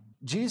 9.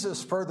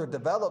 Jesus further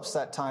develops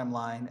that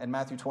timeline in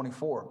Matthew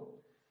 24,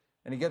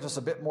 and he gives us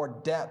a bit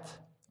more depth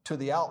to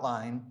the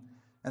outline,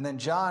 and then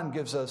John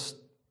gives us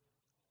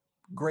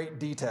great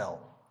detail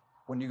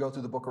when you go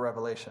through the book of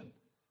Revelation.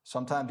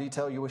 Sometimes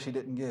detail you wish he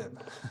didn't give.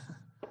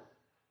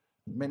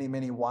 Many,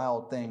 many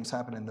wild things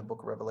happen in the book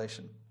of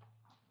Revelation.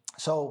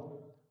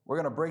 So we're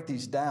going to break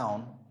these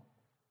down.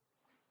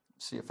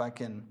 See if I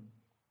can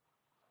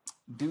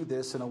do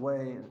this in a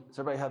way. Does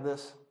everybody have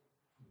this?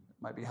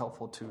 It might be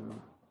helpful to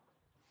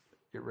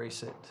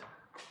erase it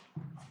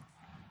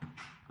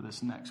for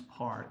this next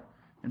part.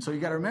 And so you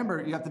got to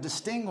remember, you have to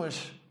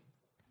distinguish.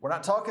 We're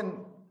not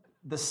talking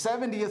the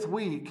 70th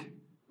week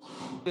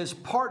is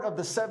part of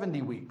the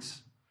 70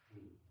 weeks.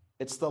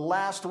 It's the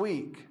last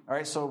week. All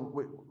right,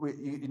 so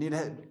you need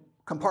to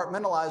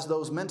compartmentalize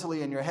those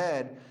mentally in your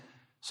head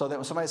so that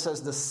when somebody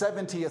says the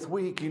 70th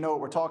week, you know what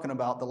we're talking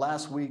about, the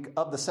last week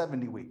of the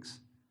 70 weeks,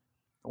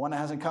 the one that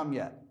hasn't come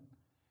yet.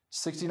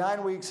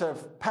 69 weeks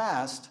have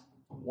passed,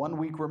 1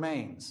 week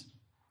remains.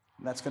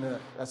 And that's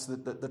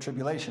the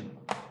tribulation.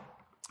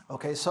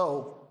 Okay,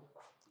 so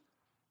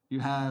you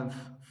have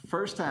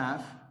first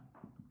half.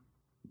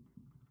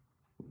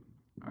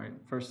 All right,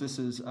 first this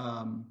is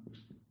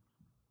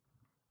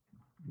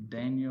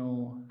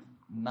Daniel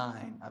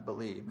 9, I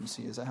believe. Let me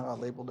see, is that how I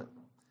labeled it?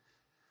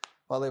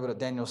 Well, I labeled it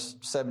Daniel's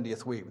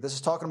 70th week. This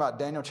is talking about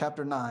Daniel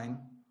chapter 9.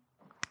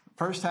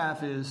 First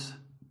half is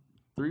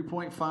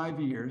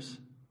 3.5 years.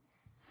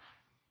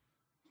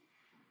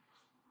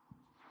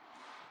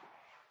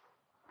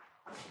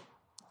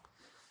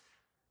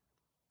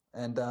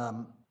 And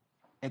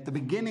at the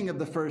beginning of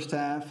the first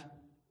half,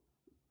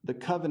 the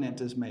covenant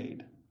is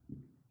made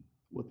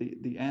with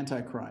the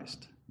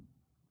Antichrist.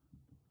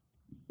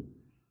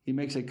 He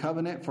makes a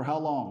covenant for how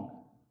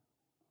long?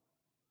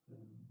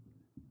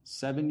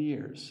 7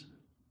 years.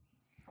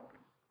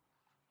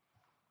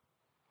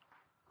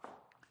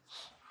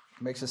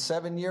 He makes a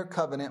 7-year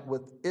covenant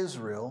with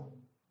Israel.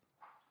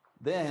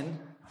 Then,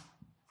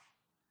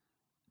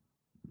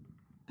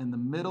 in the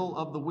middle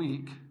of the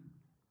week,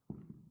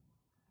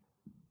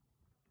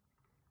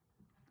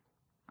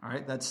 all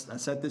right, that's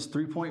at this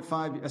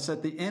 3.5, that's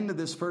at the end of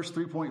this first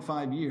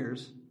 3.5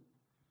 years.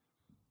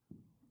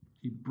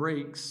 He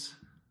breaks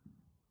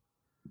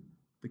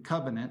the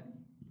covenant.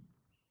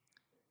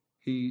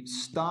 He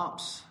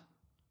stops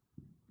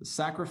the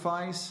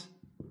sacrifice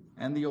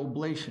and the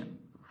oblation.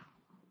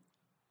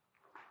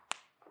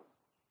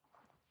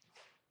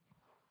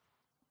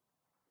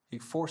 He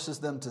forces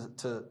them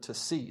to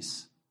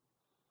cease.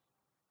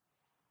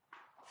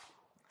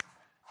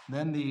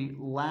 Then the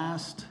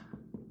last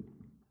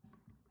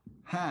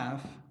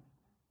half,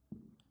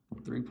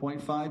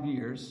 3.5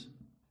 years.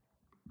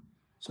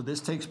 So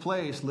this takes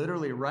place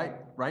literally right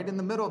in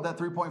the middle of that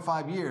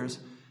 3.5 years.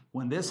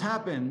 When this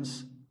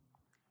happens,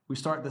 we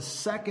start the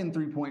second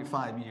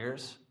 3.5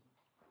 years.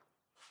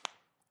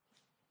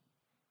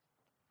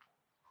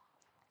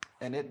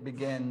 And it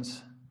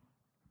begins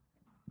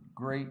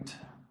great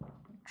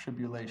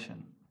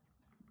tribulation.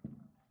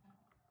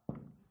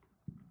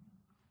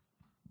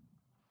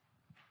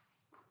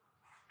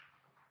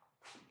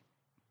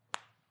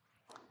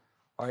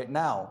 All right,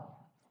 now,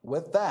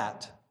 with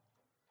that,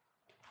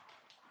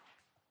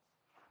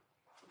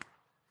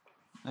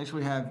 next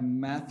we have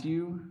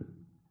Matthew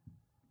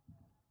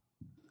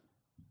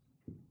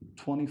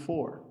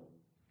 24.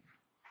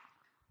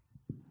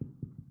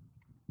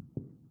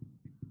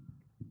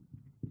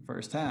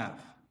 First half.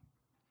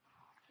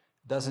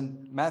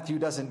 Matthew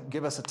doesn't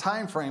give us a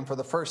time frame for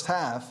the first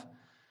half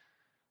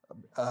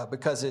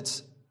because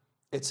it's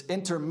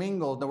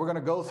intermingled. Now we're going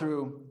to go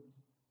through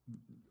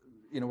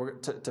we're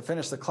to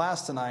finish the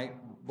class tonight,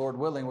 Lord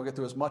willing, we'll get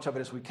through as much of it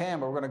as we can,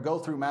 but we're going to go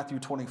through Matthew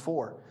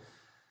 24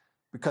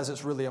 because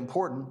it's really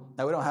important.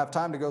 Now, we don't have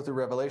time to go through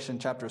Revelation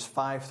chapters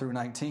 5 through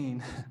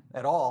 19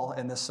 at all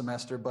in this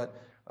semester, but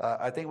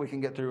I think we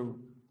can get through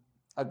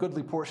a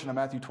goodly portion of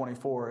Matthew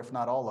 24, if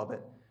not all of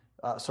it.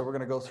 So we're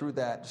going to go through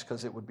that just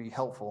because it would be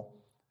helpful.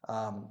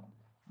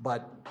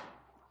 But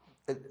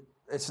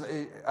it's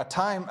a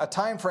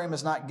time frame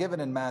is not given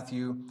in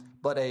Matthew,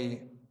 but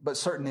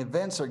certain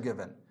events are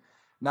given.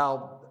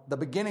 Now, the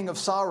beginning of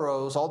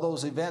sorrows, all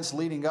those events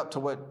leading up to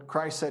what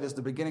Christ said is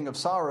the beginning of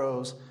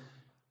sorrows,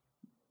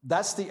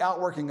 that's the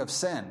outworking of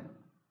sin.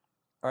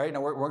 All right,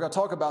 now we're going to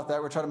talk about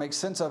that. We're trying to make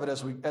sense of it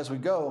as we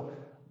go.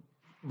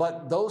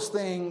 But those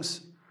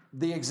things,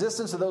 the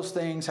existence of those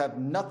things have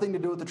nothing to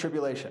do with the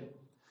tribulation.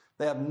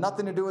 They have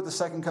nothing to do with the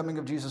second coming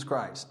of Jesus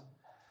Christ.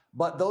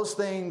 But those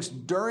things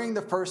during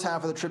the first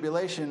half of the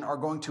tribulation are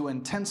going to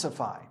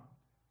intensify.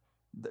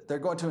 They're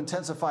going to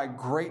intensify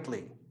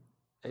greatly.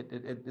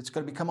 It's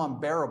going to become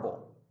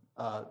unbearable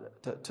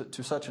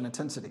to such an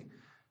intensity.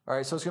 All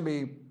right, so it's going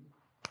to be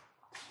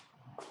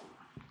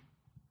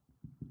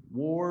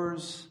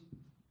wars,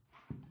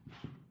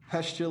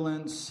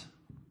 pestilence,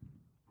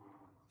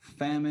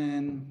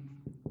 famine,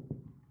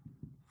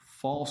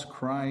 false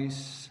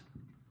Christs,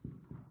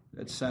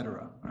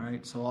 etc. All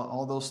right, so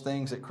all those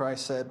things that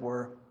Christ said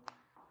were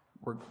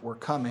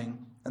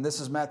coming. And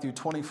this is Matthew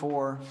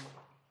 24,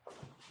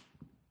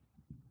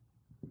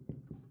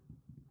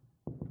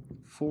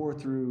 4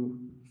 through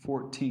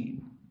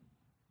 14.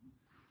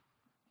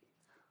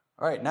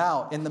 All right,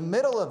 now, in the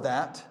middle of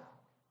that,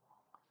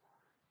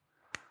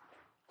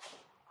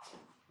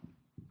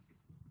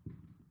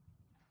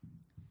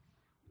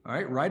 all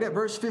right, right at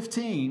verse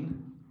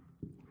 15,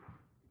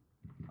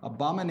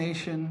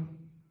 abomination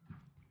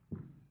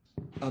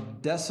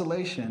of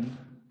desolation,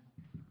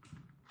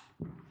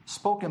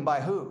 spoken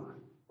by who?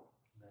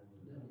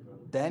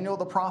 Daniel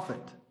the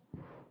prophet.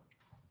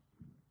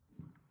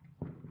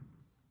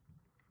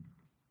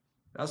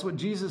 That's what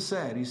Jesus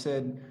said. He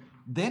said,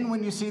 then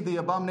when you see the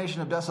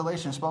abomination of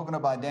desolation spoken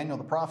of by Daniel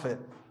the prophet,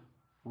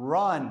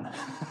 run,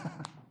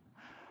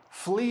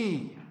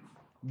 flee,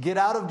 get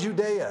out of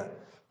Judea.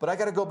 But I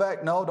got to go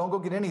back. No, don't go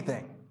get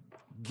anything.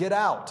 Get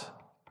out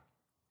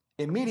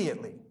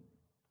immediately,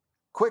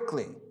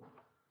 quickly.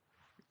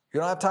 You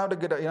don't have time to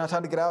get out. You don't have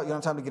time to get out. You don't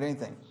have time to get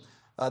anything.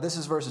 This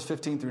is verses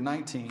 15 through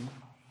 19.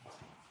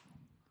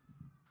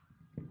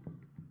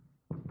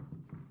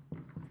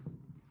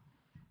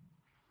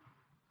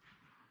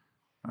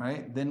 All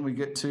right, then we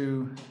get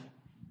to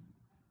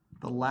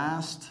the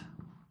last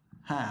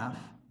half.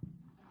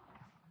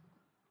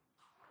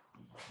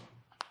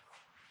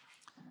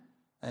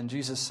 And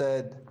Jesus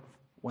said,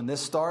 when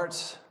this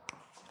starts,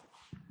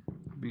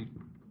 be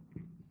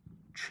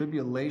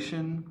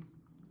tribulation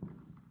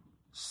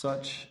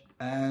such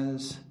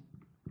as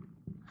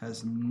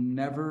has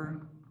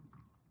never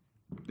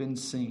been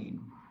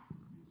seen.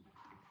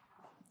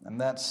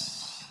 And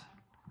that's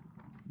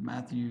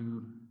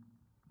Matthew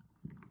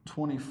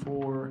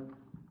 24,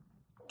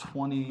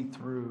 20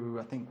 through,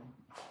 I think,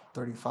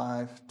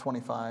 35,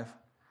 25.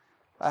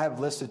 I have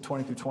listed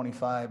 20 through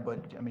 25, but,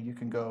 I mean, you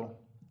can go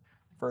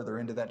further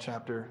into that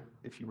chapter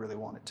if you really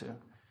wanted to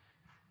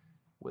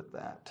with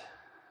that.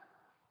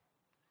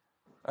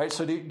 All right,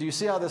 so do you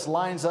see how this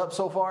lines up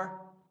so far?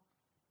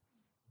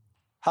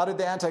 How did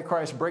the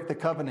Antichrist break the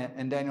covenant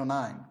in Daniel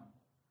 9?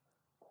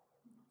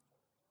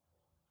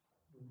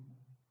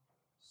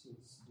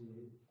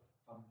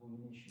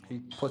 He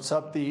puts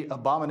up the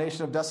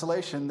abomination of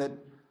desolation that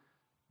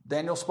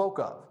Daniel spoke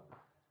of.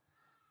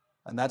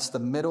 And that's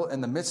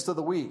in the midst of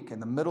the week. In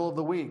the middle of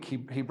the week,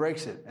 he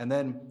breaks it. And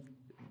then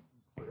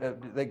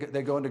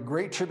they go into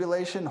great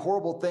tribulation.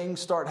 Horrible things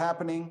start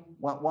happening.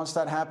 Once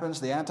that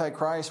happens, the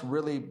Antichrist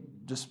really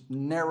just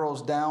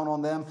narrows down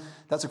on them.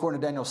 That's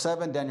according to Daniel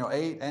 7, Daniel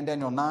 8, and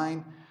Daniel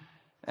 9.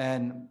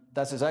 And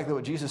that's exactly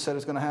what Jesus said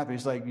is going to happen.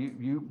 He's like,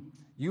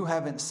 you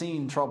haven't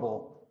seen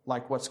trouble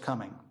like what's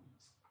coming.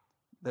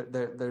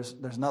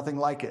 There's nothing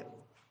like it.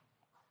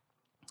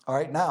 All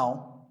right,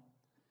 now,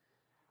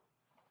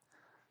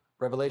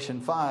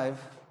 Revelation 5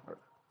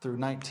 through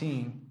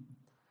 19.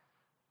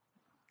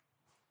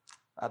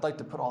 I'd like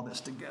to put all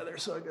this together,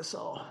 so I guess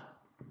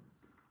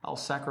I'll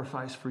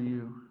sacrifice for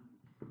you.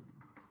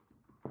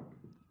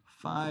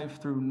 5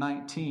 through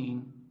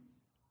 19.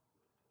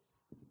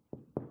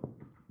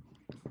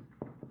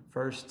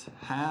 First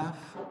half.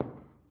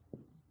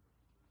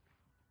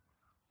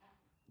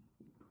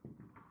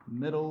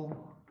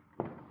 Middle.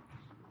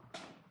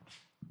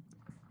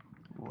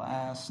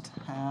 Last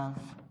half.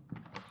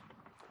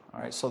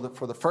 All right, so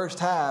for the first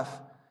half,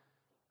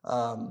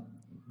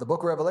 the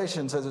book of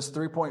Revelation says it's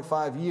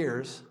 3.5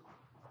 years.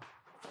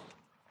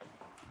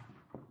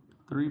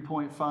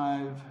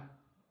 3.5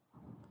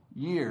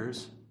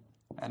 years,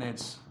 and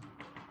it's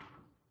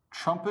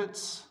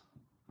trumpets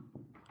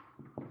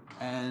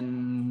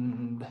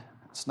and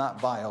it's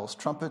not vials,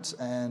 trumpets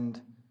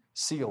and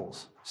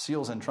seals.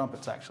 Seals and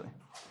trumpets, actually.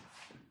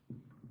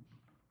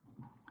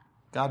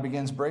 God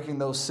begins breaking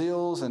those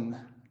seals, and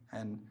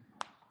And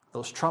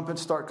those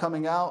trumpets start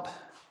coming out,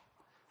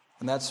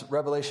 and that's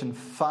Revelation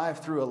 5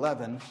 through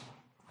 11.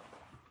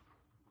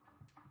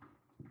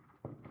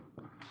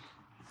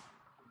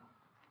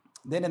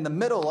 Then in the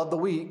middle of the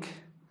week,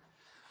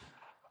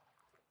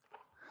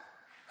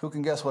 who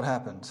can guess what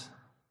happens?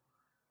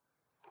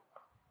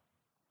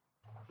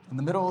 In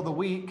the middle of the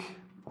week,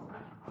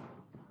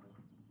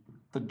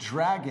 the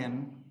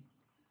dragon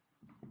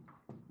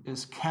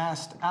is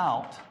cast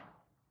out,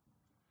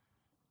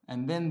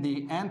 and then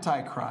the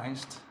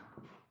Antichrist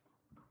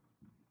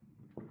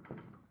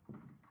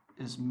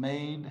is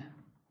made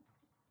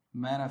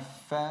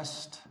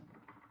manifest,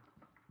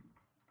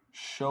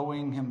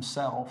 showing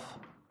himself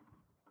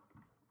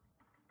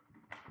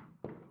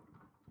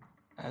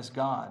as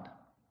God.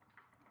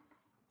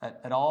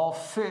 It all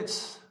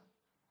fits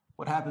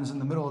what happens in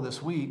the middle of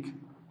this week.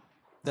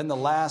 Then the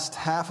last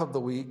half of the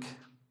week,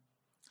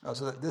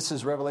 so this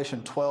is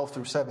Revelation 12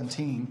 through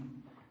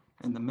 17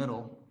 in the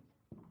middle.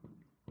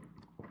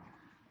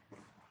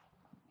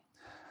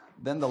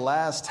 Then the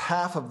last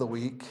half of the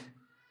week,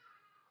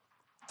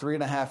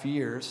 3.5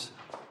 years,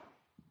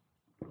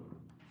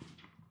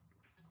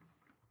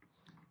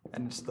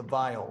 and it's the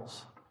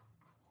vials.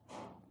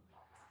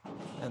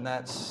 And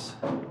that's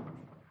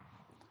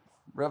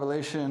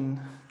Revelation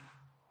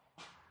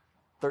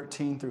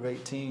 13 through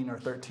 18 or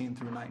 13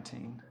 through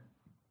 19,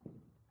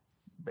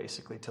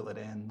 basically till it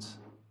ends.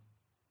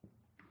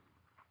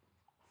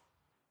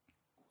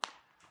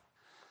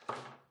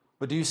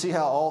 But do you see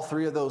how all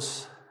three of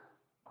those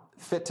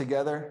fit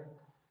together?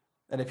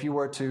 And if you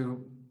were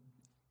to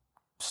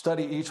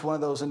study each one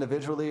of those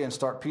individually and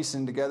start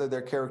piecing together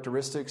their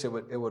characteristics, it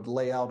would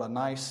lay out a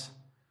nice,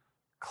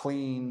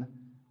 clean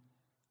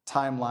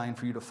timeline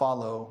for you to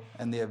follow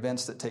and the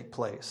events that take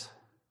place.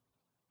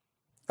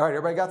 All right,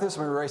 everybody got this?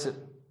 I'm going to erase it.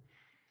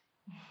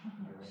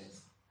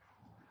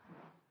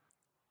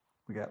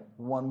 We got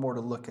one more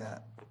to look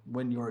at.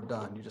 When you're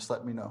done, you just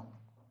let me know.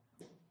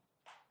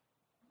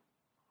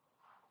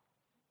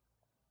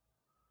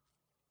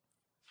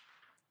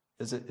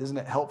 Isn't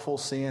it helpful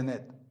seeing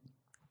it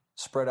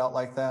spread out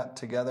like that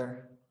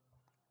together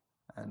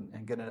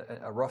and get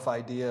a rough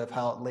idea of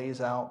how it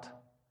lays out?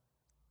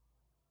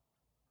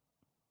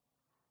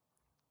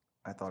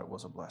 I thought it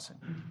was a blessing.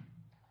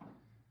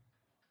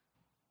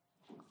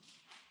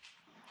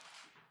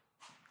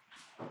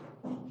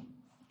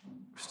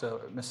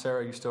 Still, Miss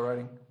Sarah, you still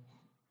writing?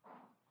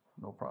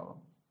 No problem.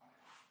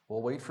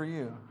 We'll wait for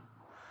you.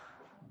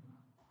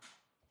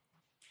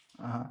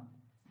 Uh-huh.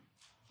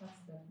 What's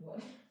that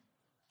word?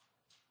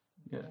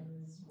 Yeah.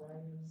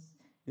 Vials.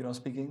 You don't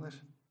speak English?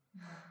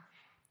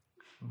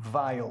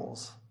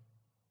 Vials.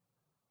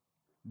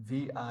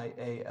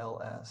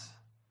 V-I-A-L-S.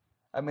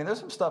 I mean, there's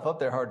some stuff up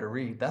there hard to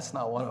read. That's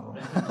not one of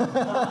them.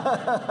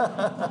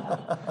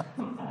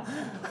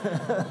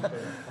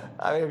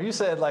 I mean, if you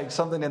said like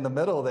something in the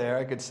middle there,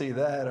 I could see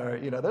that. Or,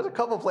 there's a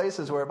couple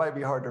places where it might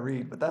be hard to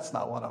read, but that's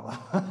not one of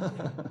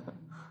them.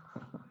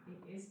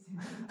 It is to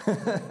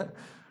me.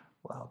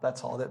 Well,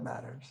 that's all that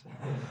matters.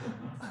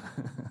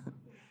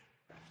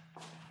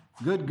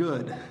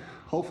 Good.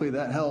 Hopefully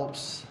that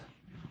helps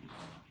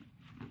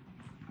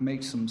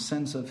make some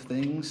sense of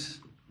things.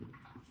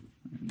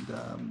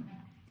 And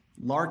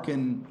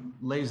Larkin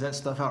lays that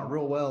stuff out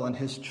real well in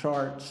his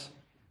charts.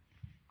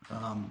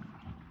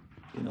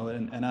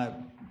 And I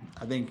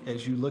think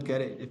as you look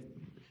at it,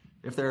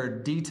 if there are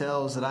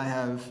details that I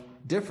have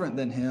different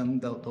than him,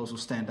 those will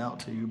stand out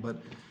to you.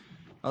 But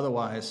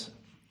otherwise,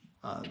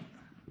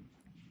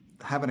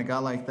 having a guy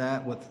like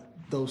that with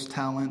those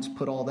talents,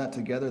 put all that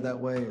together that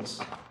way,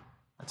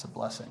 that's a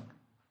blessing.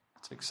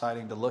 It's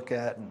exciting to look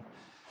at, and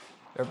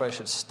everybody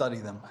should study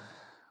them.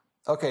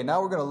 Okay,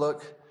 now we're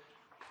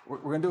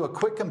going to do a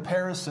quick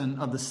comparison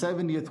of the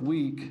 70th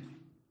week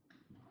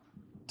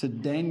to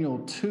Daniel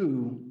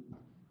 2,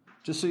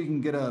 just so you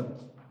can get a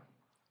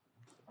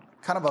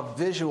kind of a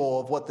visual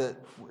of what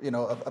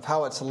of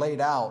how it's laid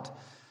out.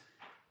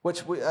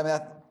 Which we've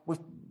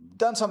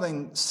done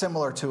something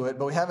similar to it,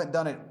 but we haven't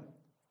done it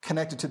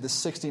connected to the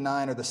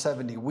 69 or the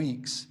 70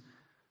 weeks.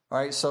 All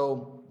right,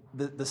 so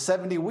the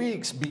 70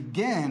 weeks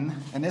begin,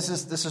 and this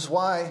is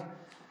where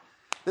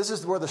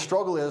the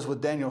struggle is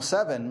with Daniel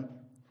 7.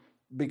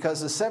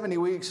 Because the 70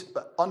 weeks,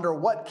 under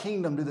what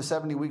kingdom do the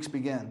 70 weeks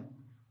begin?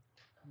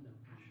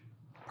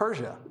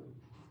 Persia,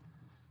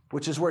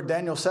 which is where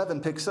Daniel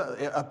 7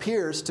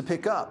 appears to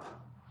pick up.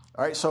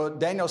 All right, so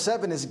Daniel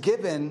 7 is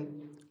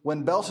given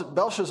when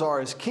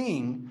Belshazzar is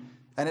king,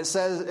 and it's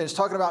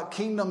talking about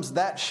kingdoms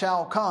that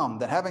shall come,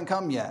 that haven't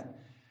come yet.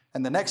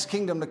 And the next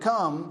kingdom to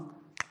come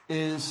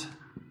is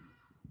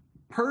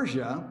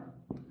Persia.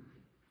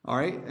 All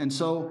right, and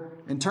so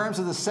in terms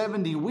of the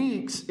 70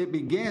 weeks, it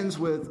begins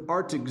with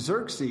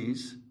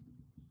Artaxerxes,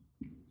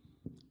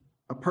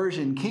 a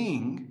Persian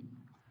king.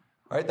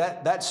 All right,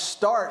 that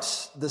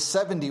starts the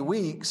 70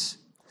 weeks.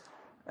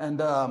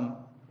 And, of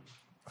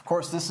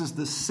course, this is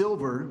the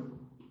silver.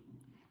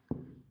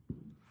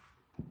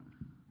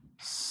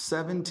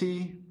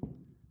 70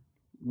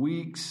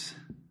 weeks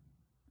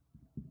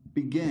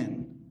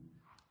begin.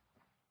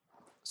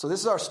 So this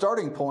is our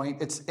starting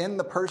point. It's in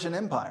the Persian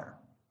Empire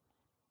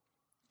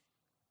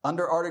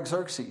under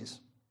Artaxerxes.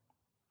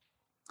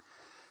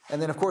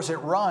 And then, of course, it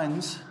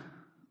runs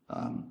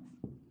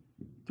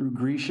through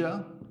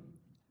Grecia.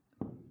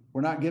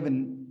 We're not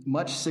given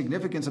much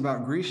significance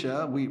about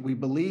Grecia. We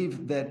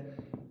believe that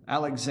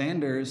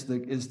Alexander is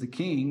the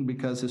king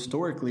because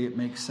historically it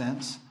makes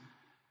sense.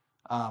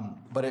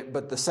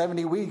 But the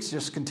 70 weeks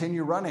just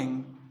continue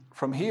running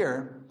from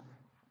here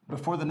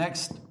before the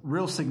next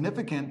real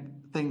significant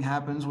thing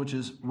happens, which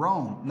is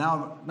Rome.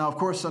 Now, of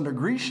course, under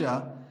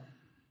Grecia,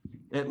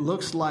 it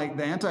looks like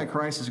the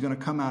Antichrist is going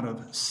to come out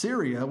of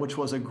Syria, which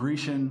was a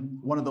Grecian,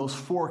 one of those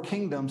 4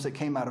 kingdoms that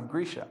came out of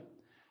Grecia.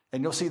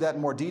 And you'll see that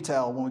in more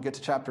detail when we get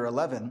to chapter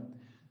 11.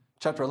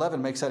 Chapter 11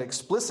 makes that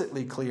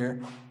explicitly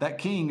clear. That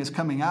king is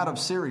coming out of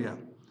Syria.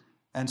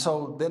 And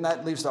so then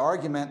that leaves the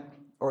argument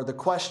or the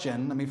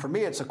question. I mean, for me,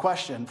 it's a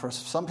question. For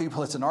some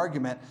people, it's an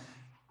argument.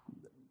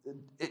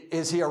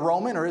 Is he a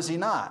Roman or is he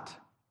not?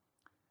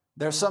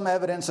 There's some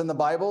evidence in the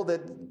Bible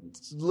that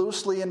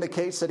loosely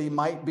indicates that he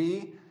might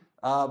be.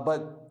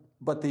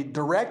 But the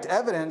direct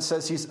evidence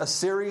says he's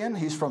Assyrian,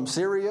 he's from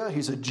Syria,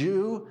 he's a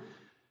Jew.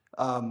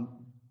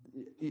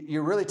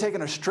 You're really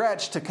taking a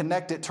stretch to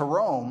connect it to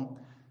Rome.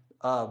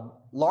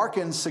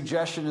 Larkin's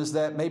suggestion is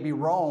that maybe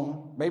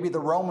the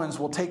Romans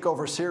will take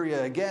over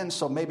Syria again,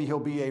 so maybe he'll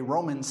be a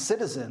Roman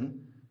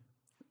citizen.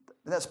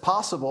 That's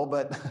possible,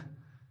 but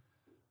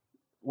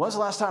when's the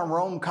last time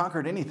Rome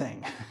conquered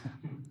anything?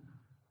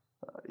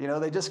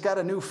 They just got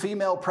a new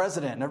female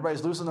president, and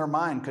everybody's losing their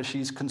mind because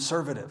she's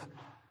conservative.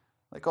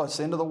 Like, it's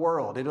the end of the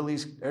world.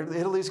 Italy's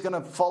going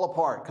to fall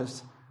apart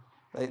because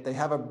they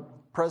have a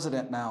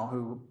president now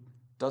who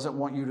doesn't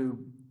want you to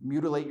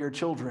mutilate your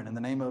children in the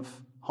name of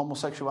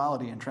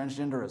homosexuality and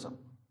transgenderism.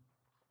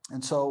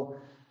 And so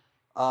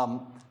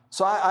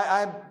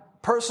I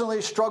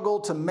personally struggle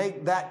to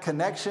make that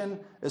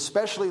connection,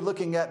 especially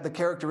looking at the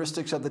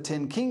characteristics of the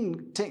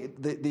 10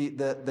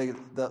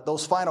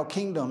 those final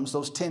kingdoms,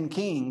 those 10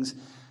 kings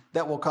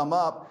that will come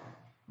up,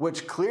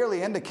 which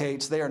clearly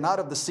indicates they are not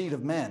of the seed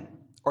of men,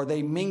 or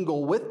they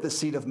mingle with the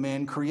seed of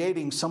men,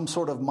 creating some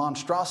sort of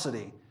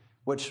monstrosity,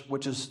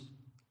 which is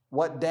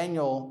what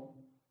Daniel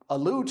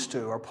alludes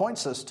to or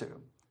points us to.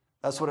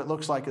 That's what it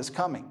looks like is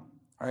coming.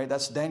 All right,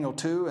 that's Daniel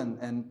 2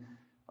 and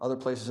other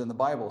places in the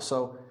Bible.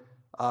 So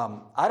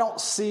I don't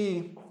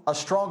see a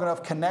strong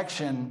enough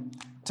connection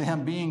to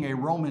him being a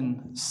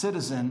Roman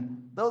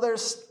citizen, though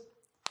there's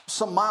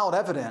some mild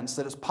evidence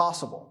that it's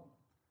possible.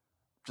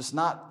 Just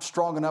not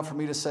strong enough for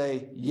me to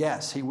say,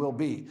 yes, he will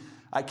be.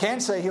 I can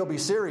say he'll be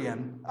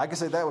Syrian. I can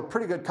say that with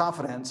pretty good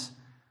confidence,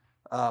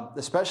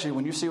 especially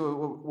when you see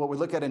what we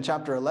look at in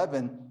chapter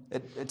 11.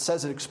 It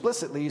says it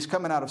explicitly, he's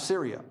coming out of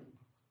Syria.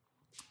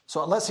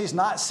 So unless he's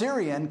not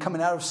Syrian,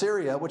 coming out of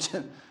Syria, which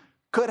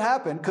could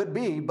happen, could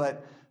be,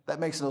 but that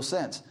makes no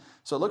sense.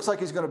 So it looks like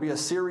he's going to be a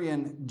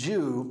Syrian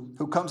Jew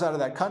who comes out of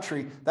that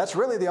country. That's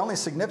really the only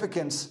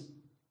significance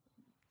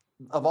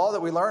of all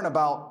that we learn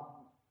about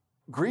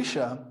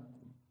Grecia.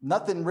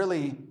 Nothing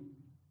really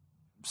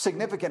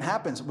significant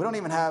happens. We don't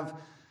even have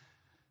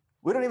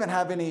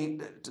any,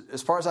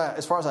 as far as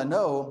I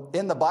know,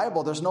 in the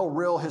Bible, there's no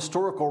real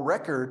historical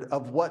record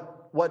of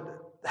what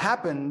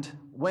happened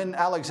when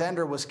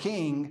Alexander was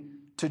king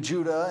to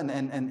Judah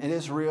and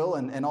Israel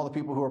and all the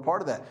people who were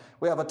part of that.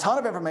 We have a ton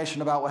of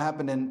information about what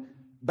happened in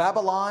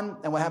Babylon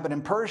and what happened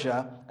in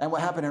Persia and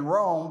what happened in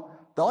Rome.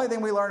 The only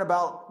thing we learn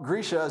about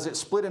Grecia is it's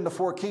split into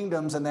 4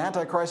 kingdoms, and the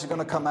Antichrist is going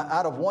to come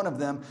out of one of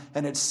them,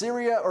 and it's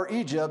Syria or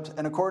Egypt,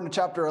 and according to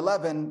chapter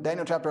 11,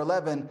 Daniel chapter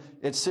 11,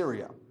 it's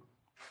Syria.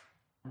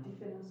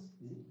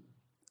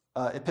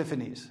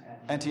 Epiphanes.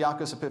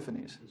 Antiochus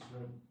Epiphanes.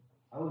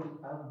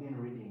 I've been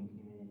reading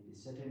in a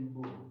certain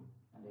book,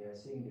 and they are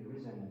saying the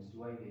reason as to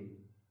why they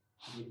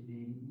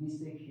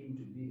mistake him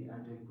to be the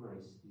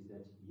Antichrist is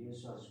that he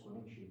also has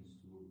connections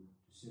to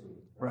Syria.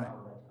 Right.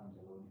 How that comes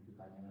along, if you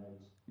can analyze.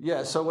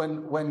 Yeah, so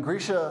when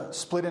Grecia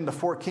split into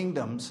 4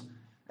 kingdoms,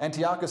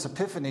 Antiochus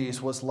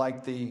Epiphanes was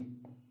like the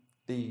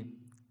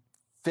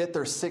 5th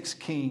or 6th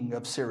king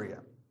of Syria.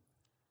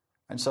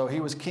 And so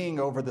he was king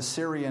over the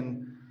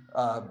Syrian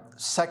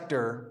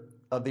sector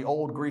of the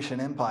old Grecian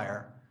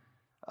Empire,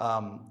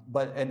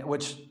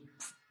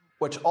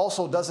 which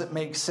also doesn't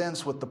make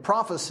sense with the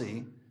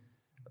prophecy,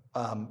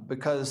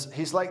 because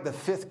he's like the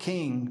 5th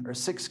king or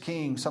 6th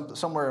king,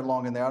 somewhere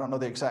along in there. I don't know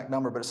the exact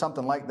number, but it's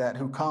something like that,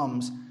 who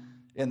comes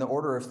in the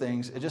order of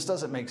things. It just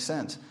doesn't make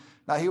sense.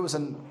 Now, he was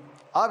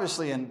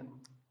obviously an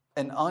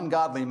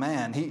ungodly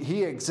man.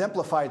 He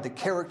exemplified the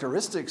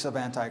characteristics of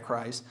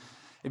Antichrist.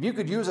 If you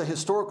could use a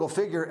historical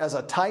figure as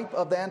a type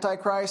of the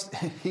Antichrist,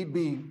 he'd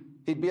be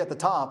at the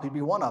top. He'd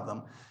be one of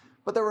them.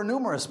 But there were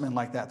numerous men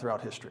like that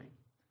throughout history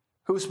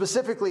who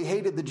specifically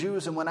hated the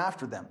Jews and went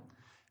after them.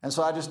 And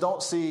so I just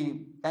don't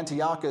see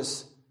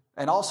Antiochus,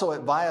 and also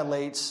it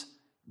violates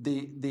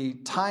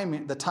the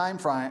time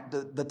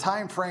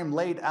frame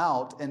laid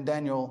out in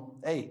Daniel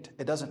 8.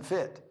 It doesn't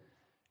fit.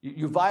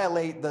 You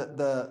violate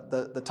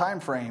the time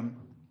frame.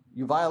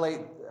 You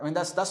violate. I mean,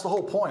 that's the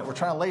whole point. We're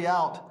trying to lay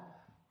out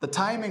the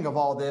timing of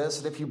all this,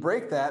 and if you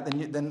break that,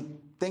 then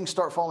things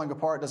start falling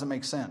apart. It doesn't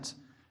make sense.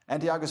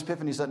 Antiochus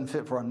Epiphanes doesn't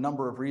fit for a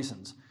number of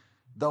reasons.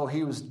 Though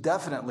he was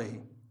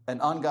definitely an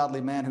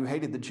ungodly man who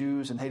hated the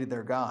Jews and hated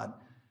their God.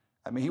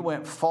 I mean, he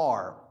went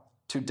far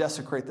to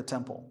desecrate the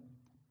temple.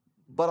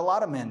 But a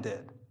lot of men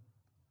did.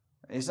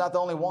 He's not the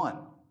only one.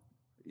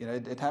 You know,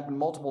 it happened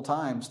multiple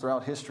times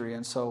throughout history,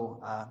 and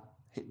so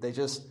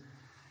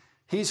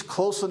he's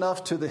close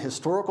enough to the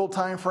historical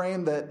time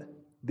frame that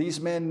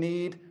these men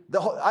need.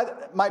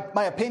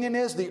 My opinion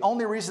is the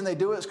only reason they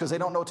do it is because they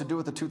don't know what to do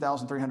with the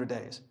 2,300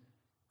 days.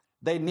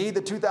 They need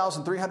the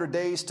 2,300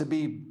 days to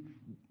be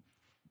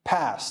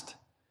passed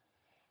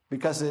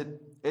because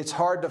it's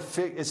hard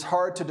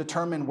to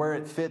determine where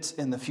it fits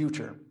in the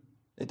future.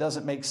 It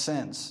doesn't make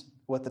sense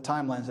with the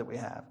timelines that we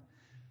have,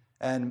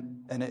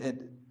 and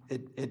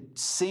it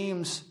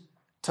seems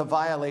to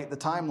violate the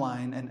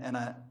timeline, and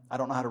I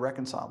don't know how to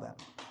reconcile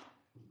that.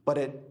 But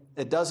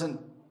it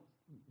doesn't.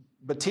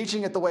 But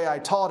teaching it the way I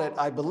taught it,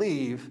 I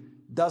believe,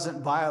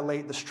 doesn't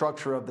violate the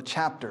structure of the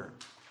chapter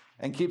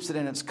and keeps it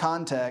in its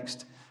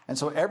context. And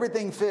so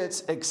everything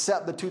fits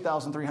except the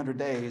 2,300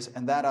 days,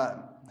 and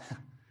that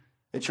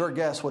it's your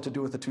guess what to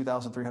do with the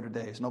 2,300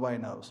 days. Nobody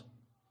knows.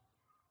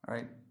 All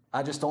right?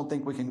 I just don't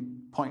think we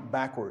can point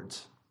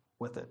backwards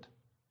with it.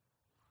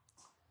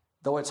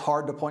 Though it's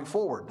hard to point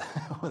forward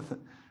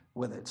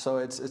with it. So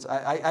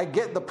I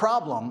get the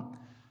problem.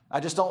 I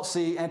just don't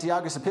see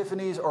Antiochus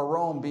Epiphanes or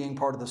Rome being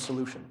part of the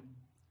solution,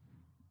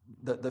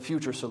 the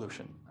future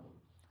solution.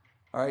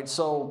 All right,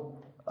 so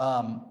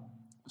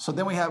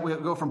then we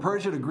go from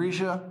Persia to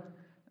Grecia,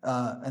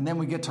 and then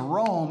we get to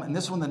Rome, and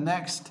this is when the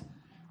next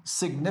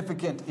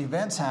significant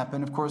events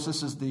happen. Of course,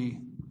 this is the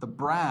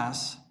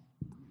brass.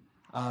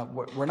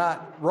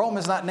 Rome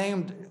is not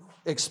named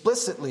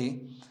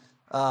explicitly,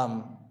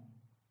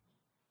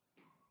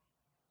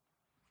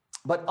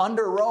 but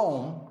under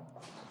Rome,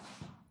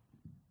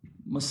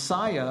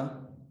 Messiah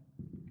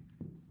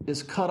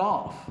is cut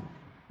off.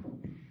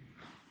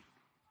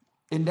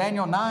 In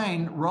Daniel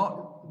 9,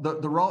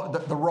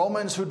 the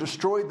Romans who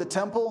destroyed the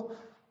temple,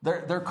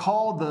 they're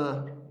called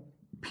the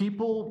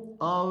people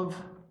of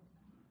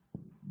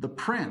the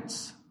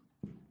prince.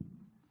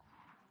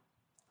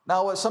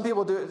 Now, what some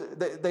people do,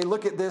 they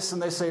look at this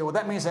and they say, well,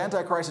 that means the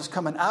Antichrist is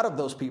coming out of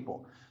those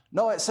people.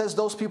 No, it says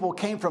those people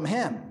came from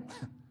him.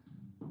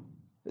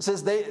 It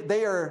says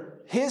they are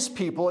his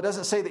people. It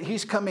doesn't say that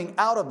he's coming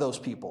out of those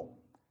people.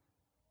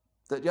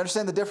 Do you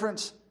understand the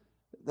difference?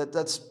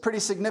 That's pretty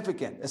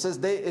significant. It says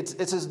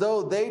it's as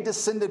though they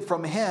descended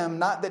from him,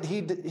 not that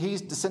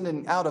he's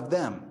descending out of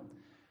them.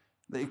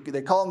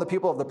 They call them the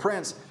people of the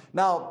prince.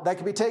 Now, that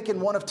can be taken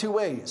one of two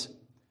ways.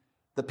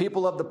 The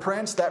people of the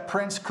prince, that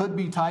prince could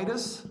be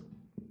Titus,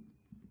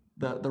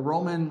 the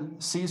Roman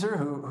Caesar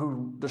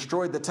who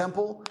destroyed the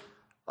temple.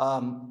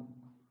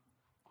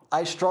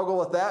 I struggle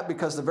with that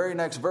because the very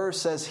next verse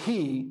says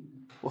he.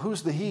 Well,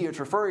 who's the he it's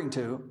referring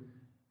to?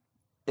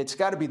 It's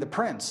got to be the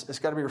prince. It's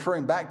got to be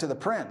referring back to the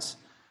prince.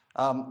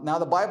 Now,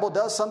 the Bible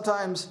does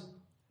sometimes,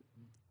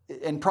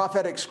 in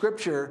prophetic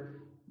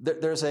scripture,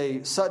 there's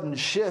a sudden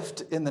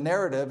shift in the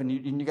narrative, and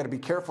you got to be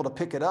careful to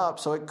pick it up.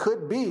 So it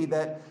could be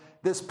that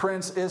this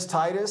prince is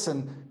Titus,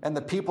 and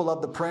the people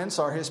of the prince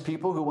are his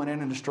people who went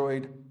in and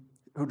destroyed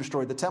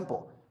the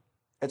temple.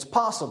 It's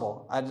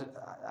possible.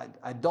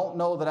 I don't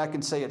know that I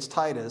can say it's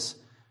Titus.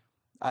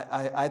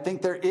 I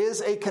think there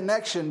is a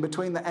connection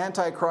between the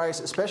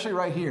Antichrist, especially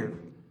right here.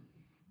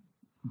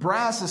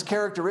 Brass is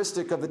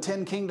characteristic of the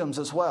 10 kingdoms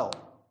as well.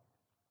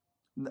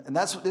 And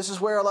this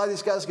is where a lot of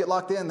these guys get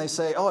locked in. They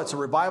say, oh, it's a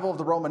revival of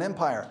the Roman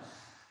Empire.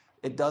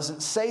 It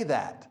doesn't say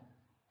that.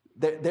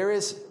 There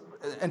is,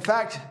 in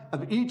fact,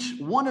 of each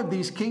one of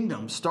these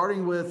kingdoms,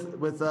 starting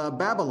with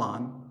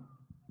Babylon,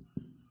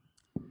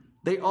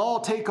 they all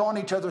take on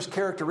each other's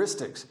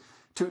characteristics.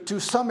 To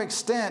some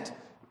extent,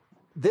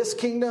 this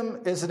kingdom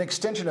is an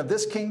extension of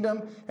this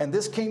kingdom, and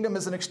this kingdom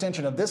is an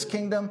extension of this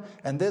kingdom,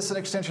 and this an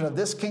extension of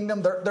this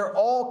kingdom. They're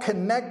all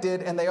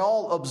connected, and they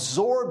all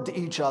absorbed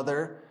each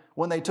other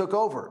when they took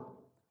over.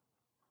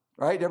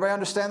 Right? Everybody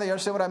understand that? You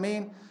understand what I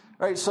mean?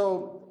 Right?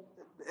 So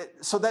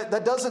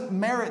that doesn't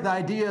merit the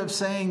idea of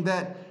saying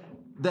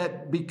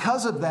that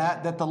because of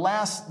that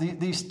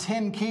these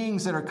 10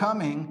 kings that are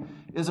coming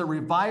is a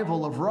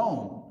revival of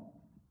Rome.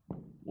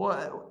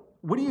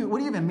 What do you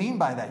even mean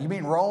by that? You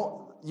mean Rome?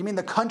 You mean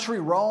the country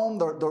Rome,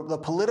 the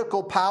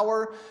political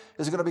power,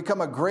 is going to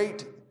become a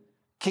great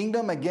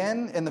kingdom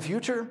again in the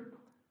future?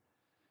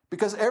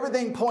 Because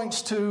everything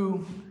points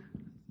to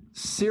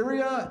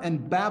Syria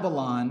and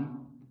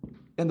Babylon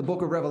in the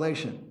book of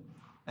Revelation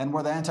and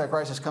where the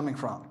Antichrist is coming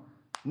from.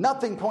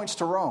 Nothing points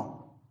to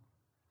Rome.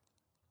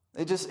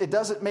 It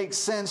doesn't make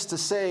sense to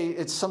say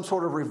it's some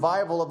sort of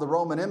revival of the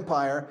Roman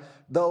Empire,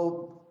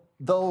 though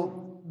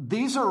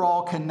these are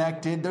all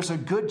connected. There's a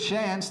good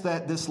chance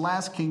that this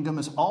last kingdom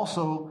is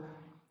also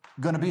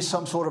going to be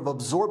some sort of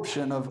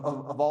absorption of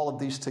all of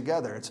these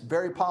together. It's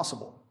very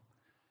possible.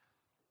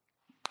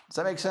 Does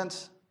that make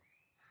sense?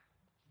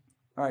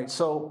 All right,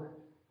 so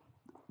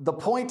the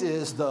point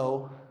is,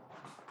 though,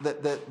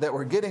 that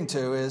we're getting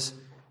to is,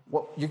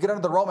 well, you get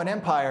under the Roman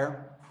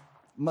Empire,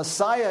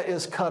 Messiah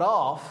is cut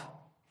off.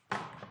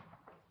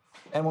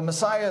 And when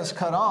Messiah is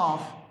cut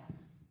off,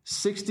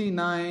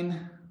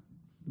 69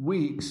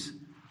 weeks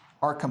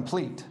are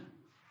complete.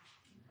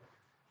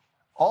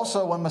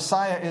 Also, when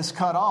Messiah is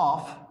cut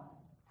off,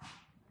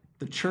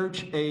 the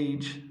church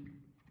age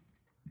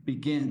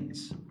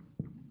begins.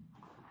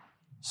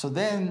 So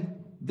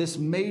then this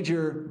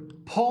major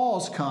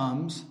pause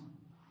comes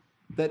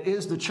that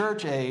is the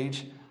church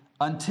age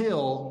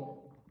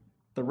until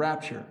the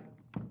rapture.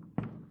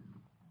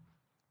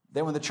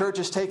 Then when the church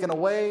is taken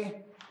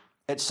away,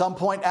 at some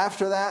point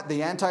after that,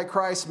 the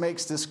Antichrist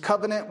makes this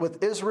covenant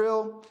with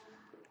Israel,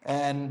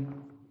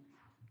 and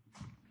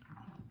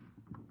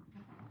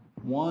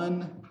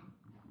 1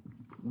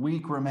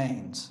 week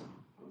remains.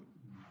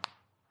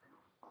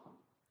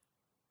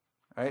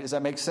 All right, does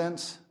that make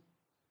sense?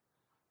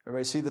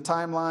 Everybody see the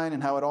timeline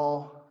and how it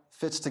all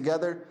fits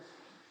together?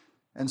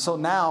 And so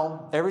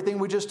now, everything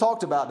we just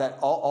talked about, that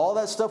all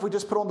that stuff we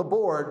just put on the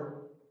board,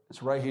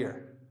 is right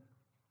here.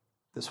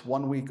 This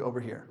 1 week over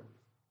here.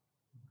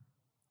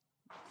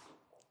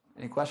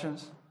 Any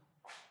questions?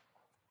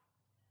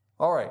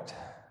 All right.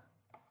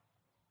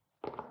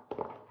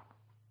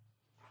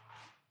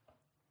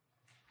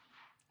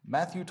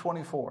 Matthew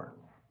 24.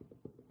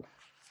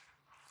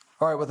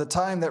 All right, with the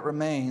time that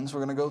remains,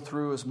 we're going to go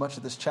through as much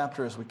of this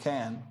chapter as we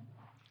can.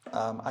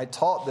 I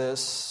taught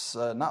this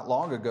not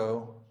long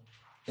ago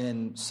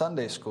in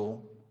Sunday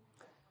school,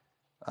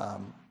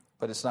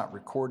 but it's not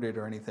recorded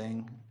or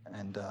anything,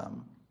 and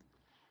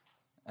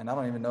I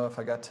don't even know if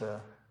I got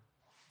to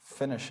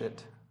finish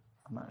it.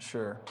 I'm not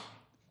sure.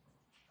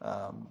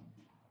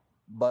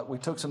 But we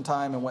took some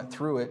time and went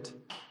through it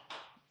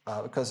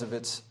because of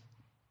it's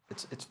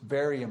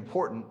very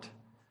important.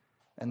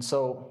 And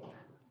so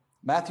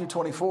Matthew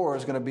 24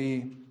 is going to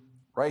be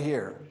right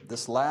here,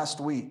 this last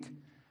week.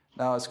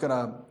 Now it's going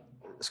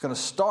to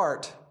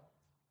start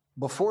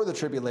before the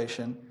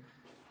tribulation,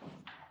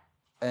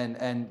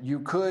 and you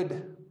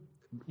could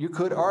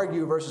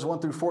argue verses 1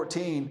 through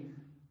 14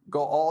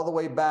 go all the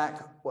way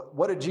back.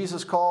 What did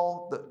Jesus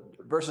call the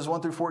verses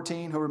 1 through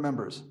 14? Who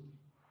remembers?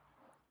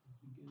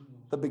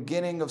 The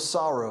beginning of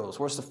sorrows.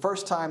 Where's the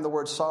first time the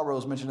word sorrow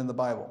is mentioned in the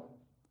Bible?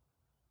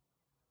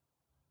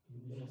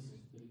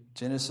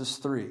 Genesis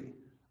 3.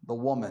 The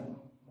woman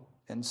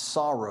in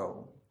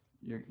sorrow.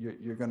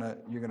 You're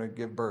gonna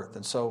give birth.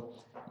 And so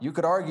you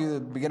could argue the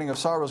beginning of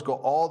sorrows go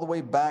all the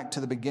way back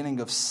to the beginning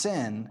of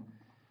sin.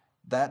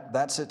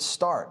 That's its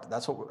start.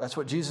 That's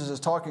what Jesus is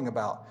talking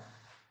about.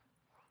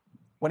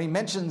 When he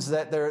mentions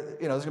that there's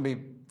going to be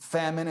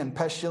famine and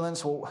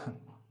pestilence, well,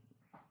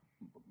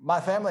 my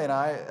family and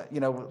I,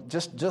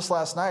 just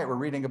last night we're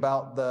reading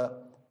about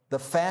the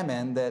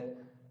famine that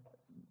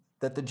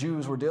the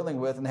Jews were dealing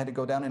with, and they had to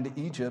go down into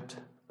Egypt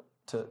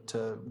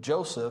to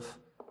Joseph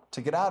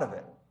to get out of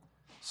it.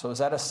 So is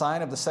that a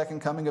sign of the second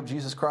coming of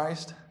Jesus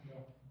Christ?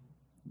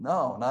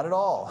 No, not at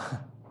all.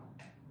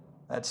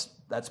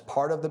 That's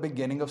part of the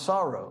beginning of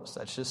sorrows.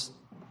 That's just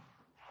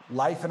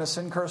life in a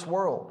sin-cursed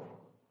world.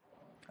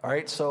 All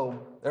right,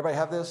 so everybody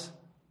have this?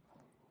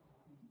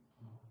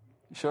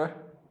 You sure?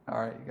 All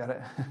right, you got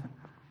it?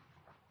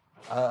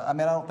 I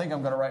don't think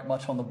I'm going to write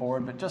much on the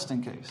board, but just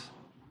in case.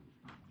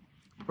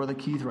 Brother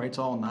Keith writes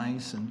all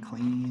nice and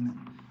clean.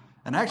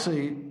 And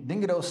actually,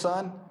 Dingado's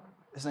son,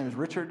 his name is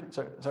Richard. Is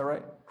that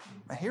right?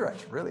 Man, he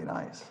writes really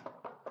nice.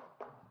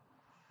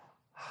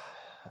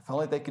 If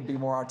only they could be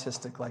more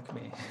artistic like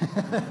me.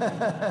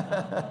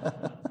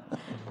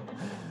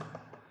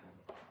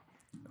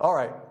 All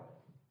right.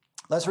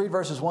 Let's read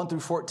verses 1 through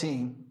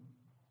 14.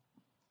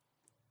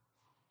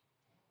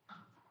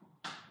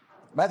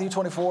 Matthew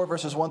 24,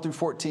 verses 1 through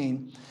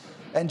 14.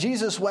 And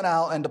Jesus went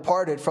out and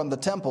departed from the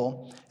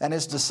temple, and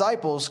his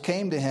disciples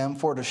came to him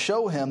for to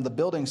show him the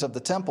buildings of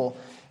the temple.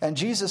 And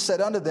Jesus said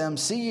unto them,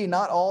 See ye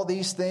not all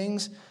these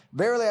things?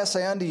 Verily I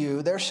say unto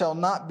you, there shall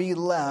not be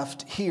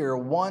left here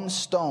one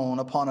stone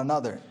upon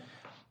another,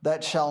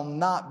 that shall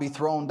not be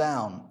thrown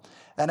down.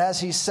 And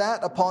as he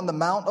sat upon the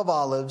Mount of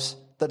Olives,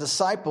 the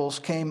disciples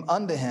came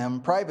unto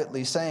him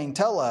privately, saying,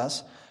 Tell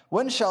us,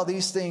 when shall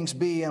these things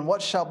be, and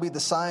what shall be the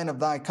sign of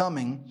thy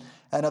coming,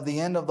 and of the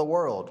end of the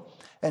world?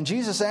 And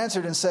Jesus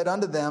answered and said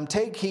unto them,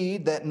 Take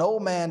heed that no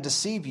man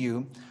deceive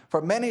you,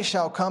 for many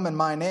shall come in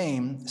my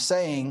name,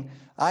 saying,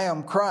 I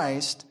am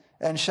Christ,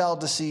 and shall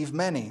deceive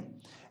many.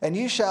 And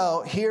ye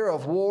shall hear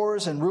of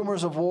wars and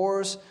rumors of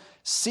wars.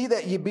 See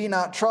that ye be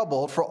not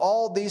troubled, for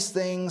all these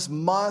things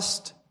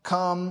must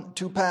come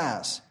to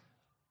pass.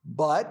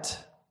 But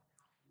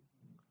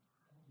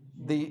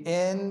the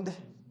end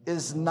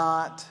is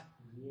not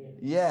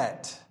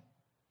yet.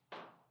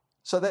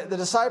 So the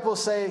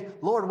disciples say,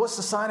 Lord, what's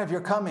the sign of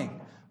your coming?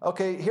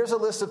 Okay, here's a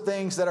list of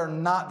things that are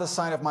not the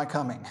sign of my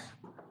coming.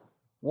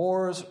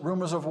 Wars,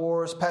 rumors of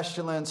wars,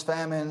 pestilence,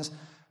 famines.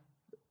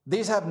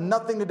 These have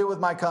nothing to do with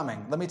my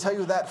coming. Let me tell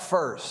you that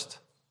first.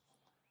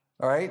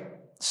 All right?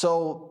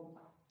 So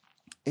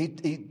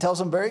he tells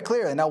them very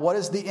clearly. Now, what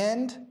is the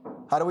end?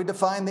 How do we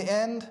define the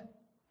end?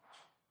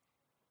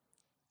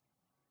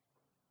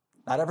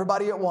 Not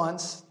everybody at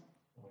once.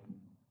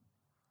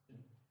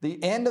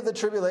 The end of the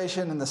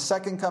tribulation and the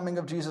second coming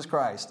of Jesus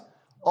Christ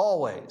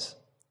always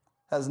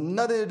has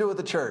nothing to do with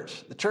the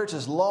church. The church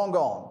is long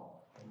gone.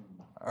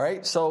 All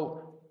right?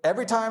 So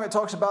every time it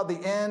talks about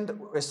the end,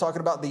 it's talking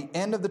about the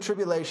end of the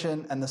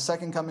tribulation and the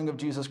second coming of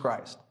Jesus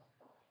Christ.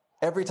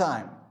 Every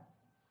time.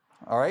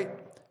 All right?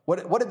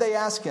 What did they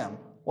ask him?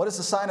 What is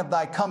the sign of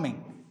thy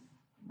coming?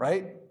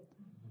 Right?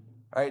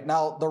 All right.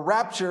 Now, the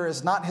rapture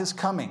is not his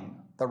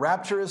coming. The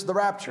rapture is the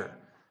rapture.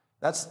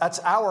 That's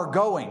our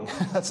going.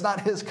 That's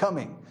not his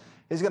coming.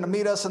 He's going to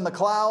meet us in the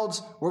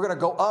clouds. We're going to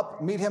go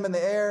up, meet him in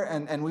the air,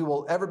 and we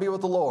will ever be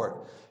with the Lord.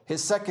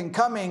 His second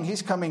coming,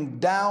 he's coming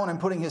down and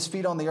putting his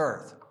feet on the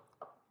earth,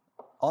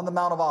 on the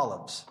Mount of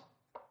Olives,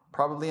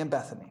 probably in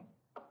Bethany.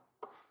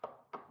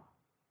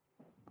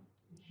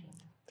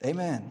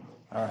 Amen.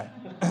 All right.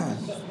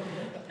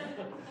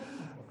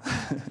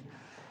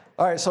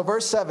 All right, so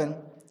verse 7.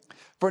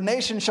 For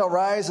nation shall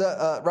rise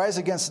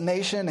against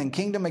nation, and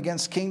kingdom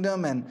against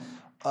kingdom, and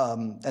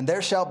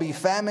there shall be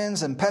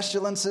famines and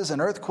pestilences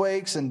and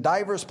earthquakes in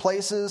divers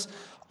places.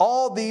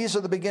 All these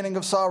are the beginning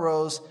of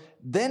sorrows.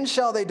 Then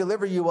shall they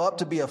deliver you up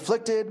to be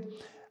afflicted,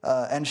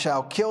 and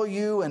shall kill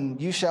you,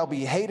 and you shall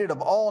be hated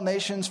of all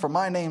nations for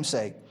my name's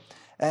sake.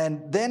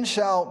 And then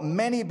shall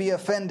many be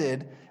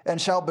offended, and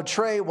shall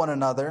betray one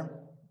another,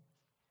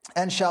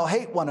 and shall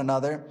hate one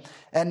another,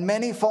 and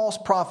many false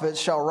prophets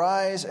shall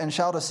rise and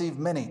shall deceive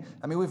many.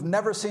 I mean, we've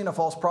never seen a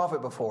false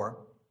prophet before.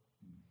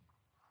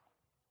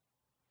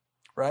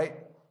 Right?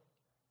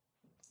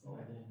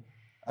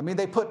 I mean,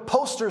 they put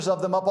posters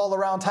of them up all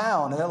around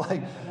town, and they're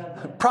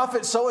like,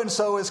 Prophet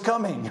so-and-so is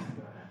coming.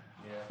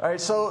 All right,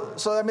 so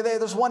I mean,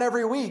 there's one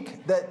every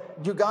week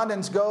that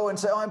Ugandans go and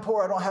say, oh, I'm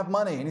poor, I don't have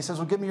money. And he says,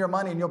 well, give me your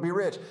money and you'll be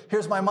rich.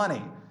 Here's my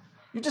money.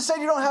 You just said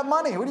you don't have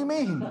money. What do you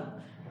mean?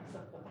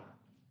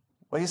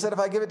 Well, he said, if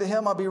I give it to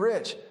him, I'll be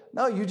rich.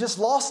 No, you just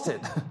lost it.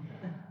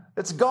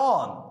 It's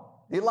gone.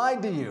 He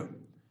lied to you.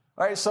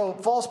 All right, so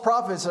false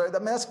prophets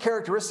that's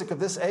characteristic of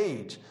this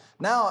age.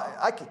 Now,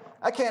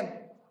 I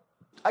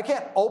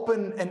can't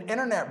open an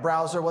internet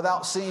browser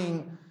without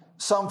seeing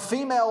some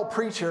female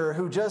preacher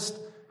who just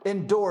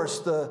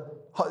endorsed the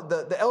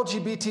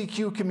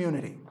LGBTQ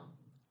community.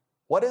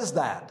 What is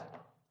that?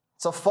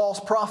 It's a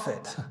false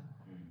prophet.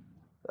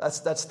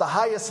 That's the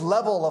highest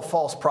level of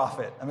false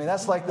prophet. I mean,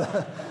 that's like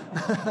the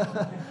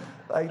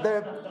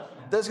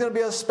there's going to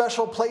be a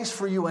special place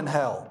for you in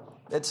hell.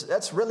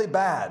 That's really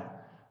bad.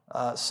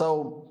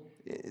 So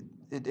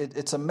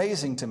it's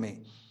amazing to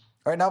me.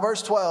 All right, now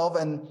verse 12,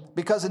 and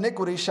because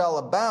iniquity shall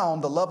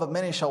abound, the love of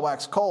many shall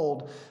wax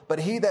cold, but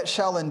he that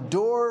shall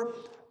endure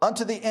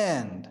unto the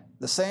end,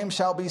 the same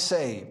shall be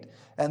saved.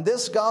 And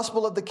this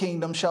gospel of the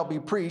kingdom shall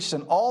be preached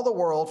in all the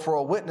world for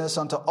a witness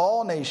unto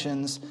all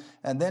nations,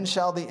 and then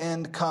shall the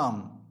end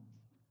come.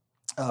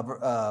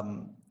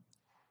 Let's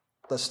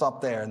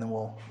stop there, and then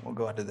we'll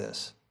go into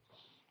this.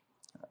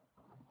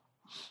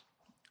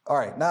 All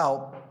right,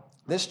 now,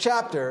 this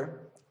chapter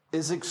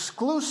is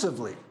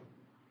exclusively,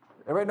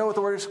 everybody know what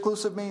the word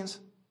exclusive means?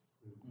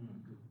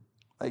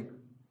 Like,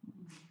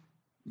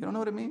 you don't know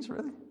what it means,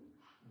 really?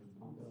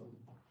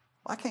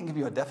 I can't give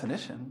you a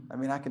definition. I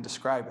mean, I can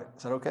describe it.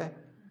 Is that okay?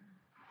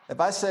 If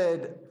I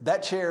said,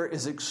 that chair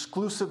is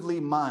exclusively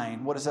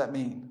mine, what does that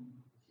mean?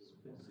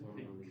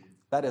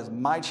 That is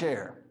my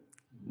chair.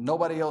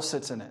 Nobody else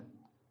sits in it.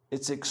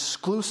 It's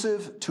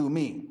exclusive to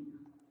me.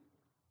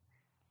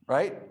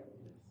 Right?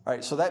 All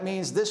right, so that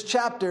means this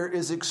chapter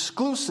is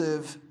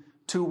exclusive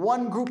to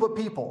one group of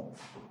people.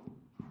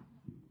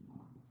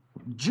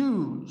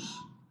 Jews,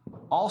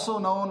 also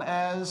known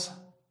as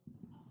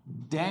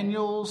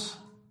Daniel's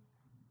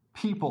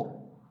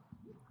people.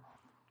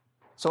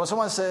 So when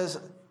someone says,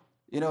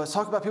 it's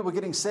talking about people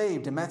getting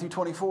saved in Matthew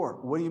 24,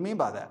 what do you mean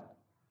by that?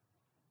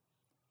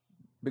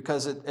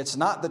 Because it's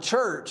not the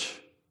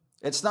church,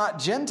 it's not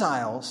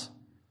Gentiles,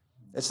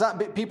 it's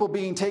not people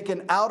being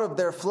taken out of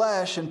their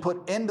flesh and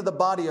put into the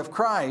body of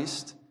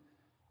Christ.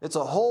 It's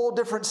a whole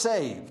different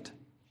saved.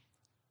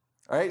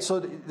 All right, so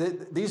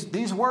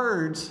these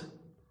words,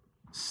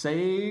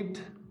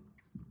 saved,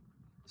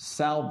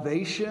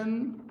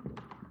 salvation,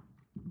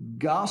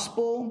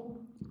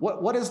 gospel.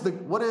 What does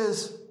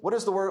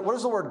the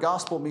word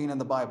gospel mean in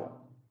the Bible?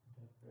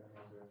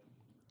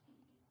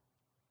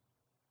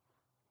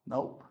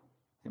 Nope.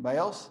 Anybody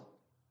else?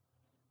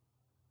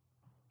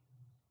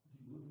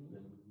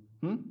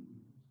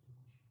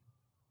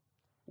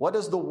 What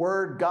does the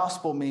word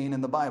gospel mean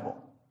in the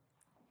Bible?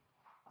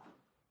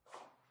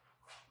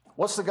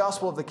 What's the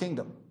gospel of the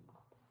kingdom?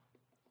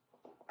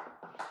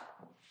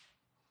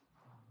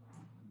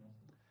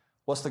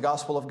 What's the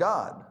gospel of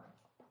God?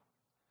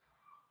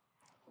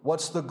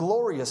 What's the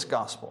glorious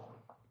gospel?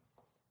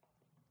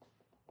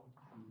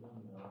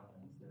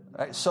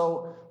 Right,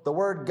 so the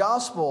word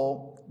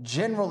gospel,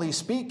 generally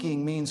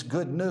speaking, means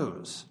good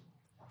news.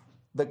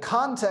 The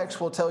context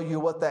will tell you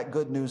what that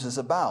good news is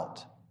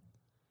about.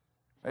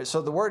 Right,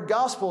 so the word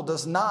gospel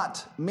does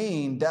not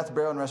mean death,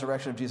 burial, and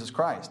resurrection of Jesus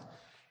Christ.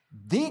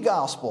 The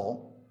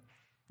gospel,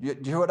 you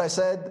hear what I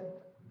said?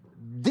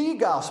 The the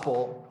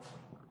gospel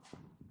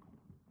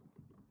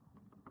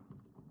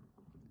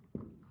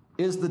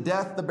is the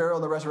death, the burial,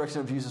 and the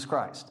resurrection of Jesus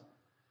Christ.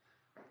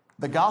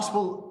 The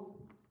gospel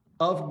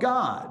of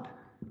God,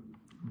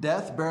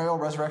 death, burial,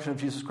 resurrection of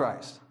Jesus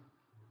Christ.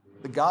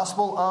 The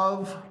gospel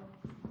of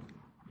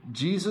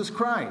Jesus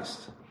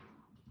Christ,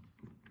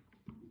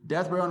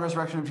 death, burial, and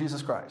resurrection of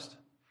Jesus Christ.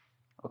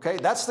 Okay,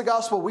 that's the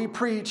gospel we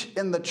preach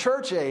in the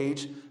church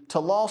age to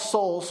lost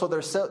souls so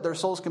their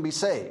souls can be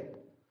saved.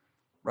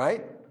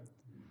 Right?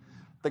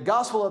 The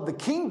gospel of the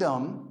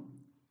kingdom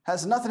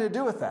has nothing to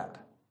do with that.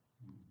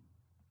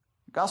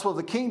 The gospel of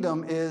the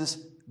kingdom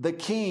is the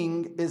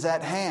king is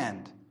at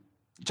hand.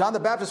 John the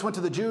Baptist went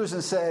to the Jews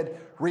and said,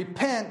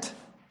 repent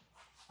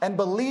and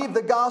believe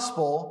the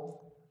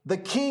gospel. The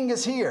king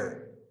is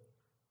here.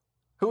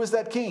 Who is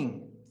that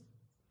king?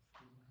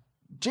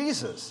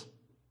 Jesus.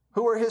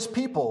 Who are his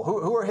people?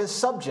 Who are his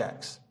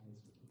subjects?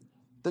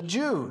 The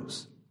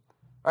Jews.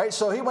 All right,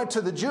 so he went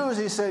to the Jews.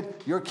 He said,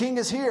 your king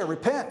is here.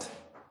 Repent.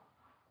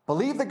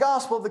 Believe the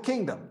gospel of the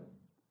kingdom.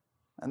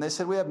 And they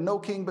said, we have no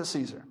king but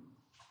Caesar.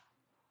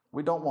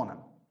 We don't want him.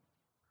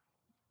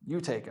 You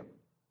take him.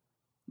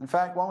 In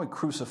fact, why don't we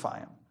crucify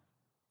him?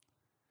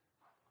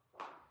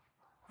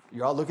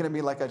 You're all looking at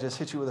me like I just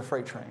hit you with a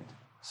freight train.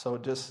 So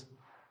just,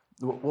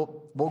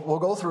 we'll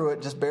go through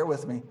it. Just bear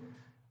with me.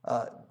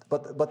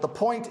 But the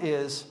point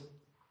is,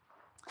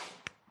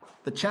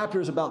 the chapter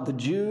is about the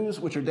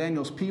Jews, which are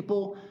Daniel's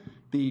people.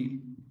 The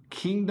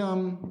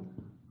kingdom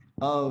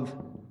of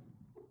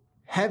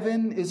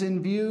heaven is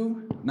in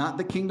view, not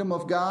the kingdom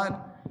of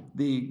God.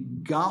 The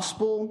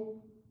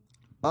gospel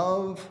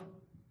of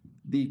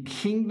the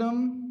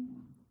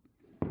kingdom,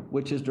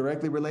 which is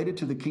directly related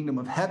to the kingdom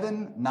of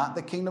heaven, not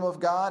the kingdom of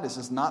God. This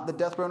is not the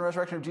death, burial, and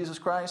resurrection of Jesus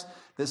Christ.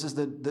 This is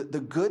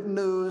the good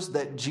news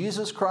that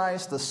Jesus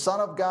Christ, the Son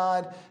of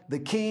God, the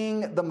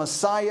King, the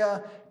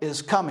Messiah,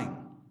 is coming.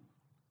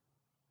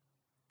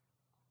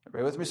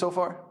 Everybody with me so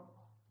far?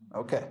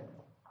 Okay.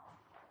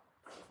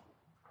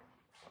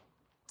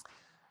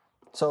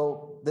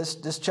 So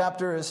this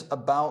chapter is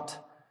about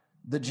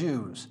the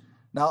Jews.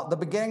 Now, the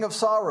beginning of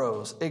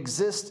sorrows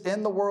exists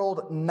in the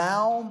world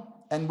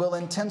now and will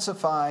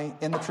intensify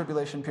in the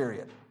tribulation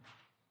period.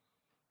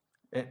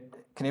 Can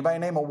anybody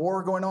name a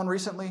war going on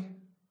recently?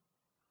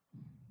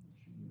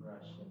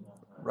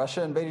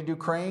 Russia invaded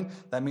Ukraine.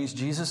 That means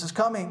Jesus is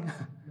coming.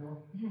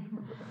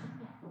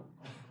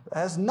 It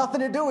has nothing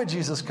to do with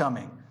Jesus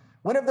coming.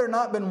 When have there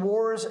not been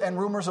wars and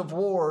rumors of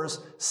wars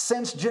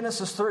since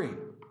Genesis 3?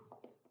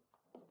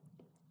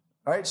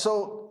 All right,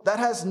 so that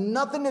has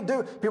nothing to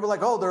do. People are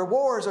like, oh, there are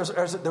wars.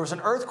 There was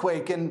an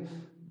earthquake in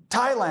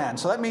Thailand,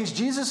 so that means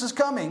Jesus is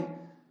coming.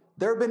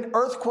 There have been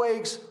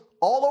earthquakes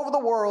all over the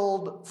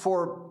world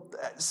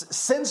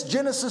since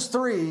Genesis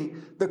 3.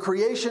 The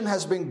creation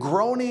has been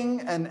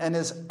groaning and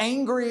is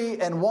angry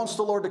and wants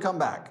the Lord to come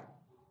back.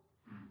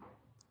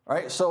 All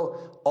right,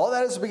 so all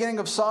that is the beginning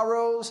of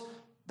sorrows.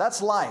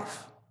 That's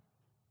life.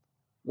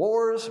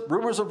 Wars,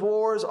 rumors of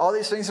wars, all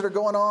these things that are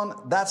going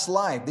on, that's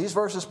life. These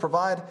verses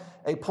provide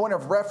a point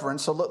of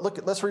reference. So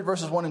let's read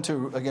verses 1 and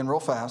 2 again real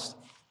fast.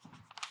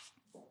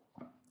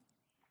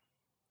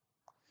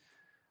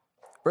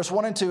 Verse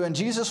 1 and 2, and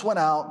Jesus went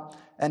out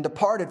and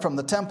departed from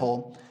the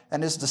temple,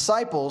 and his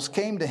disciples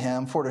came to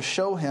him for to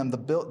show him the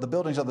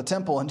buildings of the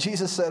temple. And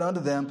Jesus said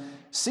unto them,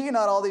 see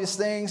not all these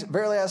things?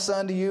 Verily I say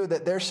unto you,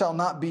 that there shall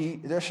not be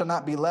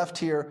left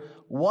here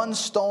one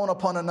stone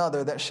upon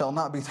another that shall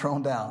not be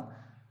thrown down.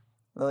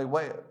 They're like,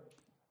 wait,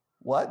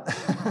 what?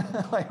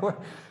 Like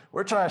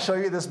we're trying to show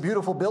you this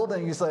beautiful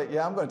building. He's like,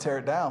 yeah, I'm going to tear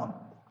it down.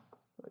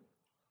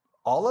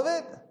 All of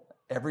it?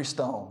 Every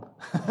stone.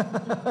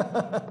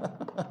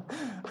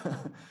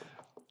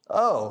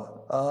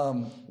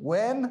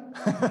 When?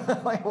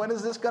 Like, when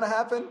is this going to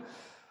happen?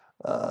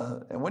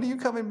 And when are you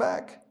coming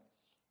back?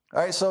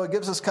 All right, so it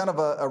gives us kind of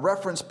a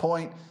reference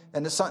point,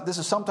 and this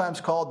is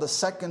sometimes called the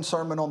second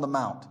Sermon on the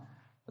Mount.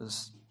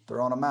 They're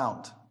on a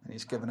mount, and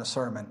he's giving a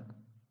sermon.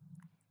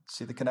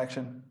 See the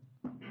connection?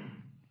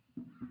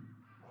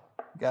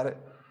 Got it?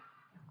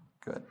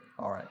 Good.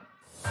 All right.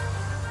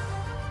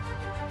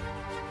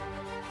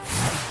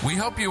 We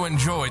hope you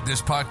enjoyed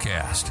this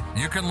podcast.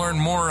 You can learn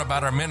more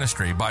about our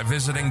ministry by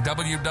visiting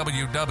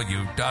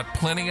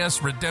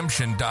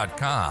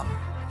www.plenteousredemption.com.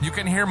 You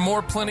can hear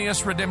more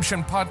Plenteous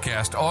Redemption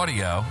podcast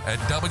audio at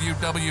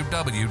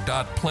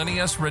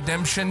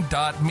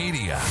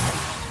www.plenteousredemption.media.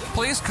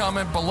 Please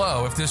comment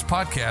below if this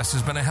podcast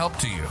has been a help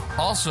to you.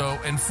 Also,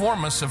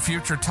 inform us of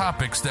future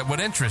topics that would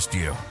interest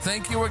you.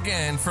 Thank you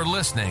again for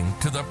listening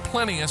to the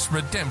Plenteous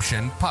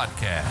Redemption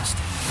Podcast.